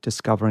pleasure,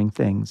 discovering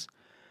things.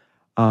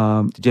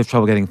 Did you have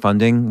trouble getting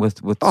funding with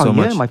so much? Oh,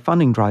 yeah, my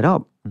funding dried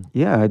up.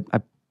 Yeah,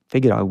 I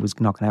figured I was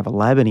not going to have a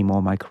lab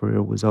anymore. My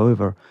career was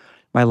over.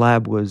 My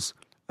lab was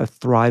a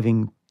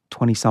thriving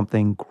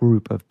 20-something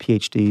group of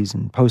PhDs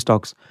and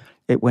postdocs.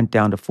 It went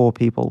down to 4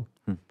 people.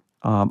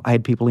 I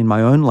had people in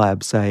my own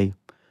lab say,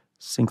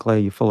 Sinclair,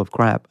 you're full of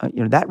crap.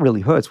 That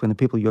really hurts when the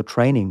people you're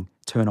training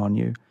turn on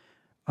you.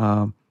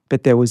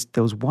 But there was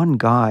one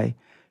guy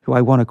who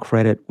I want to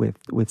credit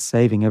with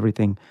saving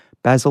everything,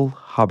 Basil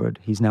Hubbard.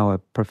 He's now a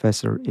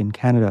professor in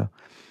Canada.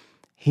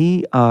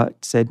 He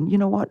said, you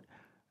know what?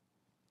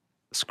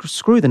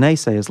 Screw the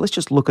naysayers. Let's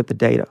just look at the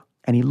data.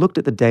 And he looked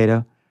at the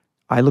data.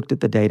 I looked at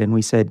the data, and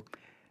we said,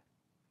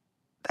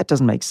 that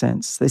doesn't make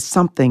sense. There's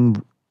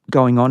something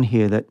going on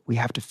here that we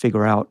have to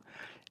figure out.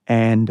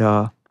 And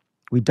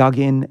we dug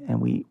in,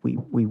 and we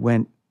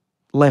went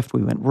left,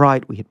 we went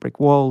right, we hit brick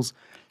walls.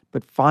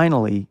 But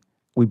finally,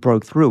 we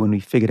broke through and we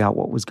figured out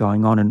what was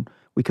going on, and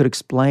we could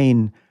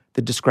explain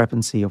the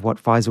discrepancy of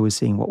what Pfizer was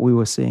seeing, what we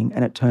were seeing,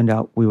 and it turned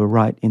out we were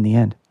right in the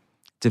end.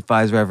 Did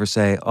Pfizer ever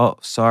say, oh,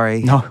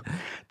 sorry? No,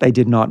 they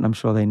did not, and I'm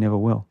sure they never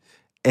will.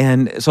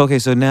 And so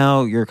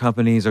now your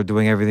companies are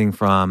doing everything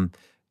from,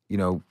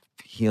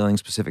 healing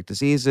specific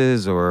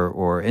diseases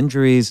or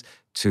injuries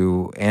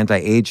to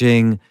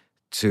anti-aging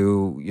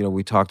to,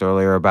 we talked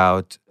earlier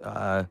about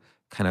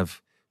kind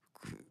of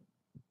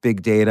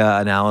big data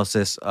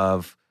analysis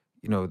of,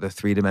 the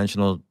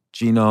 3-dimensional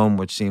genome,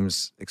 which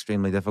seems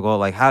extremely difficult.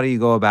 Like, how do you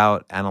go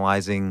about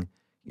analyzing,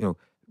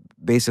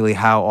 basically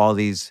how all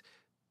these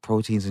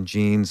proteins and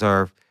genes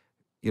are,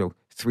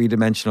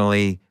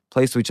 3-dimensionally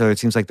placed to each other? It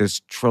seems like there's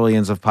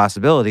trillions of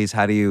possibilities.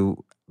 How do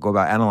you go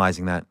about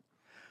analyzing that?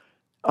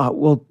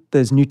 Well,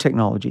 there's new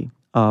technology.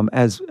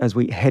 As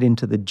we head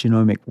into the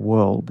genomic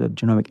world, the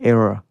genomic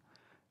era,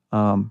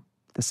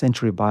 the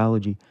century of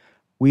biology,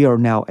 we are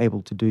now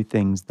able to do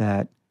things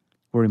that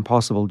were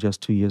impossible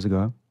just 2 years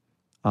ago.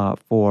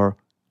 For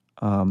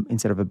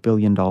instead of $1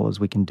 billion,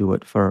 we can do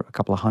it for a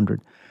couple of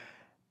hundred.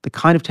 The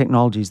kind of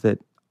technologies that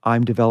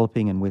I'm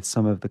developing, and with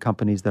some of the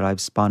companies that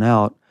I've spun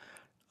out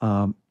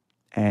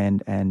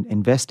and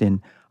invest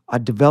in, are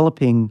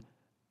developing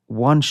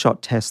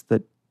one-shot tests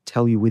that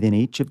tell you within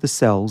each of the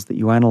cells that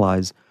you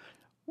analyze,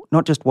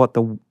 not just what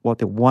the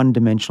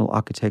one-dimensional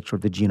architecture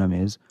of the genome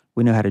is.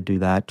 We know how to do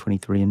that.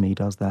 23andMe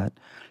does that.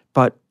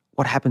 But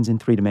what happens in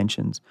 3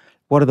 dimensions?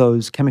 What are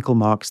those chemical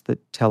marks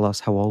that tell us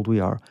how old we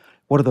are?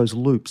 What are those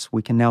loops?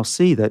 We can now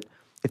see that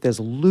if there's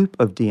a loop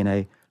of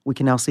DNA, we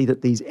can now see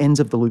that these ends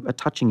of the loop are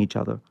touching each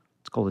other.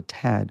 It's called a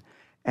TAD.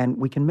 And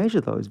we can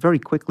measure those very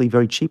quickly,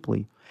 very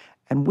cheaply.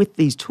 And with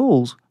these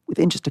tools,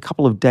 within just a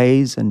couple of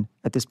days, and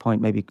at this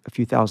point maybe a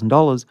few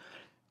 $1,000s,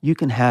 you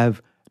can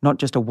have not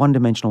just a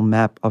one-dimensional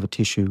map of a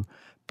tissue,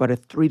 but a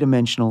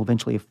 3-dimensional,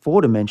 eventually a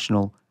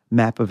 4-dimensional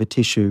map of a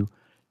tissue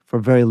for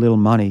very little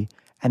money.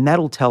 And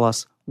that'll tell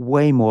us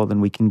way more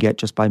than we can get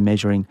just by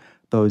measuring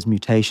those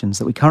mutations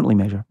that we currently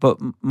measure. But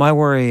my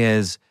worry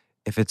is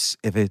if it's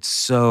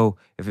no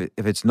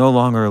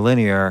longer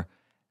linear,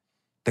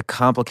 the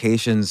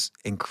complications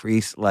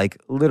increase like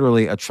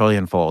literally a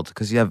trillion-fold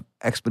because you have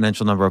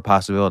exponential number of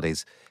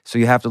possibilities. So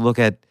you have to look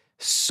at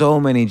so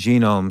many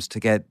genomes to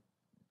get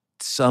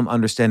some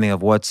understanding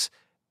of what's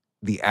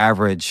the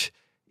average,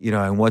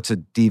 and what's a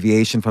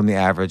deviation from the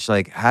average.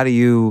 Like, how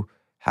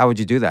would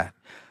you do that?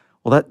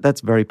 Well,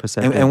 that's very And,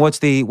 perceptive. and what's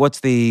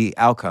the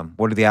outcome?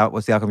 What's the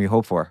outcome you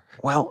hope for?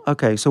 Well,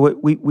 okay, so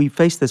we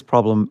faced this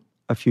problem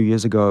a few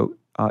years ago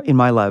in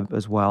my lab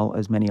as well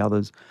as many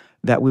others,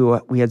 that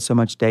we had so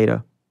much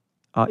data,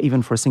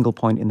 even for a single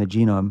point in the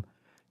genome,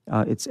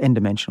 it's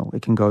n-dimensional.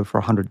 It can go for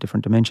 100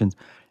 different dimensions.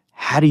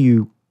 How do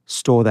you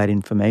store that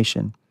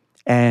information?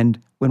 And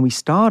when we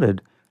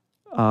started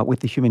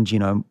with the human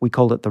genome, we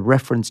called it the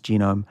reference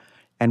genome,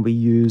 and we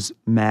use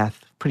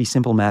math, pretty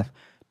simple math,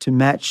 to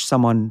match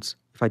someone's.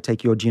 If I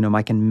take your genome,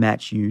 I can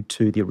match you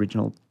to the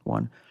original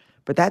one.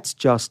 But that's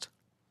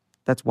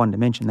one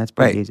dimension. That's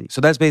pretty easy.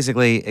 So that's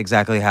basically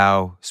exactly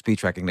how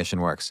speech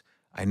recognition works.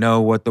 I know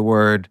what the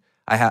word,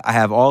 I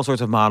have all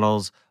sorts of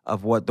models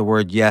of what the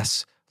word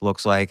yes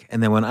looks like.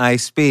 And then when I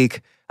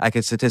speak, I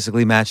could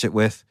statistically match it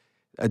with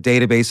a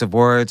database of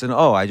words. And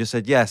I just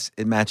said yes,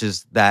 it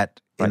matches that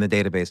in the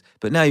database.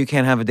 But now you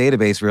can't have a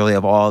database really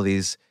of all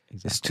these.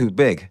 Exactly. It's too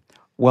big.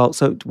 Well,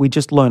 so we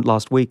just learned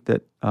last week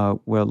that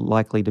we're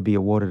likely to be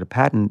awarded a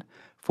patent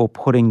for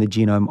putting the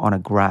genome on a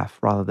graph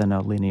rather than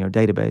a linear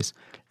database.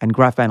 And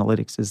graph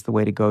analytics is the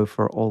way to go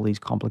for all these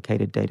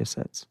complicated data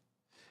sets.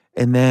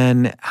 And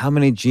then how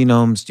many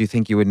genomes do you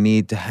think you would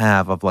need to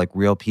have of like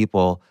real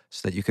people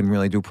so that you can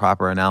really do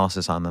proper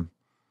analysis on them?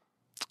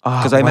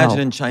 Because I imagine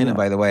in China,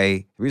 by the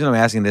way, the reason I'm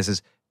asking this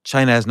is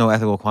China has no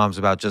ethical qualms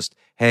about just,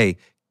 hey,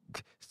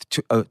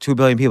 2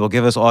 billion people,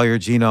 give us all your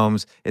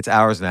genomes, it's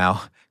ours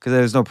now, because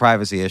there's no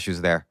privacy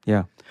issues there.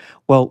 Yeah.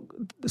 Well,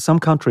 some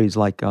countries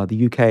like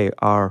the UK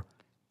are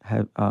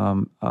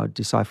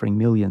deciphering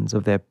millions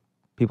of their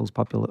people's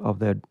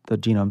the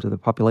genomes of the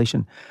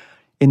population.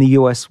 In the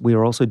US, we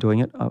are also doing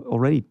it.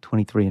 Already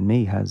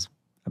 23andMe has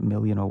 1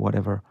 million or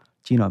whatever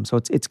genomes. So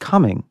it's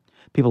coming.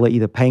 People are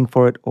either paying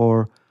for it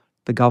or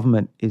the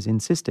government is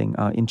insisting.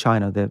 In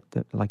China, they're,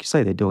 like you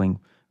say, they're doing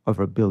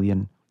over 1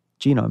 billion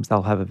genomes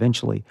they'll have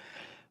eventually.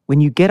 When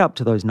you get up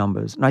to those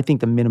numbers, and I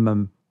think the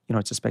minimum,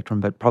 it's a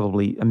spectrum, but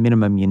probably a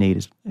minimum you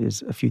need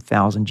is a few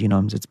thousand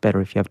genomes. It's better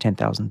if you have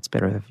 10,000. It's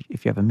better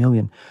if you have 1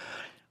 million.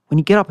 When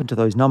you get up into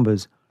those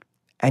numbers,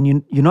 and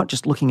you're not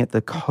just looking at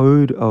the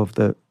code of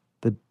the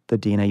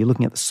DNA, you're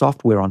looking at the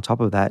software on top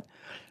of that,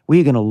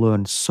 we're going to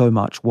learn so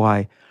much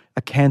why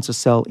a cancer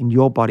cell in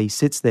your body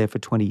sits there for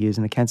 20 years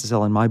and a cancer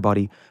cell in my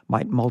body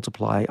might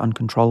multiply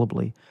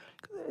uncontrollably.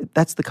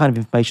 That's the kind of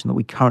information that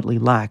we currently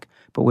lack,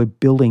 but we're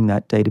building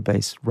that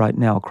database right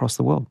now across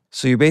the world.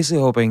 So you're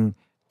basically hoping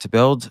to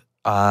build,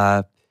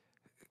 to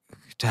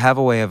have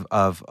a way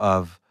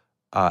of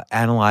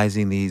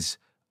analyzing these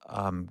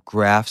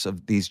graphs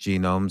of these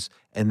genomes,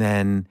 and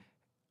then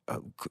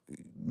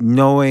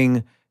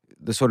knowing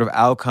the sort of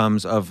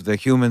outcomes of the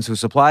humans who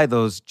supply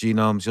those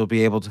genomes, you'll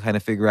be able to kind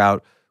of figure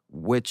out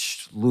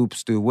which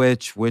loops do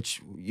which,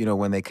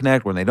 when they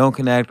connect, when they don't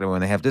connect, or when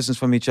they have distance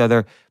from each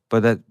other.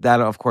 But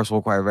that of course, will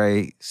require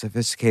very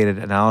sophisticated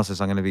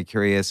analysis. I'm going to be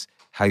curious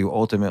how you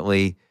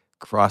ultimately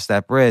cross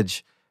that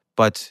bridge.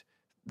 But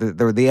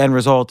the end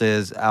result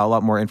is a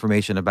lot more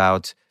information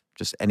about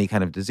just any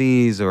kind of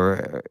disease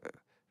or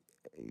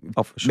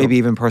for sure. Maybe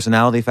even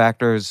personality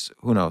factors.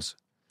 Who knows?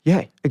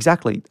 Yeah,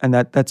 exactly. And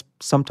that's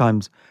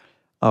sometimes,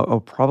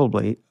 or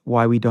probably,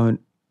 why we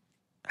don't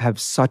have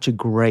such a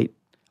great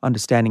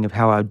understanding of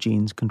how our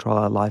genes control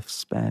our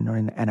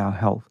lifespan and our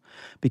health,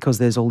 because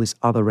there's all this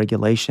other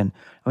regulation.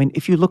 I mean,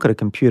 if you look at a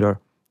computer,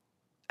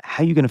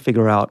 how are you going to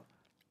figure out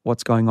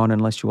what's going on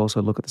unless you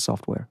also look at the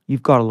software?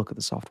 You've got to look at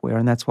the software,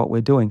 and that's what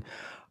we're doing.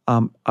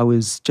 I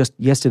was just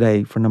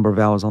yesterday for a number of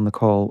hours on the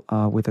call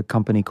with a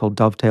company called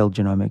Dovetail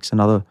Genomics,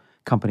 another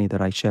company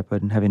that I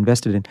shepherd and have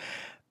invested in.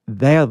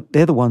 They're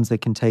the ones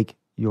that can take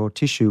your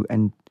tissue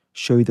and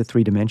show you the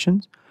 3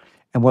 dimensions.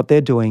 And what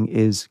they're doing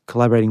is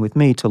collaborating with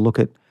me to look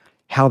at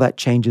how that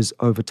changes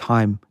over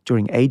time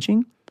during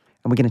aging.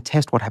 And we're going to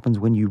test what happens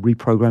when you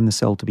reprogram the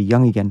cell to be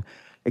young again,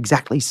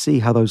 exactly see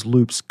how those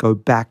loops go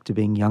back to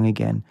being young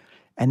again.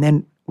 And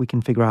then we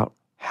can figure out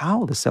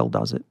how the cell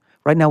does it.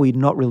 Right now, we're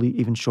not really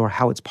even sure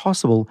how it's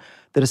possible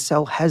that a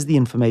cell has the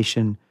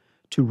information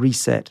to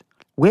reset.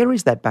 Where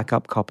is that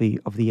backup copy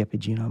of the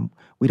epigenome?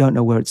 We don't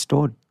know where it's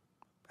stored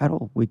at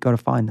all. We've got to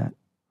find that.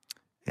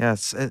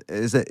 Yes.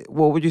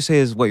 What would you say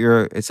is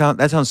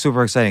that sounds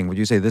super exciting. Would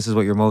you say this is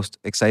what you're most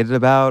excited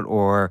about,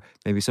 or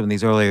maybe some of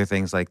these earlier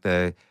things like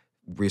the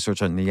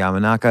research on the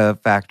Yamanaka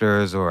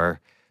factors or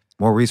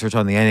more research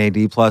on the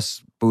NAD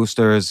plus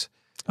boosters?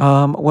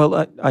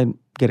 Well, I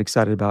get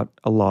excited about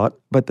a lot,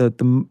 but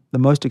the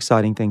most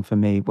exciting thing for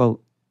me,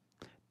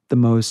 the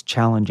most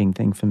challenging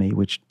thing for me,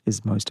 which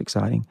is most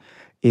exciting,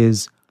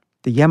 is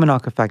the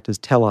Yamanaka factors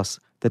tell us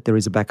that there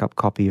is a backup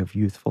copy of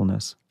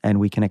youthfulness and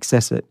we can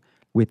access it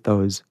with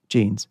those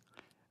genes.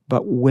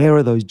 But where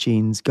are those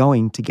genes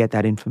going to get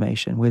that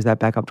information? Where's that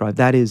backup drive?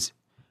 That is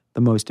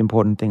the most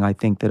important thing I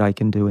think that I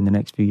can do in the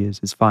next few years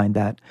is find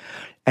that.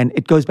 And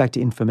it goes back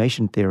to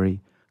information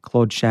theory.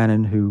 Claude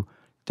Shannon, who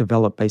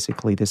developed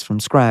basically this from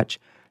scratch,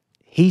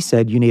 he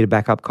said you need a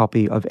backup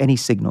copy of any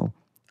signal,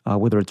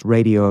 whether it's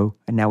radio,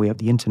 and now we have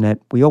the internet.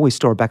 We always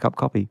store a backup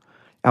copy.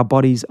 Our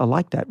bodies are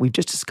like that. We've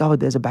just discovered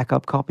there's a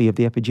backup copy of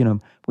the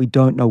epigenome. We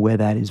don't know where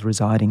that is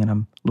residing, and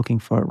I'm looking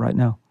for it right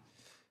now.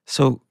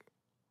 So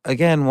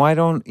again, why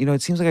don't,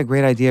 it seems like a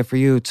great idea for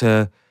you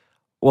to,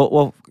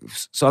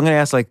 so I'm going to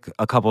ask like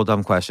a couple of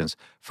dumb questions.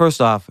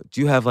 First off, do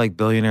you have like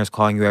billionaires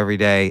calling you every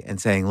day and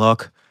saying,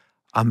 look,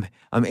 I'm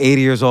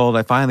 80 years old.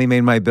 I finally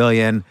made my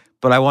billion,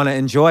 but I want to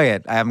enjoy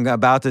it. I'm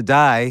about to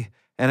die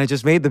and I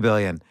just made the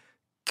billion.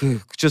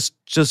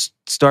 Just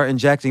start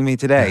injecting me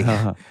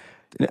today.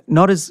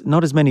 Not as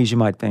many as you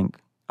might think.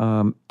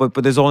 But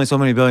there's only so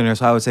many billionaires,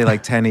 so I would say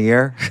like 10 a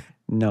year.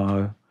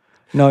 No,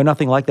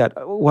 nothing like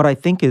that. What I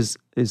think is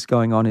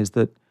going on is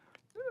that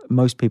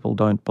most people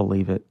don't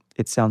believe it.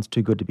 It sounds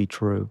too good to be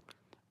true.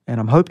 And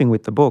I'm hoping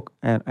with the book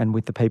and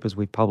with the papers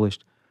we've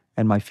published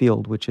and my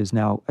field, which is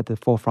now at the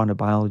forefront of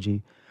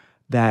biology,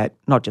 that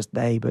not just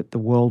they, but the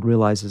world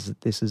realizes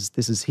that this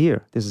is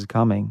here, this is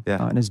coming,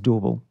 and it's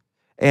doable.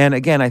 And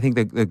again, I think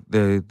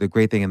the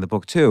great thing in the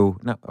book too,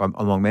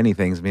 among many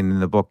things, I mean,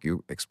 in the book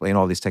you explain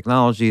all these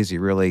technologies,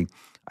 you really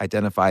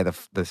identify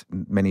the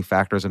many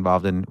factors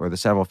involved in, or the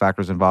several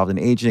factors involved in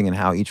aging and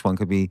how each one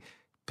could be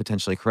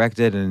potentially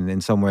corrected and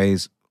in some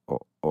ways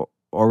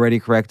already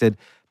corrected.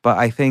 But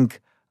I think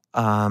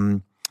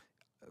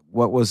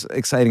what was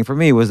exciting for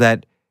me was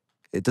that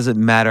it doesn't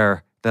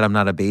matter that I'm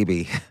not a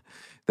baby,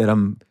 that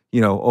I'm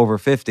over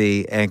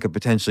 50 and could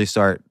potentially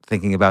start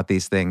thinking about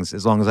these things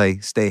as long as I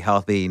stay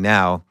healthy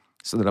now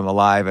so that I'm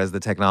alive as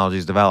the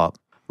technologies develop.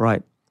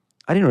 Right.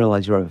 I didn't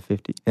realize you're over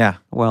 50. Yeah.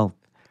 Well,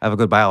 I have a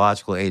good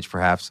biological age,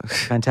 perhaps.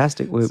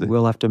 Fantastic.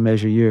 We'll have to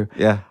measure you.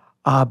 Yeah.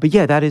 But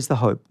yeah, that is the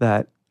hope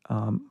that,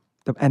 and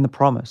the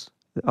promise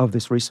of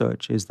this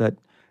research is that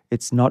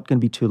it's not going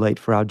to be too late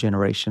for our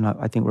generation.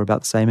 I think we're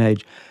about the same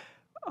age.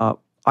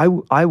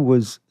 I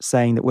was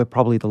saying that we're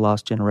probably the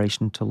last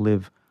generation to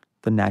live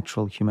the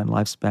natural human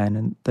lifespan,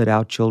 and that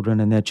our children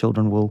and their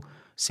children will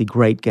see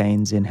great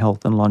gains in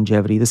health and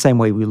longevity, the same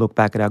way we look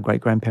back at our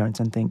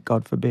great-grandparents and think,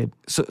 God forbid.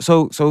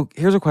 So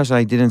here's a question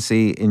I didn't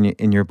see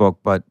in your book,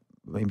 but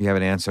maybe you have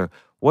an answer.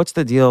 What's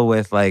the deal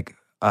with like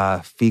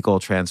fecal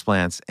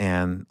transplants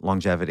and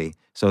longevity?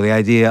 So the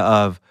idea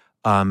of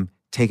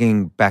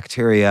taking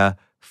bacteria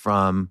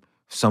from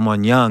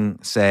someone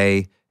young,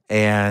 say,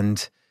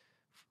 and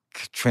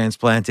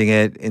transplanting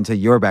it into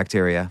your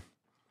bacteria.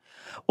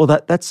 Well,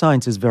 that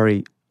science is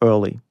very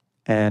early,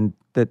 and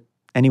that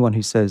anyone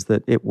who says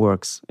that it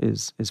works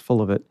is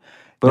full of it.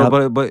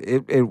 But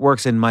it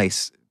works in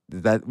mice.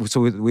 So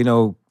we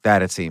know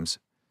that, it seems.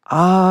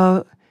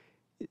 A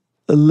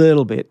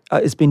little bit.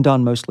 It's been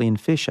done mostly in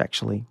fish,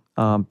 actually,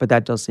 but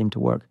that does seem to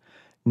work.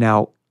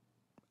 Now,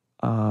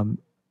 I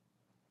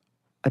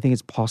think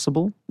it's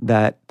possible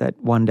that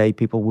one day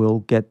people will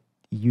get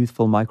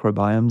youthful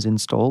microbiomes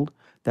installed.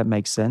 That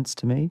makes sense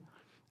to me.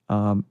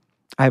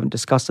 I haven't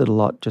discussed it a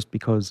lot just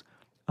because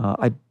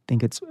I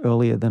think it's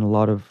earlier than a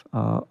lot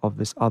of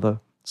this other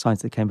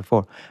science that came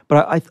before.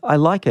 But I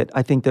like it.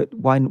 I think that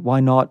why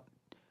not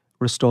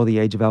restore the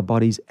age of our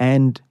bodies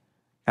and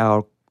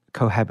our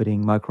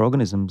cohabiting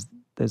microorganisms?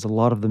 There's a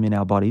lot of them in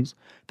our bodies.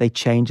 They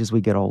change as we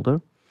get older.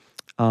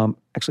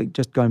 Actually,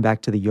 just going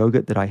back to the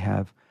yogurt that I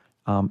have,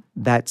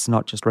 that's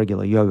not just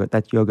regular yogurt.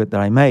 That's yogurt that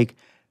I make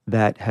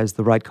that has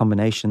the right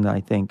combination that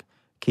I think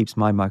keeps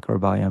my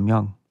microbiome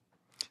young.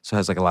 So it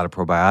has like a lot of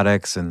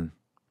probiotics and...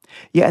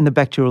 Yeah, and the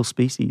bacterial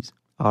species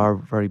are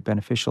very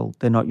beneficial.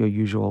 They're not your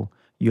usual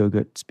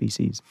yogurt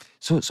species.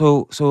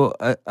 So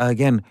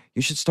again,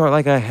 you should start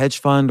like a hedge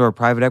fund or a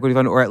private equity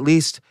fund, or at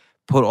least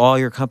put all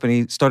your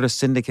companies, start a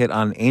syndicate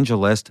on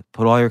AngelList,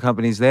 put all your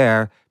companies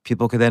there.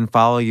 People could then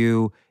follow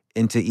you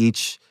into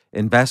each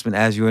investment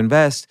as you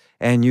invest,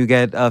 and you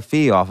get a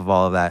fee off of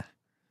all of that.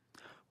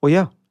 Well,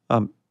 yeah.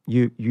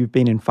 You've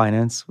been in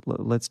finance.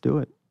 Let's do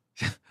it.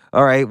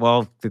 All right.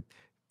 Well,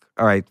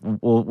 all right.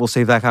 We'll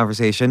save that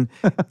conversation.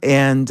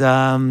 And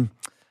I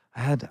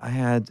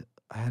had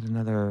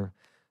another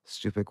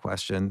stupid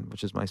question,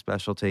 which is my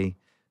specialty.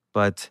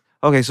 But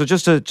okay, so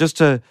just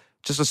to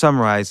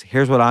summarize,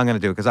 here's what I'm going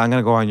to do, because I'm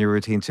going to go on your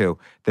routine too.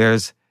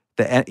 There's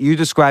you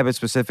describe it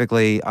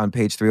specifically on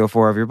page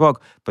 304 of your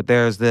book, but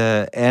there's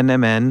the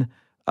NMN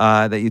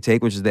that you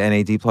take, which is the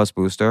NAD plus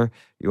booster.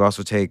 You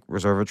also take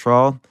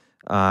resveratrol.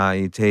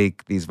 You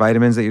take these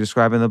vitamins that you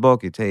describe in the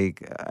book. You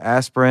take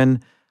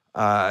aspirin.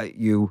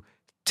 You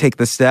take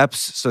the steps,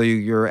 so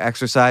you're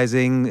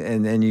exercising,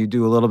 and then you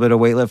do a little bit of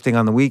weightlifting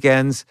on the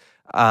weekends.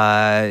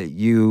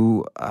 Metformin.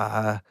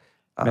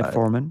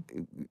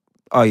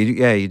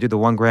 You do the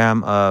 1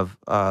 gram of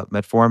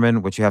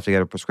metformin, which you have to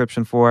get a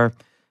prescription for,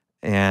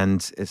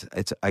 and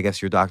it's I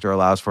guess your doctor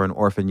allows for an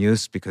orphan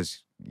use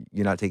because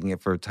you're not taking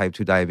it for type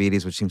 2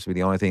 diabetes, which seems to be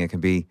the only thing it can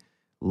be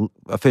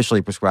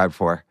officially prescribed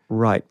for.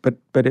 Right, but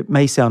it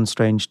may sound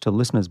strange to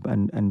listeners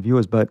and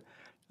viewers, but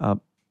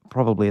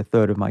probably a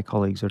third of my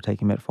colleagues are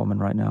taking metformin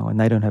right now, and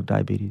they don't have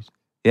diabetes.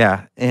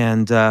 Yeah.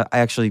 And I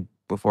actually,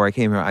 before I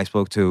came here, I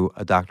spoke to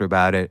a doctor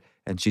about it,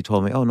 and she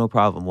told me, oh, no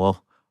problem.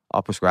 Well,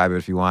 I'll prescribe it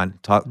if you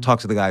want. Talk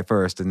to the guy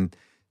first and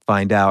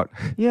find out.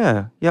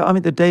 Yeah. I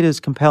mean, the data is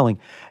compelling.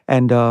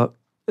 And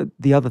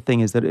the other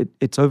thing is that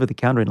it's over the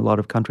counter in a lot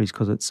of countries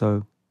because it's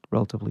so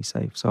relatively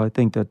safe. So I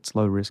think that's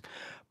low risk.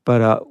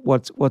 But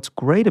what's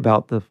great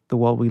about the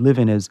world we live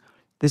in is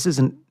this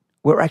isn't,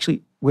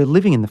 we're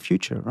living in the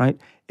future, right?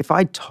 If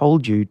I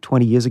told you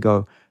 20 years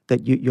ago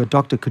that your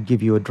doctor could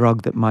give you a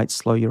drug that might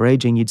slow your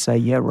aging, you'd say,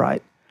 yeah,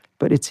 right.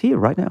 But it's here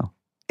right now.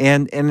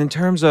 And in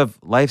terms of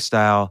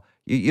lifestyle,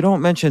 you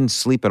don't mention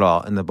sleep at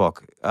all in the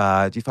book.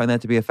 Do you find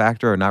that to be a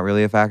factor or not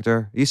really a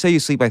factor? You say you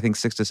sleep, I think,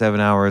 6 to 7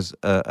 hours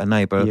a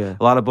night, but Yeah.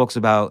 a lot of books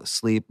about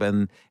sleep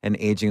and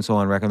aging and so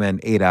on recommend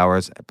 8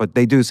 hours, but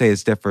they do say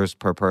it differs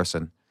per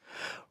person.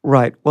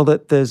 Right. Well,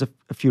 there's a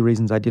few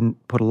reasons I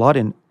didn't put a lot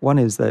in. One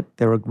is that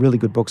there are really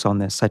good books on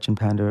this. Sachin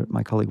Panda,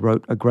 my colleague,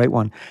 wrote a great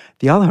one.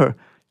 The other,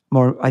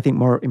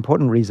 more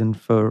important reason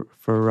for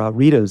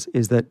readers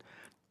is that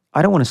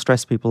I don't want to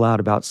stress people out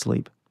about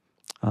sleep.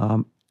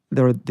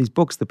 There are these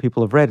books that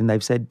people have read and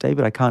they've said,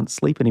 David, I can't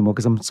sleep anymore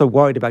because I'm so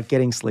worried about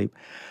getting sleep.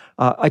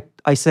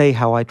 I say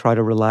how I try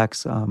to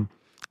relax.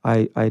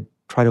 I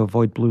try to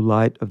avoid blue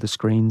light of the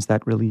screens.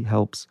 That really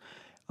helps.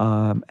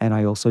 And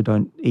I also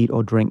don't eat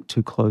or drink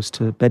too close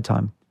to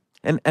bedtime.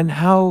 And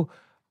how,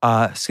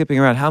 skipping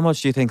around, how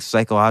much do you think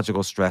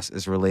psychological stress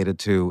is related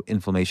to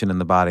inflammation in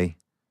the body?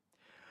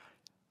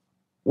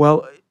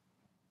 Well,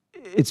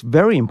 it's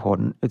very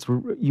important.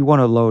 You want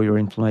to lower your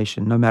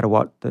inflammation, no matter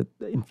what. The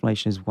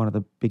inflammation is one of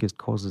the biggest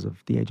causes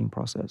of the aging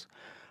process.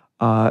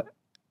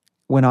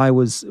 When I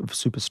was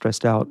super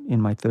stressed out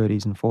in my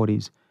 30s and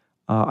 40s,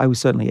 I was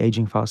certainly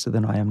aging faster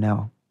than I am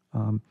now.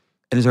 And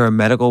is there a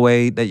medical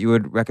way that you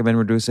would recommend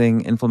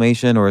reducing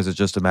inflammation, or is it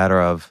just a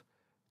matter of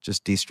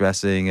just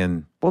de-stressing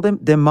and... Well,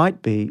 there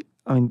might be.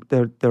 I mean,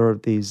 there are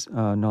these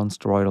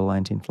non-steroidal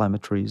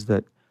anti-inflammatories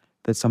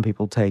that some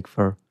people take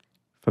for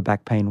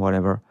back pain,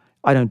 whatever.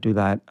 I don't do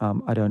that.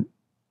 I don't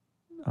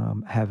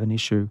have an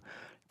issue.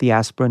 The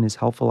aspirin is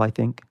helpful, I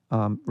think,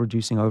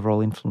 reducing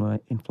overall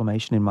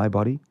inflammation in my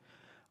body.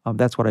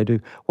 That's what I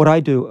do. What I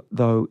do,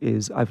 though,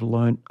 is I've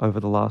learned over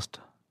the last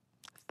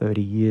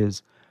 30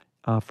 years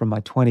from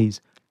my 20s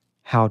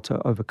how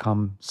to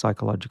overcome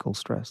psychological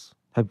stress.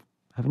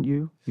 Haven't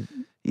you?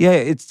 Yeah,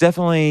 it's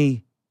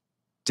definitely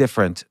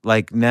different.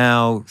 Like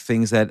now,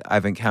 things that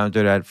I've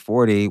encountered at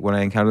 40, when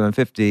I encounter them at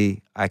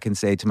 50, I can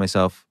say to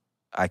myself,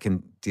 I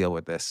can deal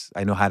with this.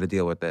 I know how to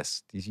deal with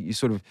this. You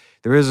sort of,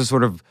 there is a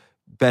sort of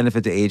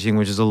benefit to aging,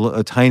 which is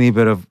a tiny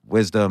bit of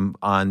wisdom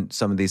on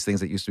some of these things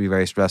that used to be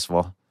very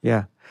stressful.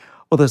 Yeah.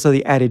 Well, so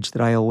the adage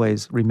that I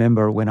always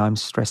remember when I'm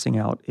stressing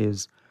out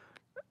is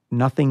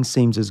nothing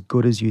seems as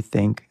good as you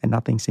think and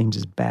nothing seems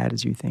as bad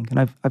as you think. And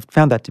I've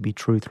found that to be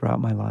true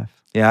throughout my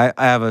life. Yeah,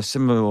 I have a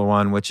similar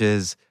one, which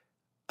is,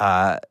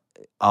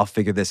 I'll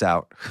figure this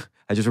out.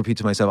 I just repeat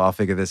to myself, I'll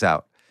figure this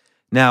out.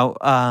 Now,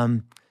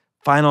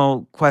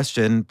 final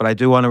question, but I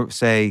do want to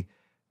say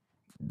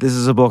this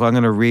is a book I'm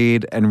going to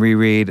read and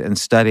reread and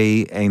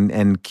study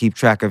and keep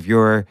track of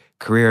your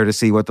career to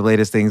see what the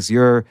latest things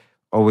you're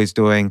always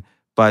doing.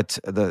 But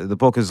the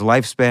book is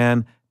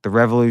Lifespan, The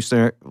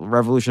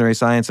Revolutionary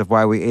Science of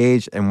Why We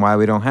Age and Why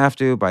We Don't Have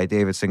to by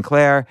David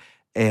Sinclair.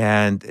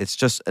 And it's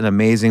just an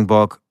amazing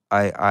book.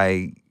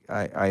 I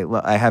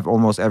have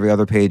almost every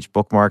other page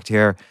bookmarked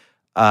here.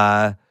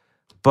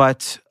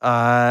 But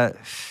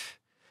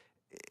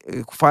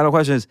final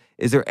question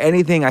is there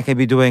anything I can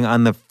be doing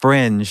on the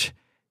fringe?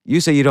 You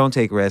say you don't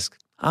take risk.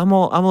 I'm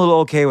a little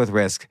okay with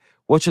risk.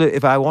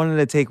 If I wanted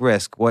to take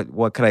risk,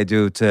 what could I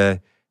do to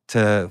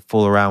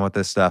fool around with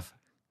this stuff?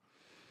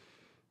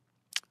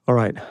 All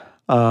right.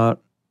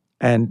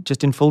 And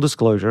just in full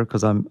disclosure,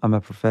 because I'm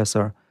a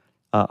professor,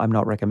 I'm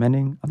not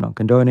recommending, I'm not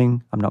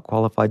condoning, I'm not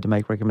qualified to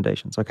make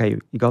recommendations. Okay,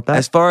 you got that?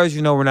 As far as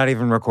you know, we're not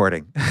even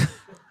recording.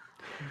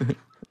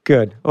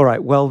 Good. All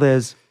right. Well,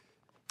 there's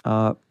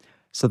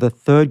so the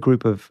third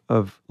group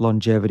of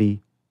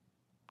longevity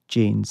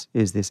genes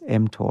is this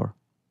mTOR,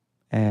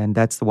 and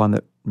that's the one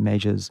that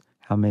measures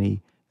how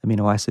many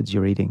amino acids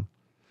you're eating.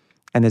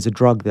 And there's a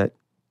drug that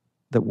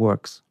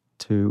works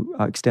to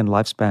extend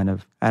lifespan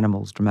of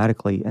animals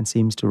dramatically and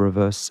seems to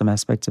reverse some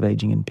aspects of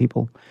aging in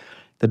people.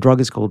 The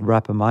drug is called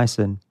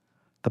rapamycin.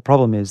 The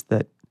problem is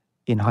that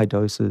in high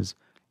doses,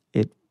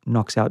 it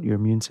knocks out your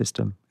immune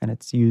system, and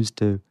it's used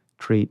to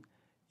treat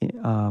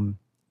organ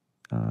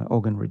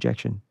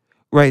rejection.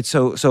 Right.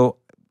 So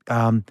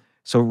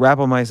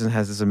rapamycin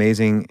has this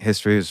amazing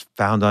history. It was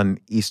found on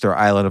Easter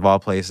Island of all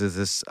places.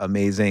 This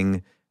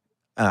amazing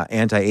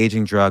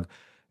anti-aging drug,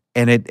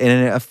 and it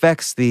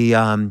affects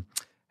the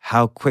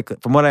how quickly,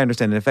 from what I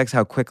understand, it affects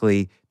how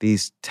quickly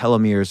these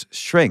telomeres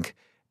shrink.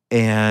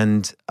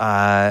 And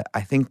I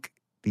think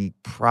the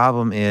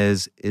problem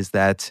is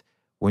that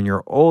when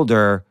you're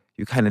older,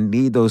 you kind of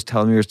need those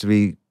telomeres to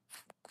be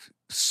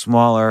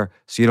smaller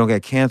so you don't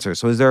get cancer.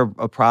 So is there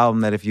a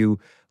problem that if you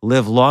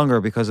live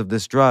longer because of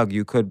this drug,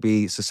 you could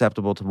be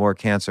susceptible to more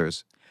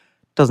cancers.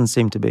 Doesn't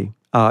seem to be.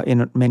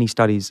 In many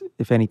studies,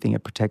 if anything,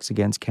 it protects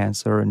against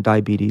cancer and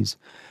diabetes.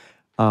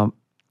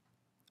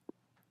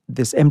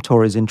 This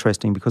mTOR is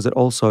interesting because it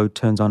also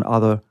turns on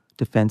other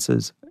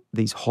defenses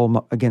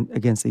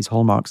against these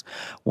hallmarks.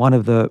 One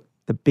of the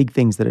big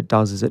things that it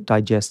does is it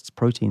digests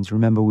proteins.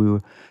 Remember, we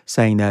were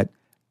saying that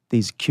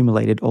these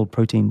accumulated old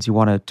proteins, you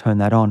want to turn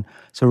that on.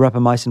 So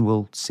rapamycin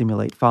will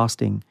simulate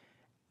fasting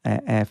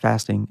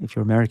if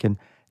you're American,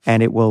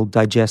 and it will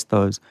digest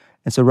those.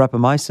 And so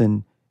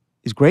rapamycin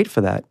is great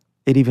for that.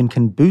 It even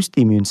can boost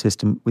the immune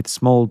system with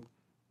small,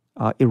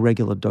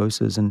 irregular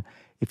doses. And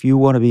if you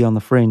want to be on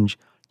the fringe,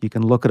 you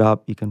can look it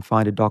up. You can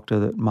find a doctor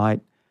that might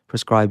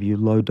prescribe you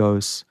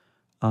low-dose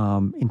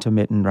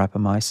intermittent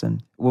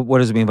rapamycin. What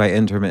does it mean by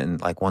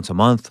intermittent? Like once a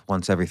month,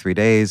 once every 3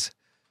 days?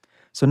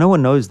 So no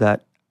one knows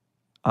that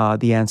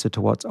the answer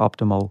to what's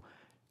optimal.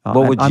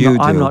 What would you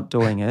do? I'm not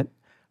doing it.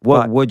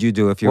 What would you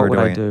do if you were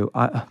doing it? What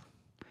would I do?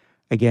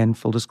 Again,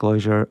 full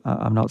disclosure,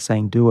 I'm not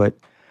saying do it.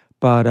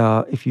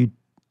 But if you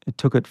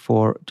took it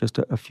for just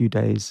a few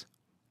days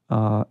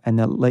and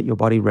then let your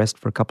body rest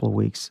for a couple of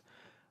weeks,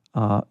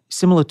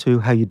 similar to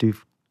how you do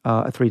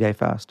a 3-day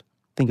fast.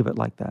 Think of it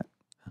like that.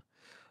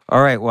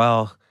 All right.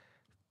 Well,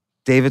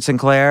 David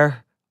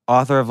Sinclair,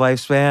 author of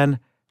Lifespan,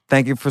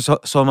 thank you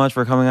so much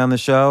for coming on the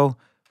show.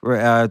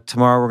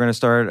 Tomorrow we're going to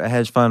start a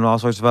hedge fund and all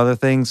sorts of other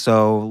things.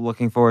 So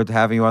looking forward to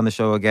having you on the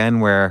show again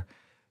where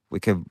we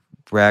could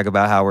brag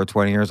about how we're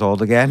 20 years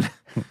old again.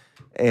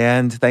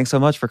 And thanks so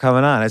much for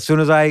coming on. As soon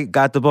as I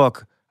got the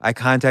book, I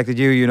contacted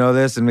you, you know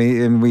this, and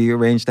we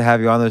arranged to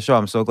have you on the show.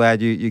 I'm so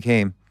glad you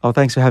came. Oh,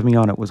 thanks for having me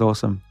on. It was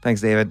awesome.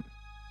 Thanks, David.